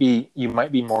you might be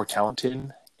more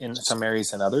talented in some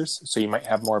areas than others, so you might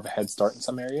have more of a head start in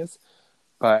some areas,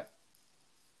 but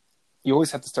you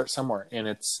always have to start somewhere. And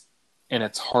it's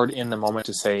hard in the moment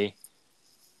to say,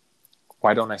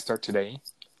 why don't I start today?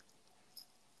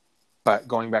 But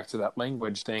going back to that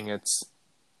language thing,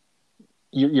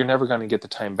 you're never going to get the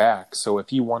time back. So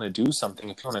if you want to do something,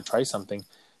 if you want to try something,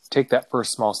 take that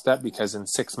first small step, because in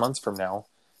 6 months from now,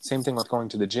 same thing with going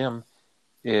to the gym,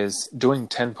 is doing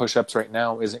 10 push-ups right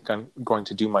now isn't going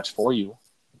to do much for you.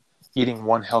 Eating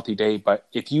one healthy day, but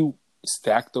if you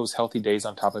stack those healthy days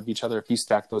on top of each other, if you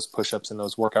stack those push-ups and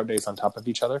those workout days on top of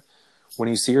each other, when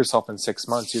you see yourself in 6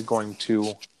 months, you're going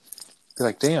to be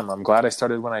like, damn, I'm glad I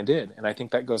started when I did. And I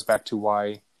think that goes back to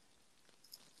why,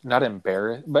 not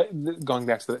embarrassed, but going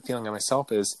back to that feeling of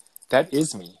myself, is that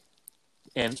is me.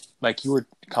 And like you were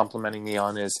complimenting me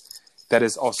on, that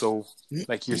is also,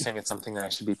 like you're saying, it's something that I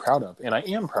should be proud of, and I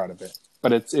am proud of it.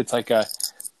 But it's like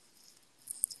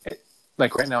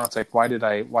like right now, it's like, why did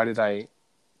I?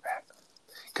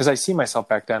 Because I see myself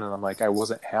back then, and I'm like, I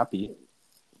wasn't happy,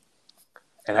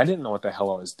 and I didn't know what the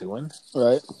hell I was doing.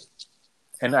 Right.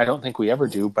 And I don't think we ever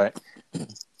do, but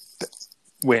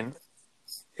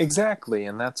exactly,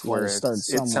 and that's where it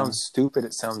sounds stupid.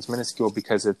 It sounds minuscule,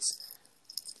 because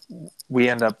we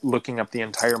end up looking up the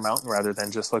entire mountain rather than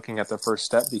just looking at the first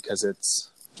step, because it's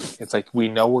like we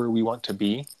know where we want to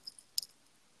be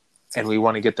and we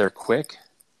want to get there quick.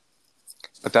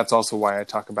 But that's also why I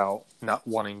talk about not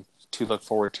wanting to look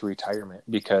forward to retirement,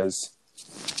 because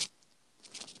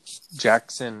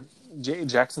Jackson's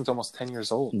almost 10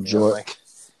 years old. Like,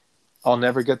 I'll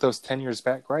never get those 10 years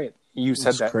back. Right. You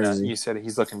said that, Matt. You said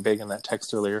he's looking big in that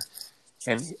text earlier,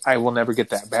 and I will never get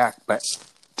that back. But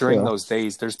during those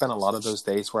days, there's been a lot of those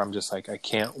days where I'm just like, I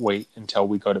can't wait until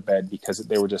we go to bed, because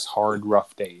they were just hard,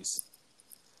 rough days.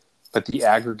 But the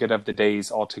aggregate of the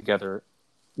days altogether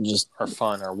are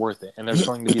fun, are worth it. And there's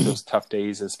going to be those tough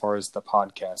days as far as the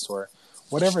podcast or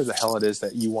whatever the hell it is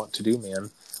that you want to do,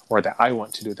 man, or that I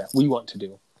want to do, that we want to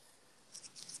do.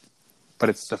 But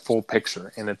it's the full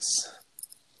picture, and it's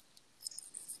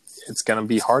going to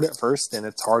be hard at first, and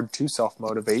it's hard to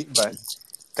self-motivate, but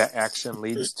that action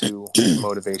leads to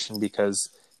motivation, because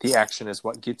the action is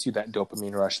what gets you that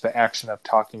dopamine rush. The action of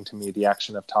talking to me, the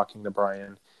action of talking to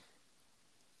Brian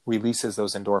releases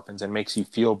those endorphins and makes you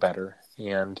feel better.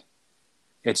 And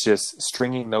it's just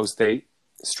stringing those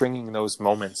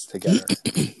moments together.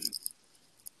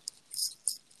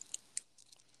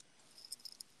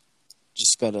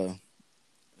 Just gotta.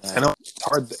 I know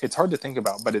it's hard to think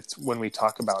about, but it's when we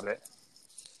talk about it.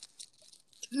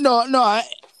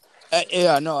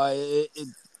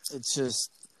 It's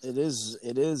just, it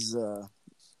is,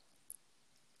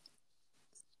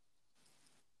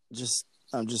 just,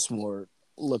 I'm just more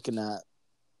looking at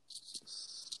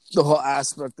the whole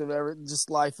aspect of just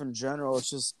life in general. It's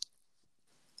just,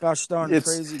 gosh darn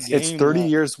crazy game. It's 30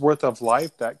 years worth of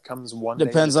life that comes one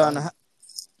Depends day at a on time. how,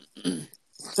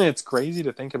 It's crazy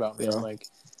to think about, man. Yeah. Like,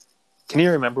 can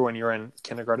you remember when you were in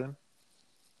kindergarten?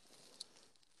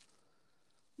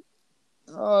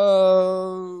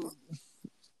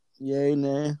 Yay,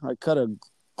 nay. I cut a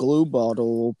glue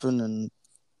bottle open and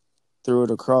threw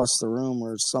it across the room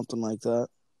or something like that.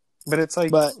 But it's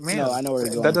like, But man, no, I know where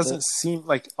you're going that with doesn't it. seem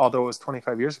like, although it was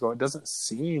 25 years ago, it doesn't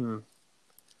seem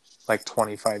like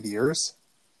 25 years.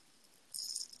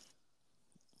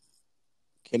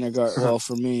 Kindergarten. Well,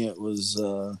 for me, it was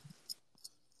Oh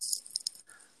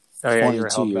yeah, you were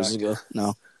 22 held years back. ago.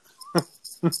 No,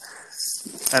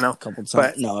 I know, a couple times.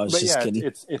 but No, I was but just yeah, kidding.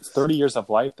 it's 30 years of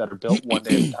life that are built one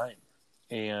day at a time,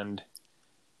 and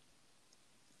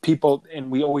people,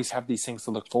 and we always have these things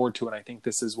to look forward to, and I think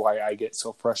this is why I get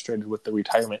so frustrated with the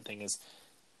retirement thing. Is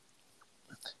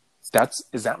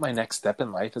that my next step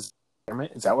in life? Is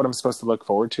retirement? Is that what I'm supposed to look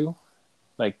forward to?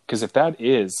 Like, because if that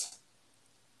is,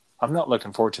 I'm not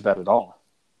looking forward to that at all.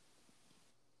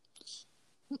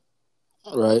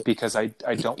 Right. Because I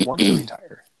don't want to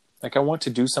retire. Like, I want to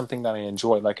do something that I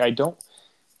enjoy. Like,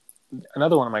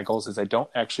 another one of my goals is I don't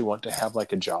actually want to have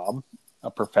like a job, a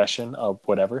profession, of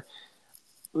whatever.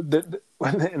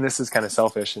 And this is kind of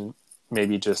selfish and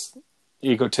maybe just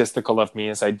egotistical of me,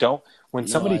 is when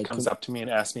somebody comes up to me and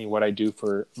asks me what I do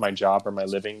for my job or my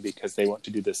living because they want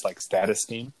to do this like status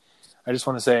scheme, I just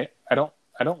want to say, I don't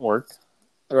work.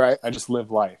 Right. I just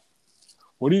live life.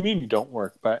 What do you mean you don't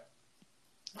work? But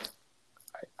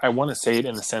I want to say it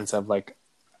in the sense of like,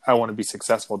 I want to be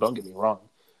successful. Don't get me wrong,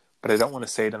 but I don't want to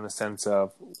say it in the sense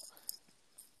of,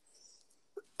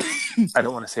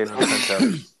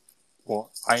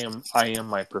 well, I am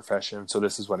my profession. So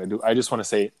this is what I do. I just want to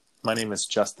say, my name is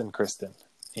Justin Kristen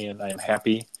and I am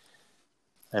happy.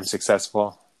 I'm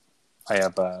successful. I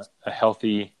have a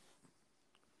healthy,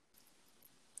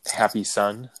 happy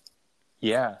son.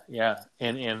 Yeah.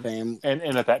 And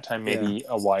at that time, maybe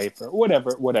a wife or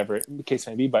whatever the case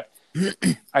may be. But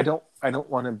I don't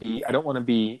want to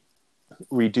be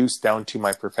reduced down to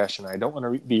my profession. I don't want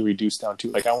to be reduced down to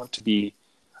like, I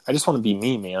just want to be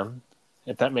me, man.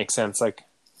 If that makes sense. Like,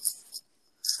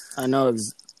 I know.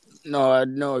 I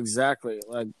know exactly.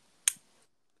 Like,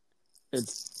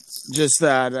 it's just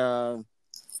that, I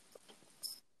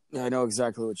know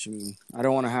exactly what you mean. I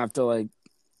don't want to have to like,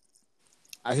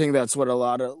 I think that's what a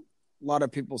lot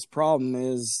of people's problem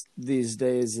is these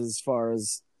days, as far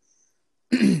as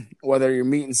whether you're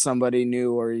meeting somebody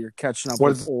new or you're catching up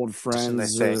with old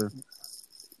friends or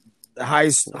high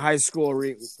school.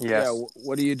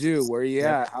 What do you do? Where are you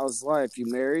at? How's life? You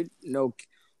married? No.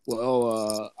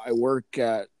 Well, I work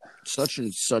at such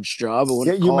and such job. I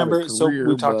wouldn't call it a career, so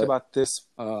we talked about this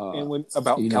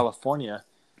about you know. California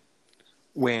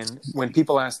when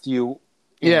people asked you,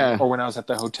 or when I was at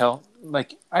the hotel,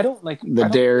 like I don't like the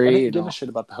dairy. I didn't give a shit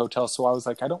about the hotel, so I was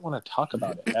like, I don't want to talk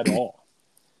about it at all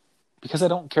because I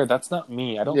don't care. That's not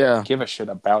me. I don't give a shit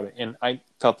about it. And I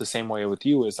felt the same way with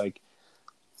you. Is like,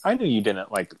 I knew you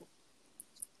didn't like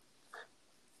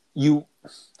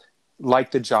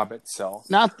the job itself.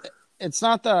 It's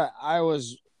not that I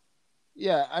was.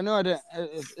 Yeah, I know I didn't.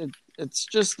 It's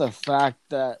just the fact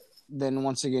that then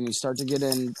once again you start to get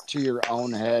into your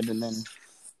own head and then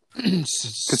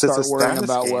start worrying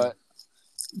about what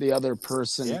the other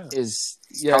person is.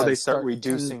 Yeah, how they start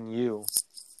reducing you.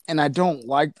 And I don't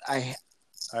like. I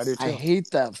do too. I hate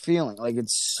that feeling. Like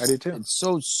I do too. It's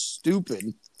so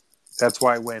stupid. That's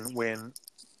why when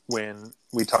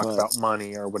we talk about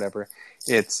money or whatever,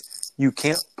 it's you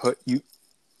can't put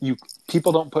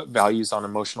people don't put values on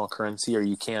emotional currency, or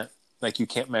you can't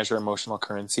measure emotional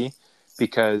currency,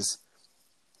 because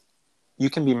you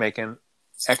can be making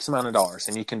X amount of dollars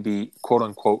and you can be quote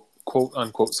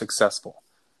unquote successful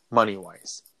money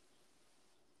wise,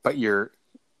 but you're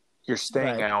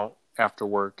staying out after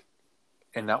work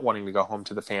and not wanting to go home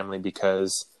to the family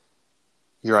because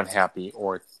you're unhappy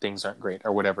or things aren't great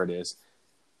or whatever it is.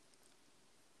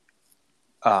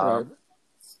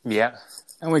 Yeah.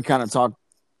 And we kind of talked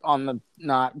on the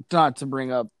not to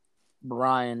bring up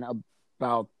Brian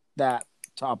about that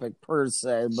topic per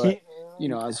se, but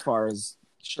as far as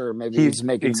maybe he's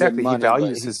making good money, he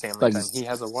values his family time. He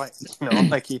has a wife,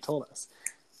 like he told us.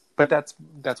 But that's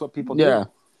what people do. Yeah,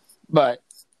 but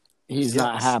he's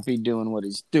not happy doing what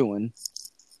he's doing,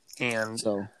 and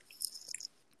so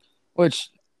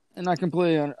and I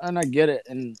completely and I get it,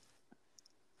 and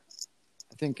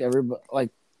I think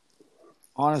everybody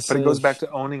honestly, but it goes back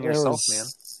to owning yourself, man.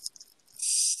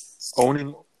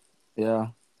 Owning. Yeah.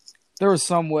 There was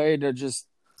some way to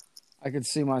I could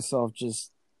see myself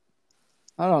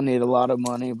I don't need a lot of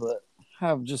money, but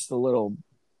have just a little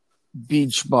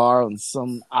beach bar on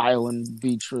some island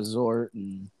beach resort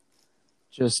and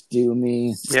just do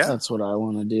me. Yeah. That's what I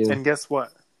want to do. And guess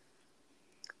what?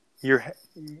 Your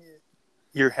happiness,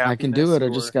 I can do it. I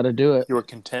just got to do it. Your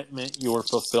contentment, your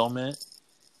fulfillment,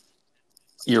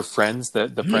 your friends,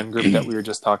 the friend group that we were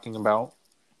just talking about,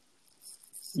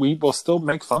 we will still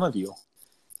make fun of you.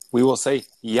 We will say,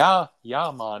 yeah,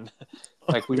 man.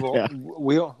 Like we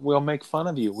will, we'll make fun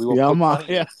of you. We will poke fun at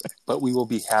you, but we will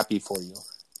be happy for you.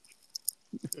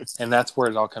 And that's where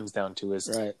it all comes down to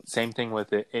is same thing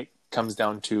with it. It comes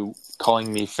down to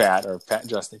calling me fat or fat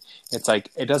Justin. It's like,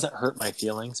 it doesn't hurt my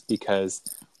feelings because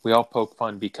we all poke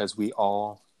fun because we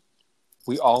all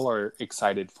are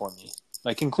excited for me,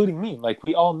 like including me. Like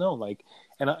we all know, like,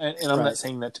 and I'm not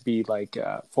saying that to be like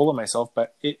full of myself,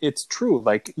 but it's true.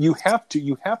 Like you have to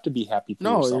be happy for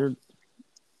yourself.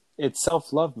 It's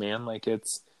self-love, man. Like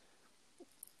it's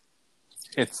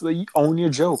like, own your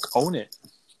joke, own it.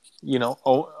 You know,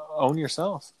 own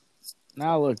yourself.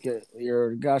 Now look at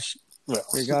your gosh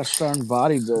darn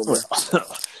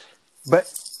bodybuilder.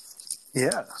 But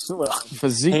yeah,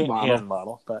 physique hand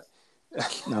model, but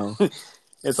no,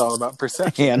 it's all about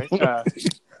perception. Right?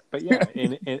 But yeah,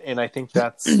 and I think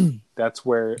that's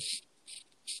where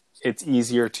it's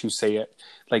easier to say it.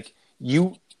 Like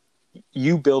you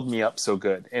build me up so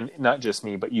good, and not just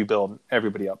me, but you build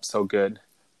everybody up so good.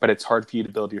 But it's hard for you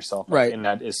to build yourself up, and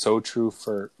that is so true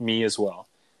for me as well.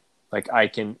 Like I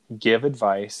can give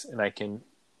advice,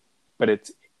 but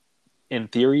it's in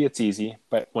theory it's easy,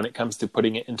 but when it comes to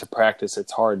putting it into practice,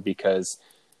 it's hard because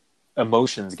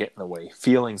emotions get in the way,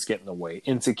 feelings get in the way,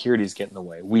 insecurities get in the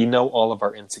way. We know all of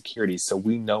our insecurities, so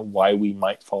we know why we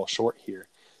might fall short here.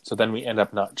 So then we end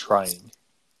up not trying.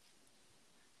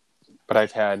 But I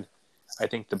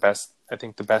think the best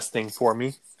thing for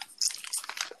me.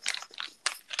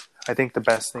 I think the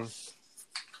best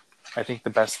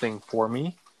thing for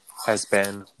me has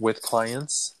been with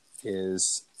clients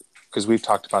is, because we've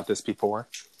talked about this before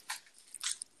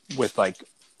with like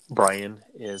Brian,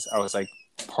 is I was like,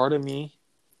 part of me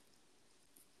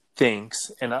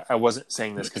thinks, and I wasn't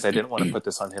saying this because I didn't want to put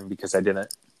this on him because I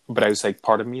didn't, but I was like,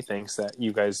 part of me thinks that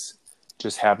you guys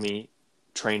just have me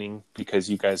training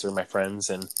because you guys are my friends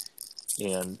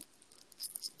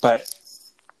but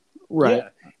right.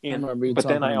 Yeah. But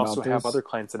then I also have other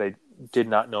clients that I did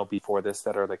not know before this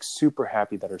that are like super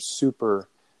happy, that are super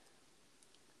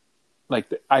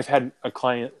like, I've had a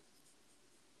client,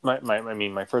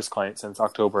 my first client since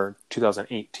October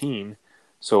 2018.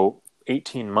 So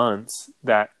 18 months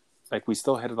that like we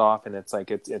still hit it off, and it's like,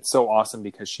 it's so awesome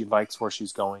because she likes where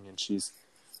she's going, and she's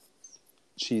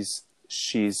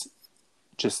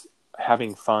just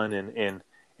having fun, and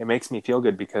it makes me feel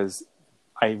good because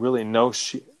I really know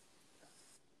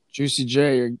Juicy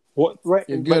J, you're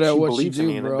good at what you do, in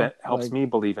me, bro. And that helps me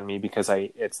believe in me because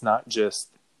it's not just.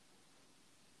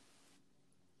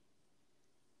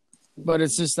 But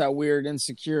it's just that weird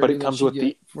insecurity. But it comes with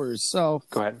for yourself.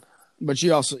 Go ahead. But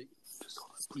you also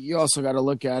got to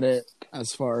look at it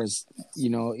as far as, you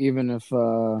know, even if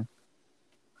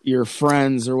your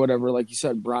friends or whatever, like you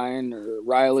said, Brian or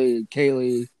Riley,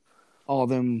 Kaylee, all of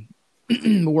them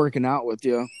working out with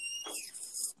you.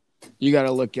 You got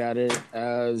to look at it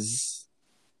as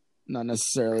not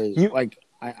necessarily like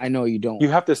I know you don't. You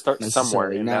have to start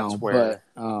somewhere, and now, that's where.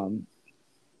 But,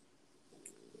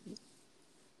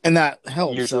 and that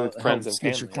helps. Usually with friends helps and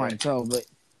family, get your clientele, but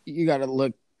you got to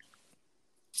look.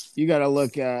 You got to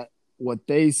look at what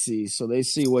they see, so they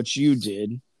see what you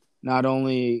did, not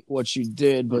only what you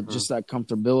did, but just that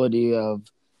comfortability of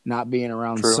not being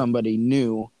around somebody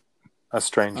new, a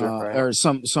stranger, right? or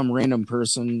some random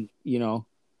person, you know.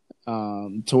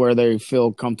 To where they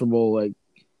feel comfortable, like,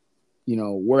 you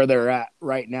know, where they're at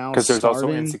right now. Because there's also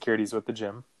insecurities with the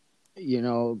gym. You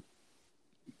know,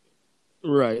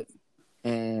 right.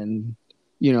 And,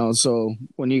 you know, so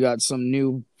when you got some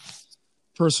new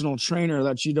personal trainer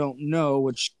that you don't know,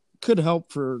 which could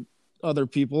help for other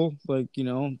people, like, you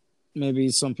know, maybe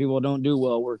some people don't do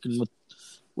well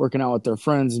working out with their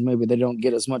friends, and maybe they don't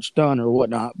get as much done or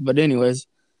whatnot. But anyways,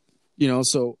 you know,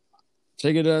 so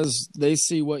take it as they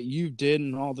see what you did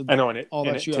and all that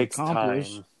you have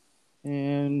accomplished, time.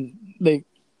 And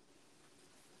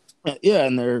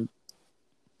they're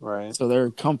right. So they're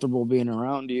comfortable being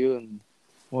around you. And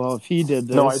well, if he did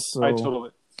this, I totally,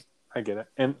 I get it.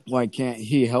 And why can't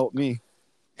he help me?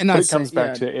 And it comes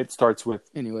back to, it starts with.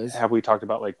 Anyways, have we talked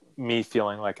about like me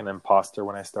feeling like an imposter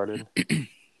when I started?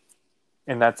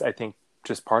 And that's, I think,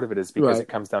 just part of it is because it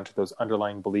comes down to those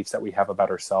underlying beliefs that we have about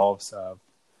ourselves.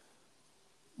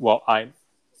 Well,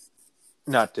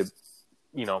 not to,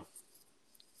 you know,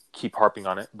 keep harping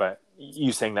on it, but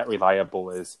you saying that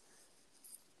reliable is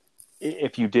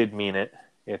if you did mean it,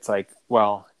 it's like,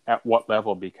 well, at what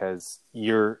level? Because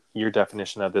your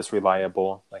definition of this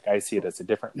reliable, like I see it as a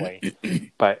different way,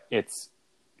 but it's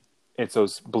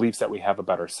those beliefs that we have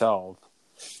about ourselves.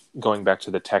 Going back to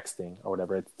the texting or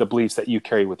whatever, it's the beliefs that you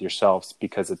carry with yourselves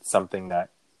because it's something that,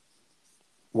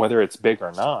 whether it's big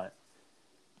or not,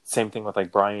 same thing with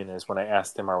like Brian is when I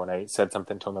asked him or when I said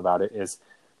something to him about it, is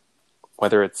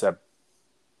whether it's a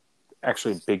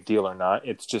actually big deal or not,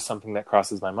 it's just something that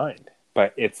crosses my mind.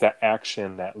 But it's that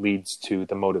action that leads to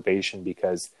the motivation,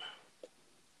 because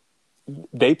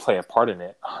they play a part in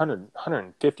it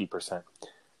 150%.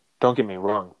 Don't get me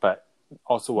wrong, but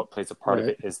also what plays a part of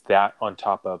it is that on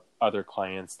top of other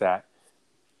clients that,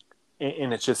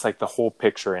 and it's just like the whole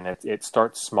picture, and it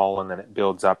starts small and then it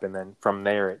builds up, and then from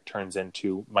there it turns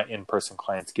into my in-person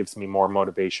clients, gives me more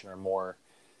motivation or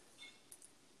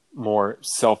more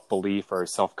self-belief or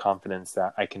self-confidence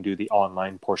that I can do the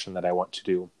online portion that I want to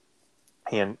do.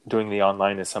 And doing the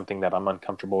online is something that I'm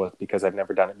uncomfortable with because I've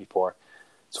never done it before.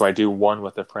 So I do one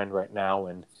with a friend right now,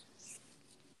 and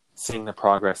seeing the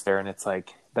progress there, and it's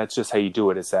like, that's just how you do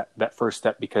it, is that first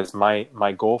step. Because my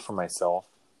goal for myself,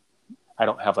 I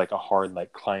don't have like a hard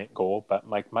like client goal, but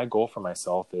like my goal for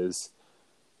myself is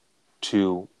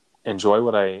to enjoy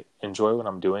what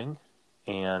I'm doing.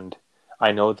 And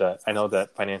I know that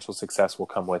financial success will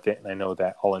come with it, and I know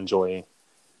that I'll enjoy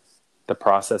the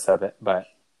process of it. But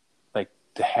like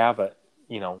to have a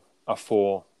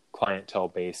full clientele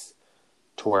base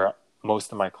to where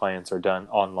most of my clients are done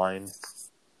online,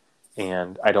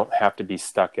 and I don't have to be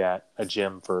stuck at a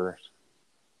gym for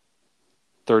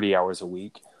 30 hours a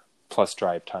week plus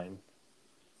drive time.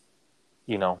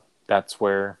 That's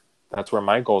where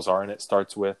my goals are. And it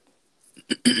starts with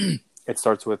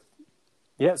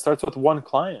one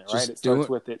client, right? It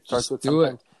starts with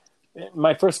something.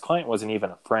 My first client wasn't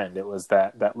even a friend. It was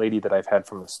that lady that I've had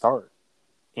from the start.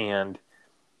 And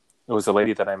it was a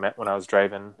lady that I met when I was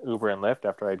driving Uber and Lyft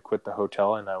after I'd quit the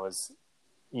hotel, and I was,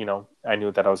 I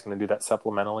knew that I was going to do that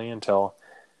supplementally until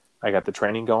I got the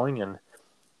training going, and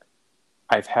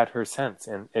I've had her since.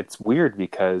 And it's weird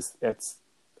because I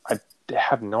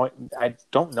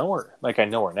don't know her. Like, I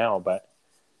know her now, but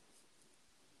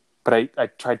I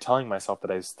tried telling myself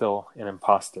that I was still an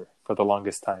imposter for the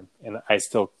longest time. And I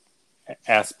still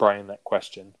asked Brian that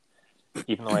question,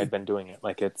 even though I had been doing it.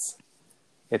 Like, it's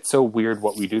so weird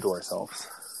what we do to ourselves.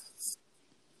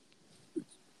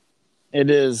 It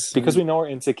is. Because we know our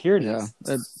insecurities.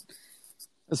 Yeah.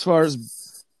 As far as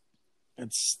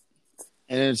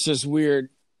it's just weird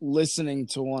listening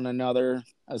to one another,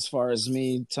 as far as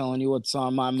me telling you what's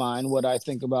on my mind, what I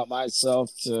think about myself,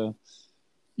 to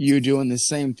you doing the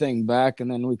same thing back.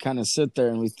 And then we kind of sit there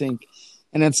and we think,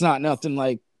 and it's not nothing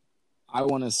like I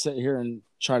want to sit here and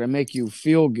try to make you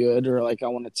feel good, or like I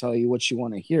want to tell you what you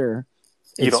want to hear.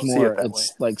 It's more,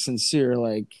 it's like sincere,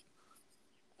 like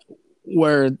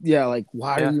where, like,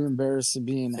 why are you embarrassed of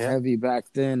being heavy back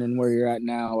then and where you're at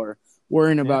now, or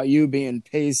worrying about you being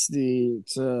pasty,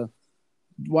 to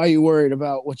why you worried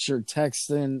about what you're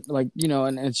texting, like,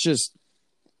 and it's just,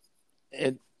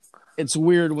 it's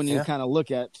weird when you kind of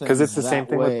look at things, because it's the same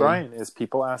thing with Brian, is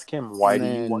people ask him, why do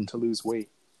you want to lose weight?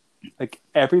 Like,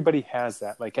 everybody has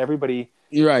that. Like, everybody,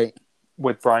 you're right,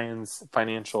 with Brian's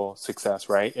financial success,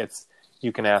 right? It's,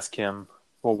 you can ask him,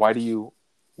 well, why aren't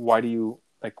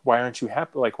you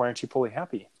happy? Like, why aren't you fully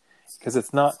happy? Because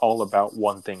it's not all about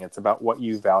one thing. It's about what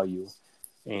you value.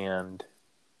 And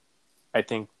I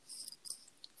think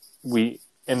on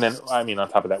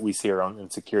top of that, we see our own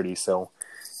insecurities. So,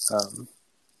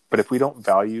 but if we don't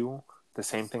value the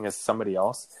same thing as somebody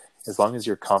else, as long as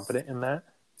you're confident in that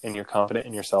and you're confident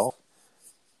in yourself,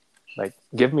 like,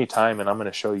 give me time and I'm going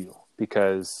to show you.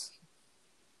 Because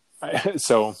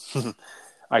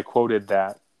I quoted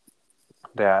that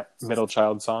Middle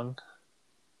Child song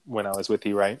when I was with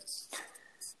you, right?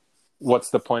 What's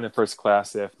the point of first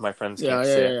class if my friends can't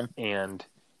sit? Yeah. And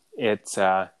it's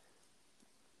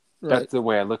that's the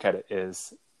way I look at it,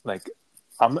 is like,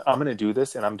 I'm going to do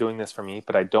this, and I'm doing this for me,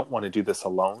 but I don't want to do this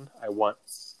alone. I want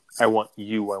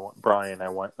you, I want Brian,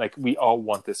 we all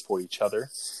want this for each other.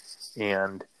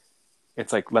 And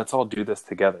it's like, let's all do this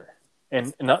together.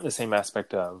 And not in the same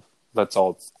aspect of let's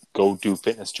all go do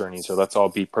fitness journeys or let's all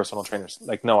be personal trainers.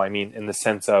 Like, no, I mean, in the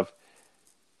sense of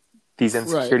these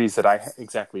insecurities that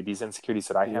these insecurities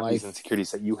that I have, these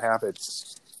insecurities that you have,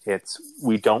 it's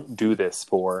we don't do this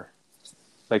for,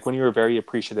 like, when you were very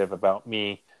appreciative about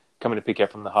me coming to pick you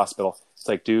up from the hospital, it's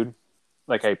like, dude,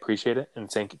 like, I appreciate it and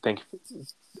thank you.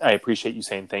 I appreciate you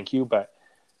saying thank you, but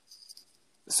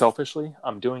selfishly,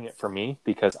 I'm doing it for me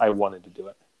because I wanted to do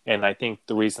it. And I think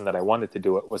the reason that I wanted to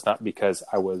do it was not because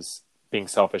I was being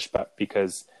selfish, but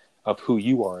because of who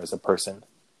you are as a person.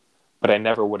 But I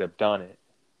never would have done it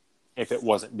if it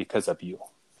wasn't because of you,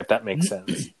 if that makes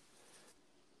sense.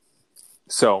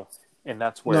 So, and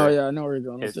that's where No, yeah, I know where you're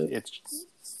going with it.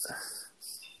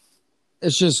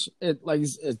 It's just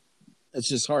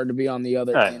hard to be on the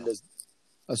other end of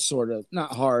a sort of,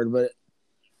 not hard, but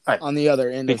on the other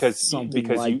end because of something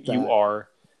because like that. you are